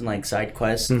lost in like side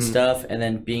quests and stuff, and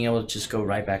then being able to just go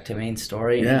right back to main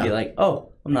story and Yeah. be like,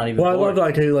 oh, I'm not even Well, I bored.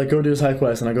 love like go do a side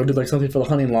quest and I go do like something for the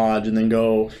hunting lodge and then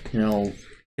go, you know,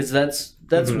 Because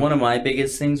that's one of my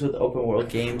biggest things with open world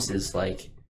games is like,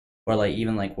 or like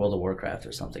even like World of Warcraft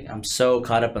or something. I'm so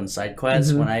caught up on side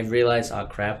quests when I realize, oh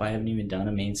crap, I haven't even done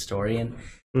a main story in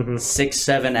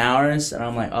 6-7 hours, and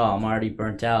I'm like, oh, I'm already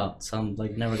burnt out, so I'm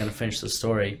like never gonna finish the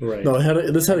story. Right. no,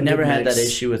 this had a Never good had mix. that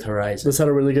issue with Horizon. This had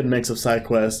a really good mix of side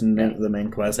quests and the main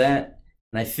quest. That,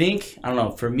 and I think, I don't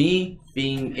know, for me,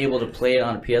 being able to play it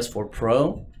on a PS4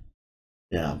 Pro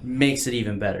Yeah. makes it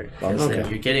even better. 'Cause Okay. then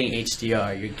you're getting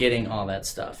HDR, you're getting all that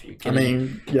stuff. You're I getting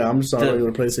mean, yeah, I'm just on the-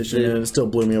 regular PlayStation the and it still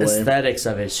blew me away. aesthetics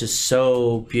of it. It's just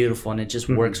so beautiful, and it just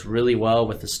works really well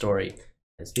with the story.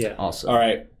 It's Yeah. awesome. All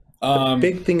right.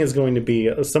 Big thing is going to be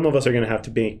some of us are going to have to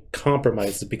be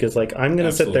compromised because like I'm going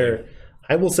to sit there,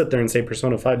 I will sit there and say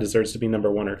Persona 5 deserves to be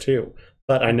number 1 or 2,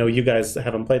 but I know you guys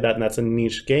haven't played that and that's a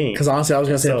niche game. Because honestly, I was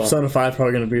gonna say So- Persona 5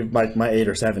 probably gonna be like my 8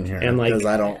 or 7 here. And, like, because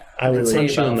I don't. I would really-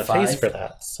 punch you in the about face 5. for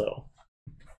that. So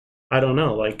I don't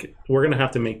know. Like we're going to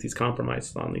have to make these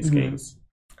compromises on these games.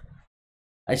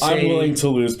 I say, I'm willing to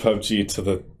lose PUBG to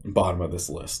the bottom of this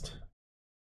list.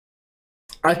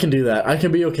 I can do that. I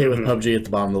can be okay with PUBG at the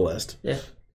bottom of the list. yeah.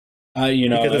 You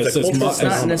know, Because it's a cultural It's not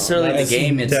phenomenon. necessarily the That's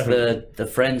game; it's definitely- the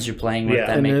friends you're playing with Yeah.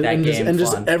 that make that game and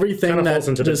just fun. everything Kind of that falls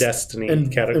into the just Destiny en-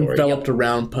 category. enveloped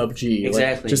around PUBG.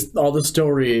 Exactly. Like, just all the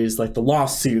stories, like the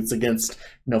lawsuits against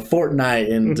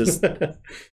Fortnite and just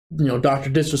Dr.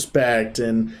 Disrespect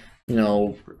and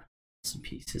Rest in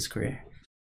peace, his career.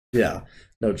 yeah,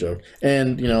 no joke.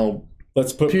 And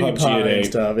let's put PUBG PewDiePie at and 8.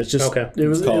 stuff. It's just Okay. it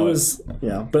was call it.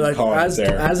 yeah. But like call it as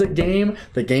there. a game,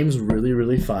 the game's really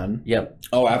really fun. Yep.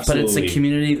 Oh, But absolutely. it's the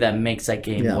community that makes that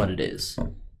game Yeah. what it is.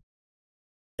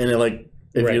 And it, like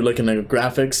if Right. you're looking at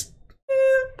graphics,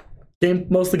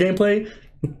 most of the gameplay,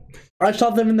 I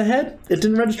shot them in the head. It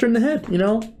didn't register in the head.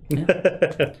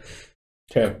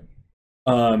 Okay.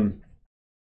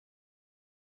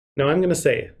 No, I'm going to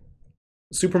say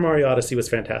Super Mario Odyssey was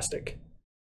fantastic,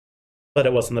 but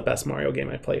it wasn't the best Mario game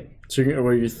I played. So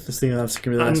were you thinking that's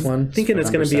gonna be the I'm next one? thinking it's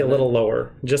going to be a Number little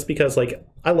lower, just because like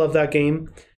I love that game,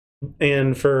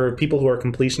 and for people who are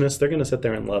completionists, they're going to sit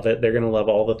there and love it. They're going to love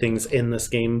all the things in this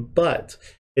game, but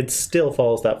it still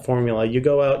follows that formula. You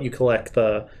go out, you collect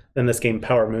in this game,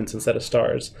 power moons instead of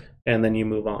stars, and then you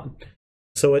move on.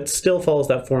 So it still follows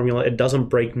that formula. It doesn't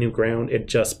break new ground. It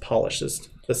just polishes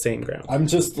the same ground. I'm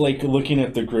just like looking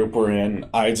at the group we're in.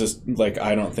 I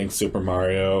don't think Super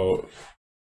Mario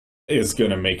is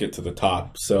gonna make it to the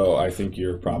top. So I think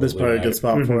you're probably This is probably a right. good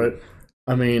spot for it.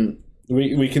 I mean,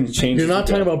 We can change. you're as not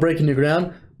we talking go. about breaking new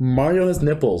ground. Mario has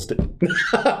nipples.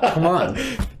 Come on.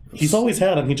 He's always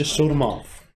had them. He just showed them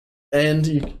off.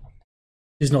 And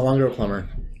he's no longer a plumber.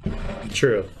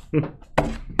 True.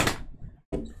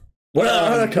 Where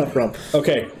did that come from?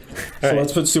 Okay, so right.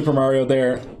 let's put Super Mario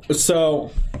there.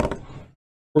 So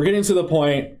we're getting to the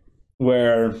point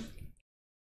where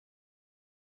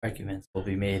Arguments will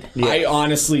be made. I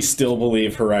honestly still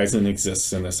believe Horizon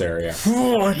exists in this area.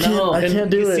 Oh, I can't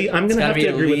do See, it. I'm It's going to gotta have be to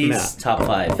at agree with least Matt. top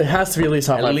 5. It has to be at least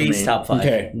top At 5 for least me. top 5.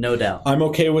 Okay. No doubt. I'm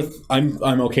okay with I'm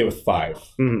okay with 5.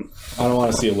 I don't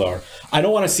want to see it lower. I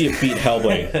don't want to see it beat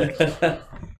Hellblade.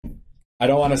 I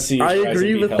don't want to see. I Horizon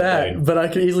agree beat with that, Hellblade. but I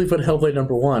could easily put Hellblade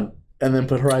number 1 and then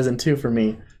put Horizon 2 for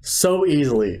me. So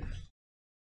easily.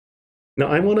 Now,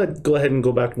 I want to go ahead and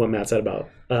go back to what Matt said about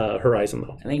Horizon,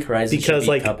 though. I think Horizon Because,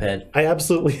 should be like, Cuphead. I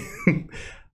absolutely...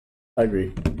 I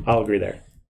agree. I'll agree there.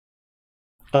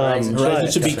 Horizon Horizon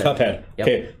should be Cuphead. Cuphead. Yep.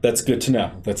 Okay, that's good to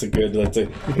know. That's a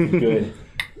good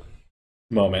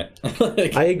moment.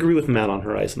 I agree with Matt on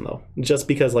Horizon, though. Just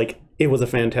because, like, it was a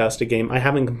fantastic game. I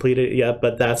haven't completed it yet,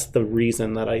 but that's the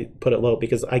reason that I put it low,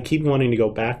 because I keep wanting to go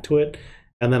back to it,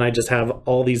 and then I just have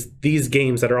all these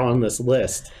games that are on this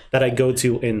list that I go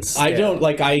to instead.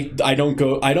 I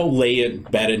don't lay in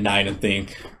bed at night and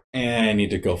think, I need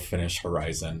to go finish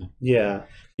Horizon. Yeah.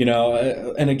 You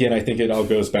know, and again, I think it all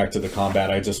goes back to the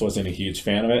combat. I just wasn't a huge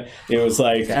fan of it. It was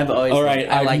like, all right,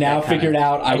 I've now figured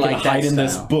out I can hide in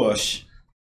this bush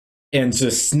and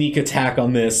just sneak attack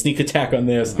on this,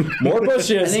 more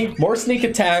bushes, more sneak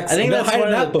attacks. I think that's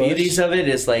one of the bush. beauties of it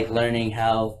is like learning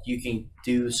how you can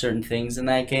do certain things in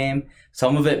that game.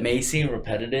 Some of it may seem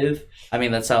repetitive. I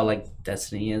mean, that's how like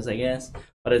Destiny is, I guess.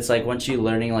 But it's like once you're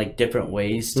learning like different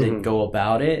ways to go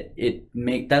about it,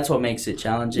 that's what makes it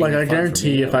challenging. Like I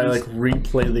guarantee, if I like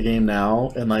replay the game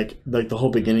now and like the whole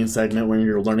beginning segment when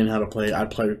you're learning how to play, I'd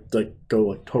play go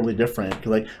like totally different because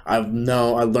like I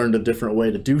learned a different way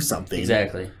to do something.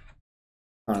 Exactly.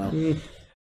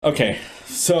 Okay,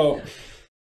 so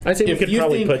I think we could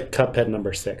probably put Cuphead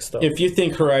number 6 though. If you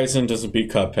think Horizon doesn't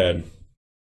beat Cuphead,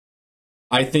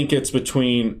 I think it's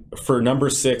for number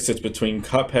 6, it's between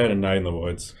Cuphead and Night in the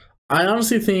Woods. I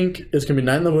honestly think it's going to be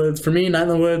Night in the Woods. For me, Night in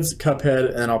the Woods,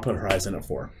 Cuphead, and I'll put Horizon at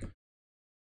 4.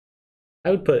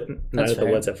 I would put Night in the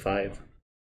Woods at 5.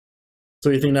 So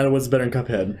you think Night in the Woods is better than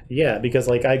Cuphead? Yeah, because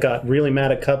like I got really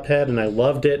mad at Cuphead and I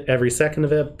loved it every second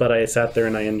of it, but I sat there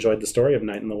and I enjoyed the story of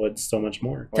Night in the Woods so much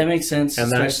more. That makes sense,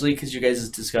 and especially because you guys'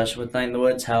 discussion with Night in the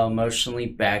Woods, how emotionally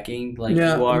backing you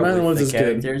are with the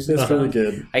characters. It's really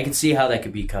good. I can see how that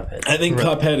could be Cuphead. I think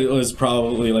Cuphead was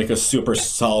probably like a super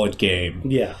solid game.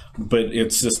 Yeah. But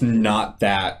it's just not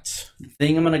that. The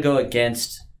thing I'm going to go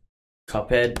against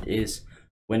Cuphead is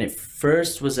when it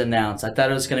first was announced, I thought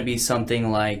it was going to be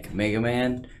something like Mega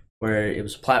Man, where it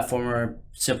was platformer,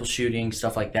 simple shooting,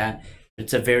 stuff like that.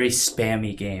 It's a very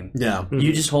spammy game. Yeah.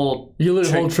 You just hold... You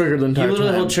literally hold trigger the entire time. You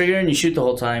literally hold trigger and you shoot the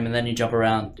whole time, and then you jump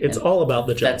around. It's all about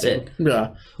the jumping. That's it.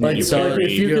 Yeah. Like, so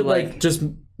if you could like just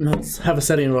have a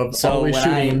setting of always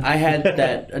shooting. I had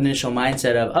that initial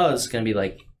mindset of, this is going to be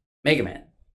like Mega Man.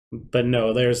 But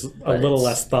no, there's a little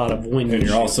less thought of when and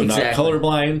you're also not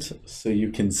colorblind, so you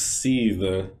can see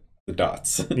the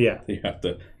dots. Yeah. You have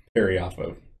to parry off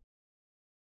of.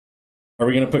 Are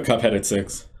we going to put Cuphead at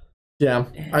 6? Yeah,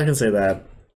 I can say that.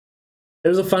 It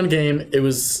was a fun game. I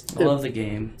love the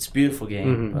game. It's a beautiful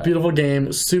game. Beautiful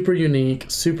game. Super unique.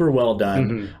 Super well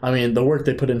done. I mean, the work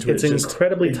they put into it's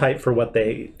incredibly tight for what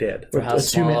they did. For how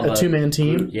a two-man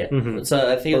team. Yeah.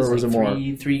 So I think it was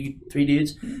like three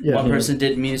dudes. Yeah. One person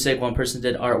did music. One person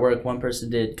did artwork. One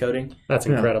person did coding. That's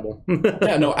incredible.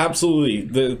 Yeah, no,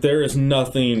 absolutely. There is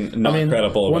nothing not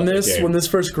credible about this game. When this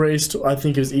first graced, I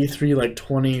think it was E3 like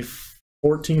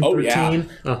 2014, 13.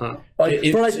 Yeah. Like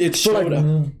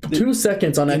for 2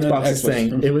 seconds on Xbox's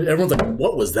thing, everyone's like,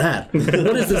 "What was that?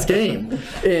 What is this game?"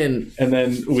 And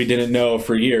then we didn't know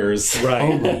for years. Right.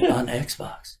 On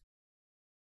Xbox.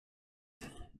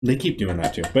 They keep doing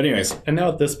that too. But anyways, and now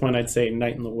at this point, I'd say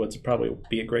Night in the Woods would probably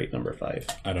be a great number 5.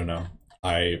 I don't know.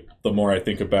 The more I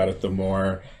think about it, the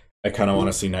more I kind of want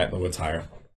to see Night in the Woods higher.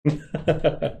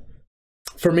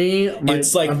 For me,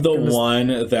 it's like one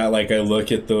that like I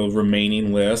look at the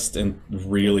remaining list and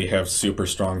really have super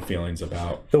strong feelings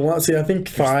about. The one, see, I think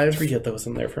 5. 3 of those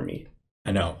in there for me.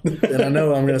 I know, and I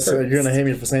know I'm gonna say you're gonna hate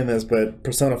me for saying this, but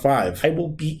Persona 5. I will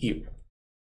beat you.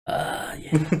 Yeah.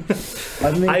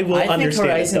 I will understand. I think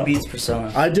Horizon beats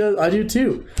Persona. I do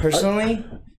too. Personally,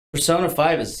 Persona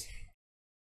 5 is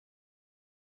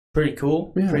pretty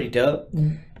cool, pretty dope.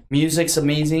 Music's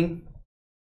amazing.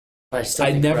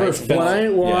 I never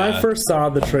felt when I first saw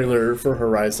the trailer for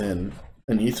Horizon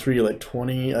in E3 like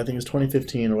I think it was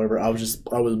 2015 or whatever, I was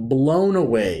blown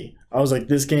away. I was like,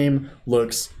 this game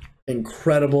looks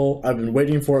incredible. I've been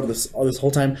waiting for it this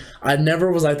whole time. I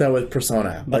never was like that with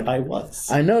Persona. But I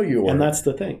was. I know you were. And that's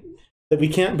the thing. That we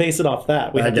can't base it off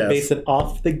that. We have to base it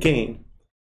off the game.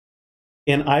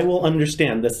 And I will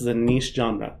understand this is a niche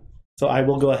genre. So I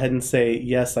will go ahead and say,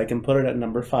 yes, I can put it at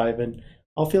number 5, and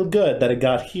I'll feel good that it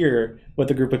got here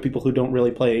with a group of people who don't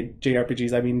really play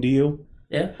JRPGs. I mean, do you?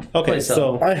 Yeah. Okay,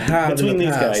 so I have between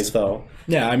these guys, though.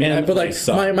 Yeah, I mean, but like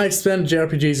my spend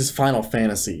JRPGs is Final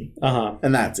Fantasy,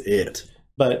 and that's it.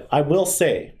 But I will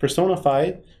say, Persona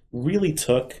 5 really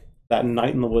took that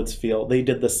Night in the Woods feel. They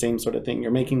did the same sort of thing.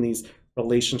 You're making these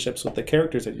relationships with the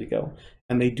characters as you go,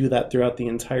 and they do that throughout the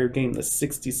entire game. The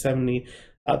 60, 70,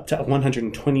 up to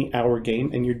 120-hour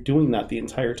game, and you're doing that the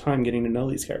entire time, getting to know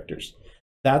these characters.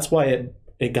 That's why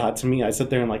it got to me. I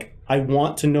sit there and like, I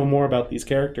want to know more about these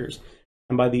characters.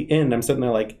 And by the end, I'm sitting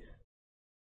there like,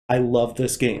 I love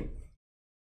this game.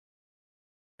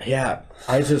 Yeah,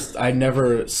 I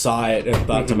never saw it and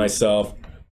thought to myself,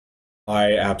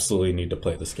 I absolutely need to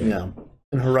play this game. Yeah.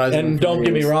 And Horizon. And don't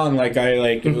get me wrong, like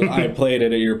I played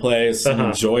it at your place and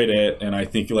enjoyed it, and I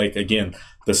think like again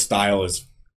the style is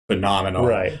phenomenal.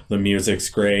 Right. The music's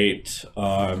great.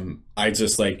 I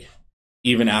just like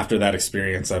even after that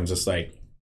experience, I'm just like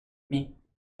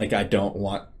I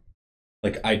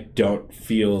don't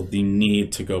feel the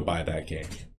need to go buy that game.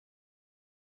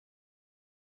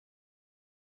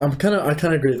 I kind of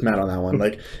agree with Matt on that one.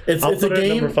 Like it's a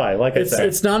game. Number 5, like I said,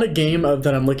 it's not a game of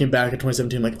that I'm looking back at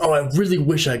 2017 like, oh, I really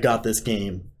wish I got this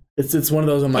game. It's one of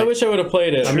those I'm like, I wish I would have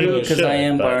played it. Because I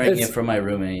am borrowing it from my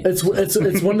roommate. It's one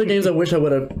of the games I wish I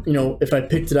would have. If I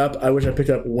picked it up, I wish I picked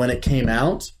it up when it came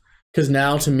out. Because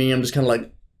now to me, I'm just kind of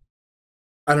like,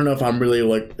 I don't know if I'm really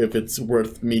like if it's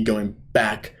worth me going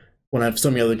back when I have so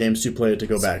many other games to play to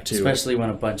go back to. Especially when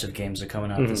a bunch of games are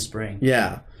coming out this spring.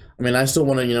 Yeah, I mean, I still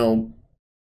want to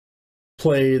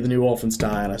play the new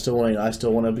Wolfenstein. I still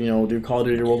want to do Call of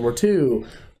Duty World War II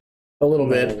a little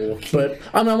bit, but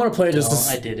I want to play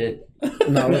just. I did it.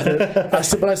 Not with it. But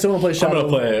I still want to play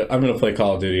Shadow. I'm gonna play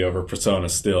Call of Duty over Persona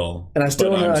still, and I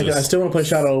still want to play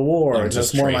Shadow of War.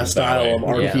 That's more my style of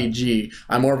RPG. Yeah.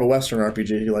 I'm more of a Western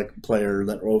RPG player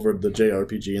than over the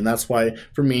JRPG, and that's why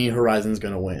for me Horizon's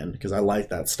gonna win because I like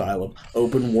that style of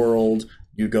open world.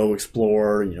 You go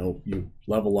explore. You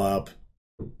level up.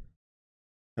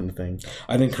 Kind of thing.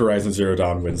 I think Horizon Zero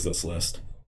Dawn wins this list.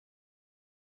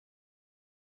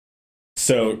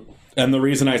 So, and the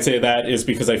reason I say that is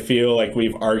because I feel like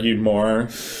we've argued more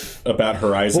about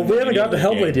Horizon. Well, we haven't got to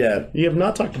Hellblade yet. You have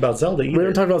not talked about Zelda either. We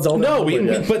haven't talked about Zelda.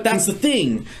 No, but that's the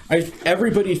thing.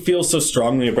 Everybody feels so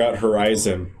strongly about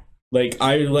Horizon.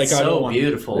 I don't want,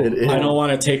 beautiful. I don't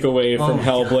want to take away from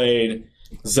Hellblade.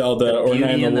 Zelda or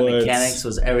Night in the Woods. The mechanics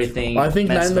was everything. I think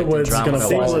Night in the Woods is going to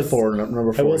fall for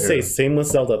number 4. I will say, same with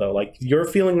Zelda though. Like your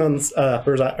feeling on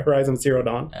Horizon Zero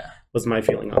Dawn was my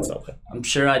feeling on Zelda. I'm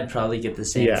sure I'd probably get the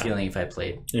same feeling if I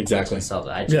played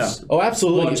Zelda. I just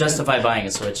absolutely won't justify buying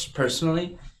a Switch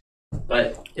personally.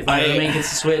 But if my roommate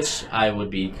gets a Switch, I would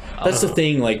be. That's the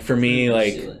thing. Like for me,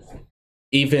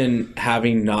 even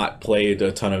having not played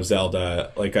a ton of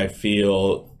Zelda, I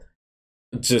feel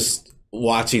just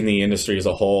watching the industry as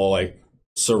a whole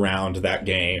surround that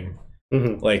game,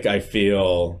 I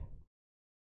feel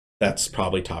that's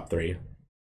probably top 3.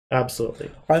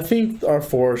 Absolutely. I think our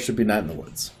 4 should be Night in the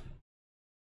Woods.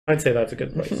 I'd say that's a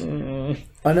good place.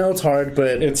 I know it's hard,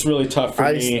 but it's really tough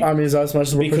for me. I mean, as much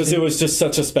as because it was just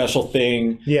such a special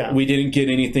thing. Yeah, we didn't get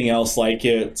anything else like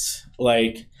it.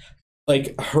 Like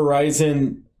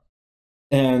Horizon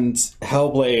and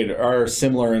Hellblade are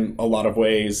similar in a lot of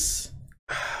ways.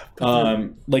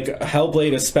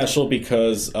 Hellblade is special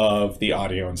because of the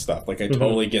audio and stuff. I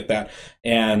totally get that,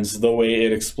 and the way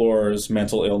it explores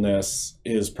mental illness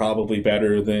is probably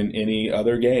better than any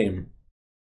other game.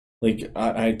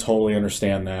 I totally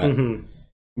understand that.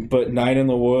 But Night in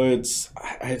the Woods,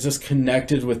 I just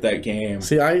connected with that game.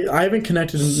 See, I haven't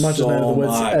connected as much with Night in the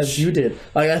Woods as you did.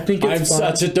 I think it's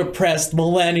such a depressed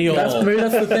millennial. That's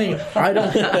the thing. I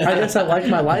guess I like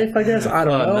my life. I guess I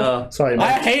don't know. No. Sorry,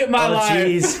 I hate my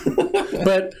life.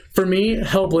 But for me,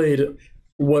 Hellblade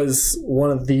was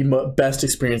one of the best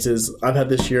experiences I've had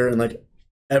this year and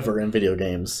ever in video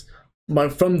games.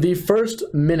 From the first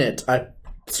minute I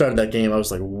started that game, I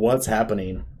was like, "What's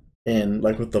happening?" And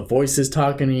with the voices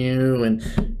talking to you, and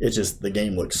it's just the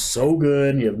game looks so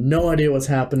good. You have no idea what's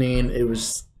happening. It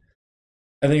was.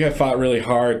 I think I fought really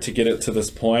hard to get it to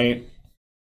this point.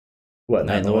 What,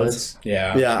 Night in the Woods?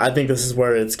 Yeah. Yeah, I think this is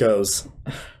where it goes.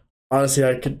 Honestly,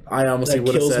 I honestly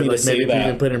would have said maybe if you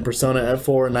can put in Persona at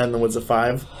 4 and Night in the Woods at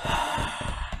 5,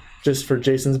 just for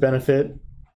Jason's benefit.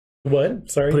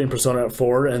 What? Sorry. Putting Persona at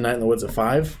 4 and Night in the Woods at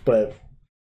 5, but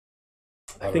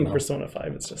I think Persona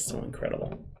 5 is just so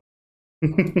incredible.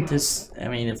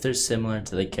 If they're similar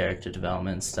to the character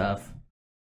development stuff,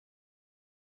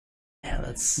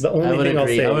 that's the only thing I'll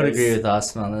say. I would agree with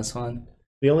Austin on this one.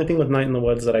 The only thing with Night in the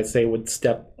Woods that I'd say would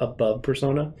step above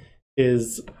Persona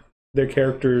is their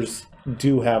characters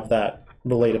do have that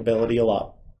relatability a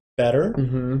lot better.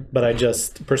 But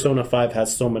Persona 5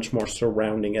 has so much more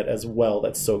surrounding it as well.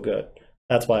 That's so good.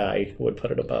 That's why I would put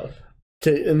it above.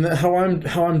 Okay, and how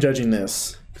I'm judging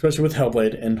this, especially with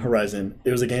Hellblade and Horizon, it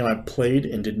was a game I played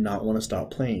and did not want to stop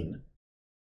playing.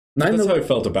 That's how I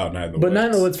felt about Night in the Woods. But Night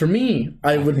in the Woods, for me,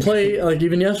 I would play,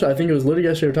 even yesterday, I think it was literally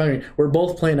yesterday we were talking, we're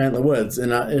both playing Night in the Woods,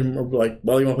 and we're like,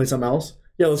 well, you want to play something else?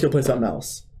 Yeah, let's go play something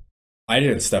else. I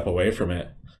didn't step away from it.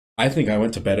 I think I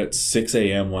went to bed at 6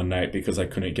 a.m. one night because I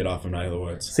couldn't get off of Night in the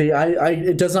Woods. See,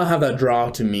 it does not have that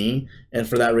draw to me, and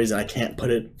for that reason, I cannot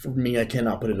put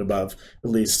it above,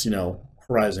 at least,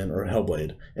 Horizon or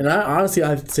Hellblade. And honestly,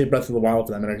 I'd say Breath of the Wild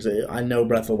for that matter, because I know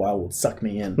Breath of the Wild would suck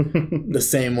me in the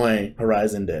same way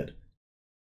Horizon did.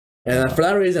 And for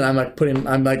that reason, I think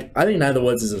Night of the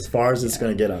Woods is as far as it's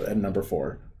going to get at number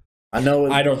 4. I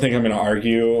know. I don't think I'm going to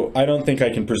argue. I don't think I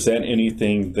can present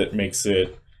anything that makes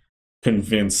it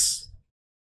convince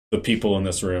the people in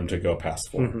this room to go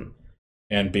past 4.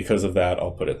 And because of that,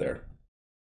 I'll put it there.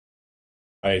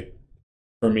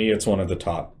 For me, it's one of the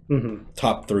top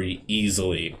 3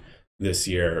 easily this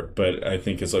year. But I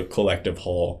think as a collective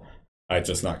whole, I'm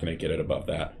just not going to get it above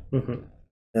that.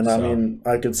 And I mean,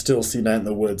 I could still see Night in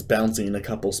the Woods bouncing a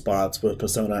couple spots with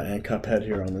Persona and Cuphead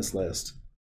here on this list.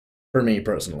 For me,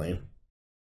 personally.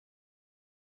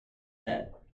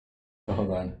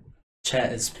 Hold on.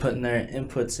 Chat is putting their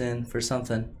inputs in for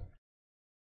something.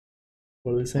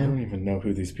 What are they I saying? don't even know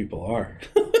who these people are.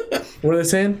 What are they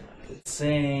saying? It's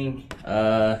saying,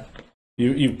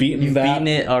 you've beaten you've that? beaten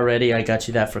it already. I got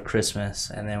you that for Christmas.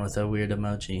 And then with a weird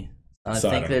emoji. I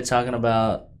think they're talking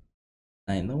about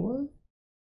Night in the Woods.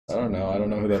 I don't know. I don't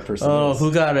know who that person is. Oh,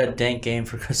 who got a dank game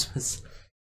for Christmas?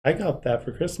 I got that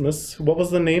for Christmas. What was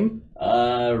the name?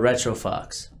 Retro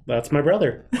Fox. That's my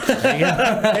brother.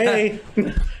 Hey.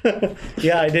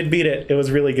 Yeah, I did beat it. It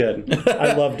was really good.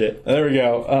 I loved it. There we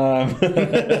go.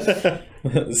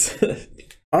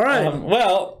 All right.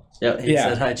 Well, He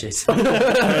said hi, Jason.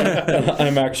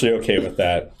 I'm actually okay with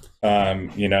that.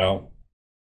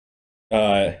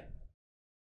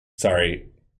 Sorry,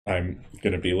 I'm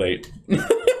gonna be late.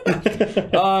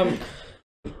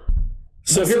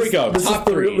 So here we go. Top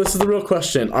 3. This is the real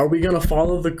question. Are we going to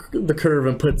follow the curve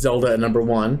and put Zelda at number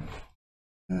 1?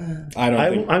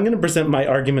 I'm going to present my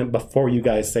argument before you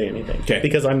guys say anything. Okay.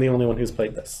 Because I'm the only one who's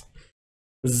played this.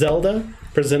 Zelda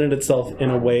presented itself in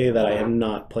a way that I have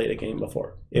not played a game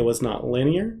before. It was not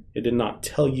linear. It did not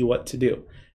tell you what to do.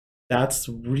 That's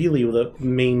really the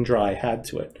main draw I had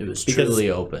to it. It was truly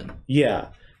open. Yeah.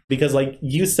 Because like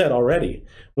you said already,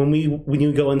 when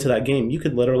you go into that game, you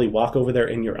could literally walk over there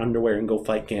in your underwear and go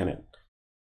fight Ganon.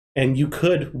 And you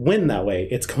could win that way.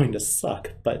 It's going to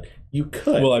suck, but you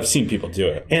could. Well, I've seen people do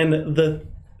it. And the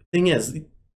thing is,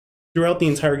 throughout the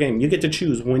entire game, you get to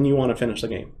choose when you want to finish the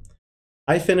game.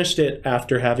 I finished it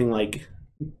after having like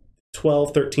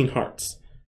 12, 13 hearts.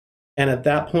 And at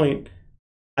that point,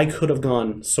 I could have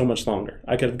gone so much longer.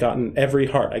 I could have gotten every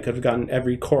heart. I could have gotten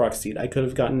every Korok seed. I could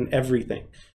have gotten everything.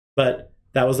 But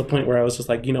that was the point where I was just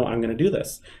like, I'm going to do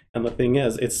this. And the thing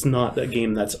is, it's not a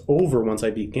game that's over once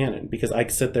I beat Ganon, because I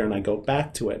sit there and I go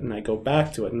back to it and I go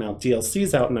back to it. And now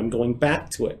DLC's out and I'm going back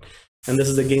to it. And this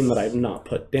is a game that I've not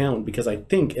put down because I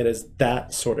think it is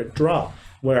that sort of draw.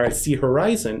 Where I see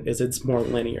Horizon is it's more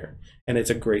linear and it's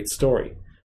a great story.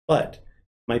 But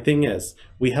my thing is,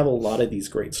 we have a lot of these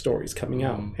great stories coming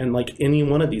out. And like any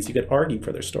one of these, you could argue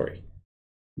for their story.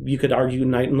 You could argue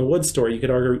Night in the Woods story. You could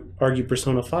argue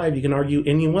Persona 5. You can argue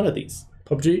any one of these.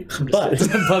 PUBG? But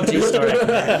PUBG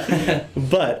story.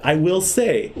 But I will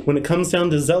say, when it comes down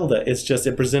to Zelda, it's just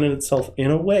it presented itself in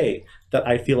a way that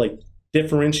I feel like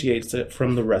differentiates it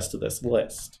from the rest of this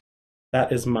list.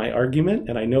 That is my argument,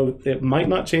 and I know it might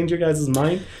not change your guys'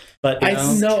 mind, but I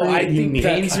think unique. it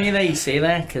pains me that you say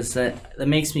that, because that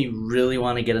makes me really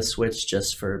want to get a Switch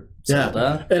just for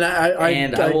Zelda. And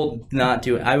I will not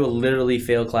do it. I will literally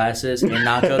fail classes and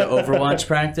not go to Overwatch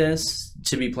practice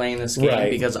to be playing this game,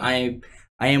 because I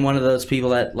am one of those people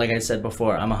that, like I said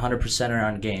before, I'm 100%er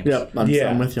on games. Yep,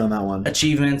 I'm with you on that one.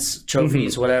 Achievements,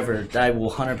 trophies, whatever, I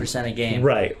will 100% a game.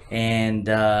 Right. And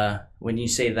when you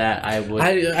say that, I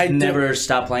would never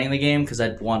stop playing the game because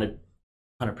I'd want to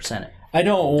 100% it. I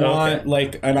don't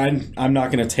want and I'm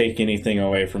not going to take anything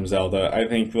away from Zelda. I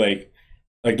think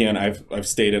again, I've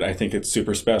stated I think it's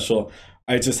super special.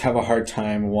 I just have a hard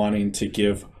time wanting to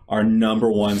give our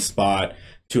number 1 spot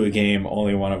to a game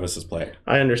only one of us has played.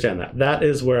 I understand that. That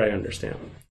is where I understand.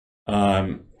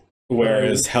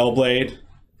 Whereas Hellblade,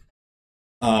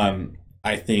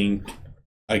 I think,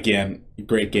 again,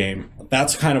 great game.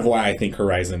 That's kind of why I think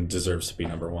Horizon deserves to be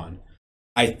number 1.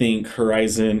 I think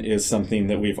Horizon is something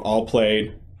that we've all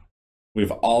played,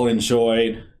 we've all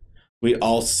enjoyed, we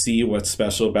all see what's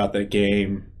special about that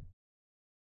game.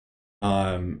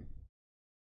 And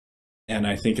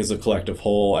I think as a collective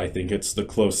whole, I think it's the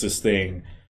closest thing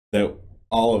that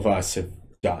all of us have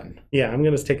done. Yeah, I'm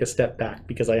going to take a step back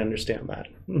because I understand that.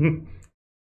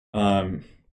 Don't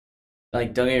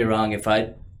get me wrong, if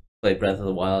I played Breath of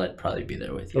the Wild, I'd probably be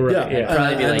there with you. Right, I'd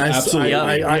probably be like, absolutely.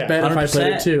 I bet if I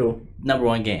played it too. Number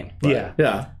 1 game. Yeah.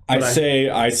 I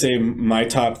say my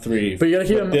top 3. But you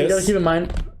gotta keep in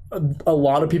mind, a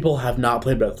lot of people have not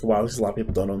played Breath of the Wild because a lot of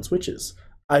people don't own Switches.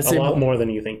 I say a lot more than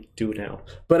you think do now.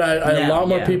 But a lot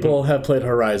more yeah. people have played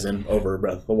Horizon over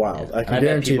Breath of the Wild. I can I bet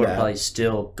guarantee people that. are probably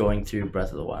still going through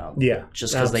Breath of the Wild. Yeah,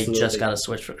 Just because they absolutely. just got a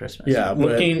Switch for Christmas. Yeah, but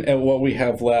Looking at what we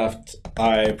have left,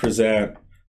 I present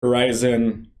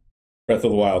Horizon, Breath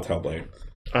of the Wild, Hellblade.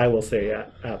 I will say, yeah,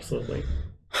 absolutely.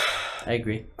 I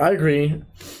agree. I agree.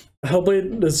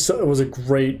 Hellblade was a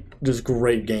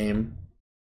great game.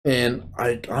 And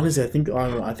I honestly, I think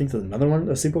there's another one,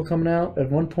 a sequel coming out at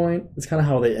one point. It's kind of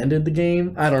how they ended the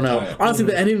game. I don't know. Honestly,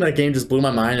 the ending of that game just blew my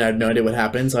mind. And I had no idea what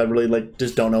happened, so I really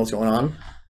just don't know what's going on.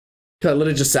 Cause I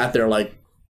literally just sat there like,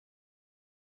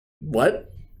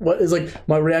 what? What is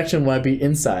my reaction when I be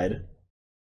inside?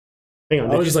 Hang on,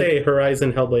 I did was you just say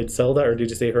Horizon Hellblade Zelda, or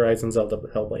did you say Horizon Zelda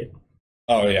Hellblade?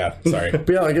 Oh yeah, sorry. But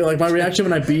yeah, like my reaction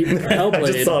when I beat Hellblade.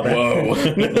 I just saw that. Whoa.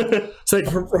 It's like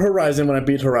Horizon. When I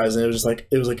beat Horizon, it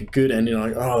was a good ending.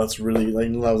 Like, oh, that's really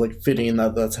that was fitting.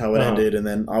 That's how it ended. And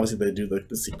then obviously they do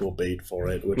the sequel bait for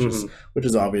it, which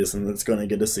is obvious, and it's going to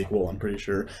get a sequel. I'm pretty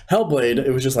sure. Hellblade,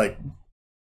 it was just like,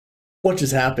 what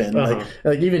just happened? Like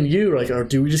even you like, or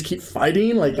do we just keep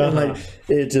fighting? Like and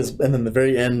it just, and then the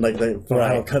very end, like the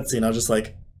final cutscene, I was just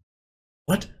like,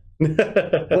 what?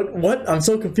 what? I'm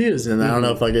so confused, and I don't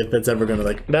know if it's ever gonna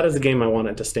That is a game I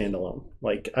wanted to stand alone.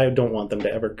 Like, I don't want them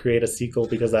to ever create a sequel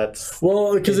because it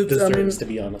deserves to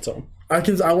be on its own.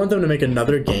 I want them to make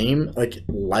another game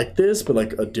like this, but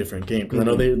like a different game, because I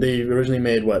know they originally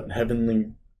made Heavenly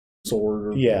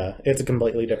Sword. Yeah, it's a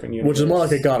completely different universe, which is more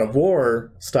like a God of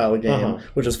War style game,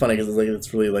 which is funny because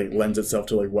it's really lends itself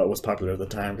to what was popular at the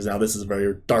time. Because now this is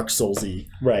very Dark Soulsy,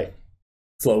 right?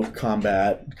 Slow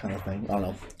combat kind of thing. I don't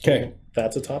know. Okay,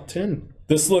 that's a top 10.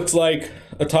 This looks like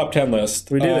a top 10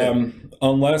 list. We did it.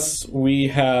 Unless we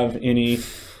have any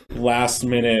last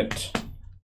minute,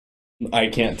 I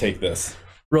can't take this.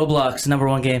 Roblox,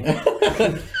 #1 game.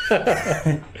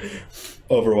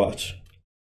 Overwatch.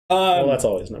 Well, that's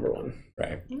always #1.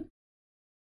 Right.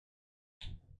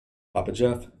 Papa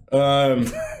Jeff.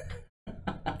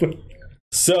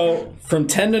 So from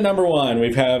 10 to #1,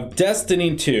 we have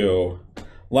Destiny 2,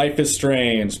 Life is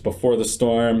Strange, Before the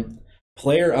Storm,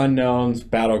 PlayerUnknown's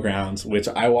Battlegrounds, which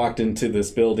I walked into this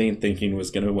building thinking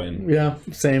was going to win. Yeah,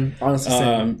 same. Honestly,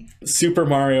 same. Super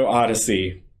Mario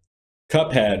Odyssey,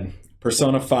 Cuphead,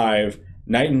 Persona 5,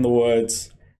 Night in the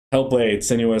Woods, Hellblade,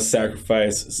 Senua's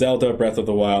Sacrifice, Zelda Breath of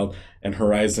the Wild, and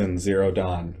Horizon Zero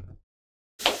Dawn.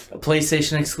 A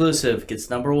PlayStation exclusive gets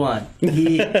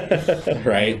 #1.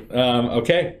 Right.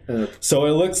 Okay. So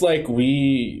it looks like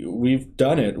we've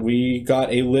done it. We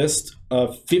got a list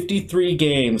of 53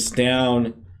 games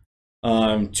down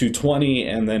to 20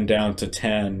 and then down to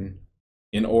 10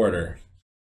 in order.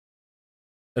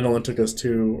 It only took us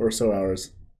 2 or so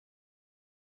hours.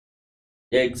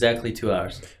 Yeah, exactly 2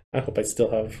 hours. I hope I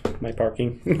still have my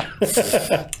parking.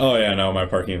 Oh yeah, no, my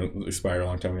parking expired a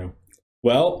long time ago.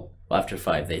 Well, after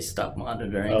 5, they stopped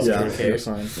monitoring. Oh, So yeah, who cares?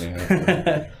 fine.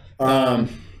 Yeah.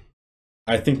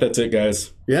 I think that's it,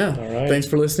 guys. Yeah. All right. Thanks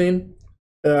for listening.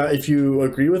 If you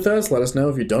agree with us, let us know.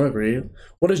 If you don't agree,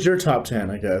 what is your top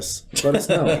 10? I guess let us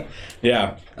know.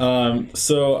 Yeah.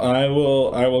 So I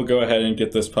will go ahead and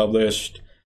get this published.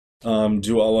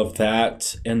 Do all of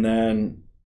that, and then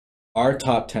our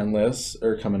top 10 lists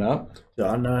are coming up.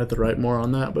 Yeah, I'm not have to write more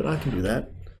on that, but I can do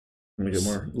that. Let me get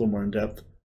a little more in depth.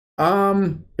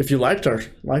 If you liked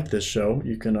this show,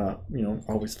 you can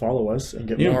always follow us and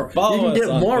get more. You can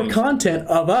get more content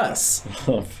of us.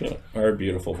 Our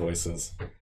beautiful voices.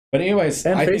 But anyways,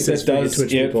 And I think faces that for you does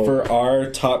Twitch it people. for our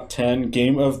top 10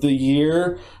 game of the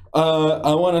year.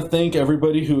 I want to thank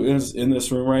everybody who is in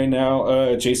this room right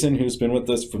now. Jason, who's been with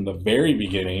us from the very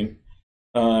beginning.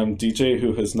 DJ,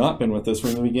 who has not been with us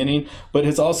from the beginning, but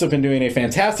has also been doing a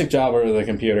fantastic job over the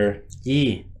computer.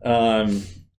 Yeah.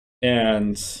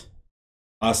 And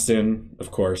Austin,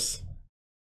 of course.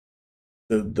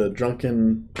 The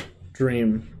drunken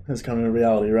dream has come into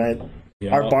reality, right?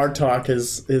 Yeah. Our bar talk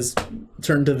is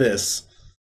turned to this.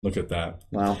 Look at that.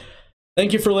 Wow.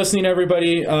 Thank you for listening,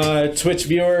 everybody. Twitch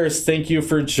viewers, thank you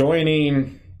for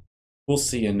joining. We'll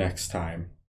see you next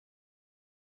time.